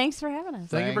show. Thanks for having us.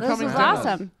 Thank you for Thanks. coming. This was down.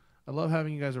 awesome. I love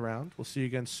having you guys around. We'll see you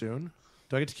again soon.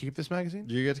 Do I get to keep this magazine?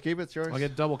 Do you get to keep it? It's yours. I'll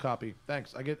get a double copy.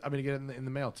 Thanks. I'm gonna get it in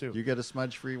the mail too. You get a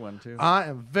smudge-free one too. I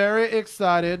am very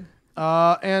excited.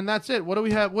 And that's it. What do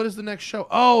we have? What is the next show?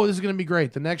 Oh, this is going to be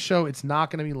great. The next show, it's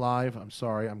not going to be live. I'm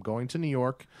sorry. I'm going to New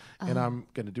York, and I'm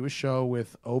going to do a show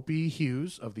with Opie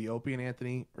Hughes of the Opie and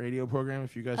Anthony radio program.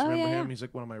 If you guys remember him, he's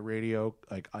like one of my radio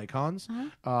icons.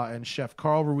 And Chef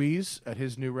Carl Ruiz at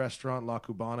his new restaurant La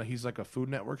Cubana. He's like a Food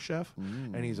Network chef,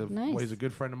 and he's a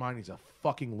good friend of mine. He's a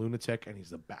fucking lunatic, and he's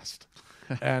the best.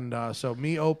 And so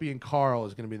me, Opie, and Carl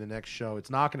is going to be the next show.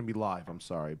 It's not going to be live. I'm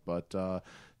sorry, but.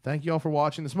 Thank you all for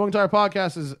watching. The Smoking Tire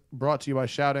Podcast is brought to you by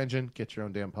Shout Engine. Get your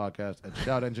own damn podcast at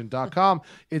shoutengine.com.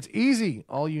 It's easy.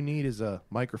 All you need is a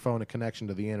microphone, a connection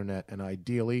to the internet, and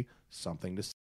ideally something to say.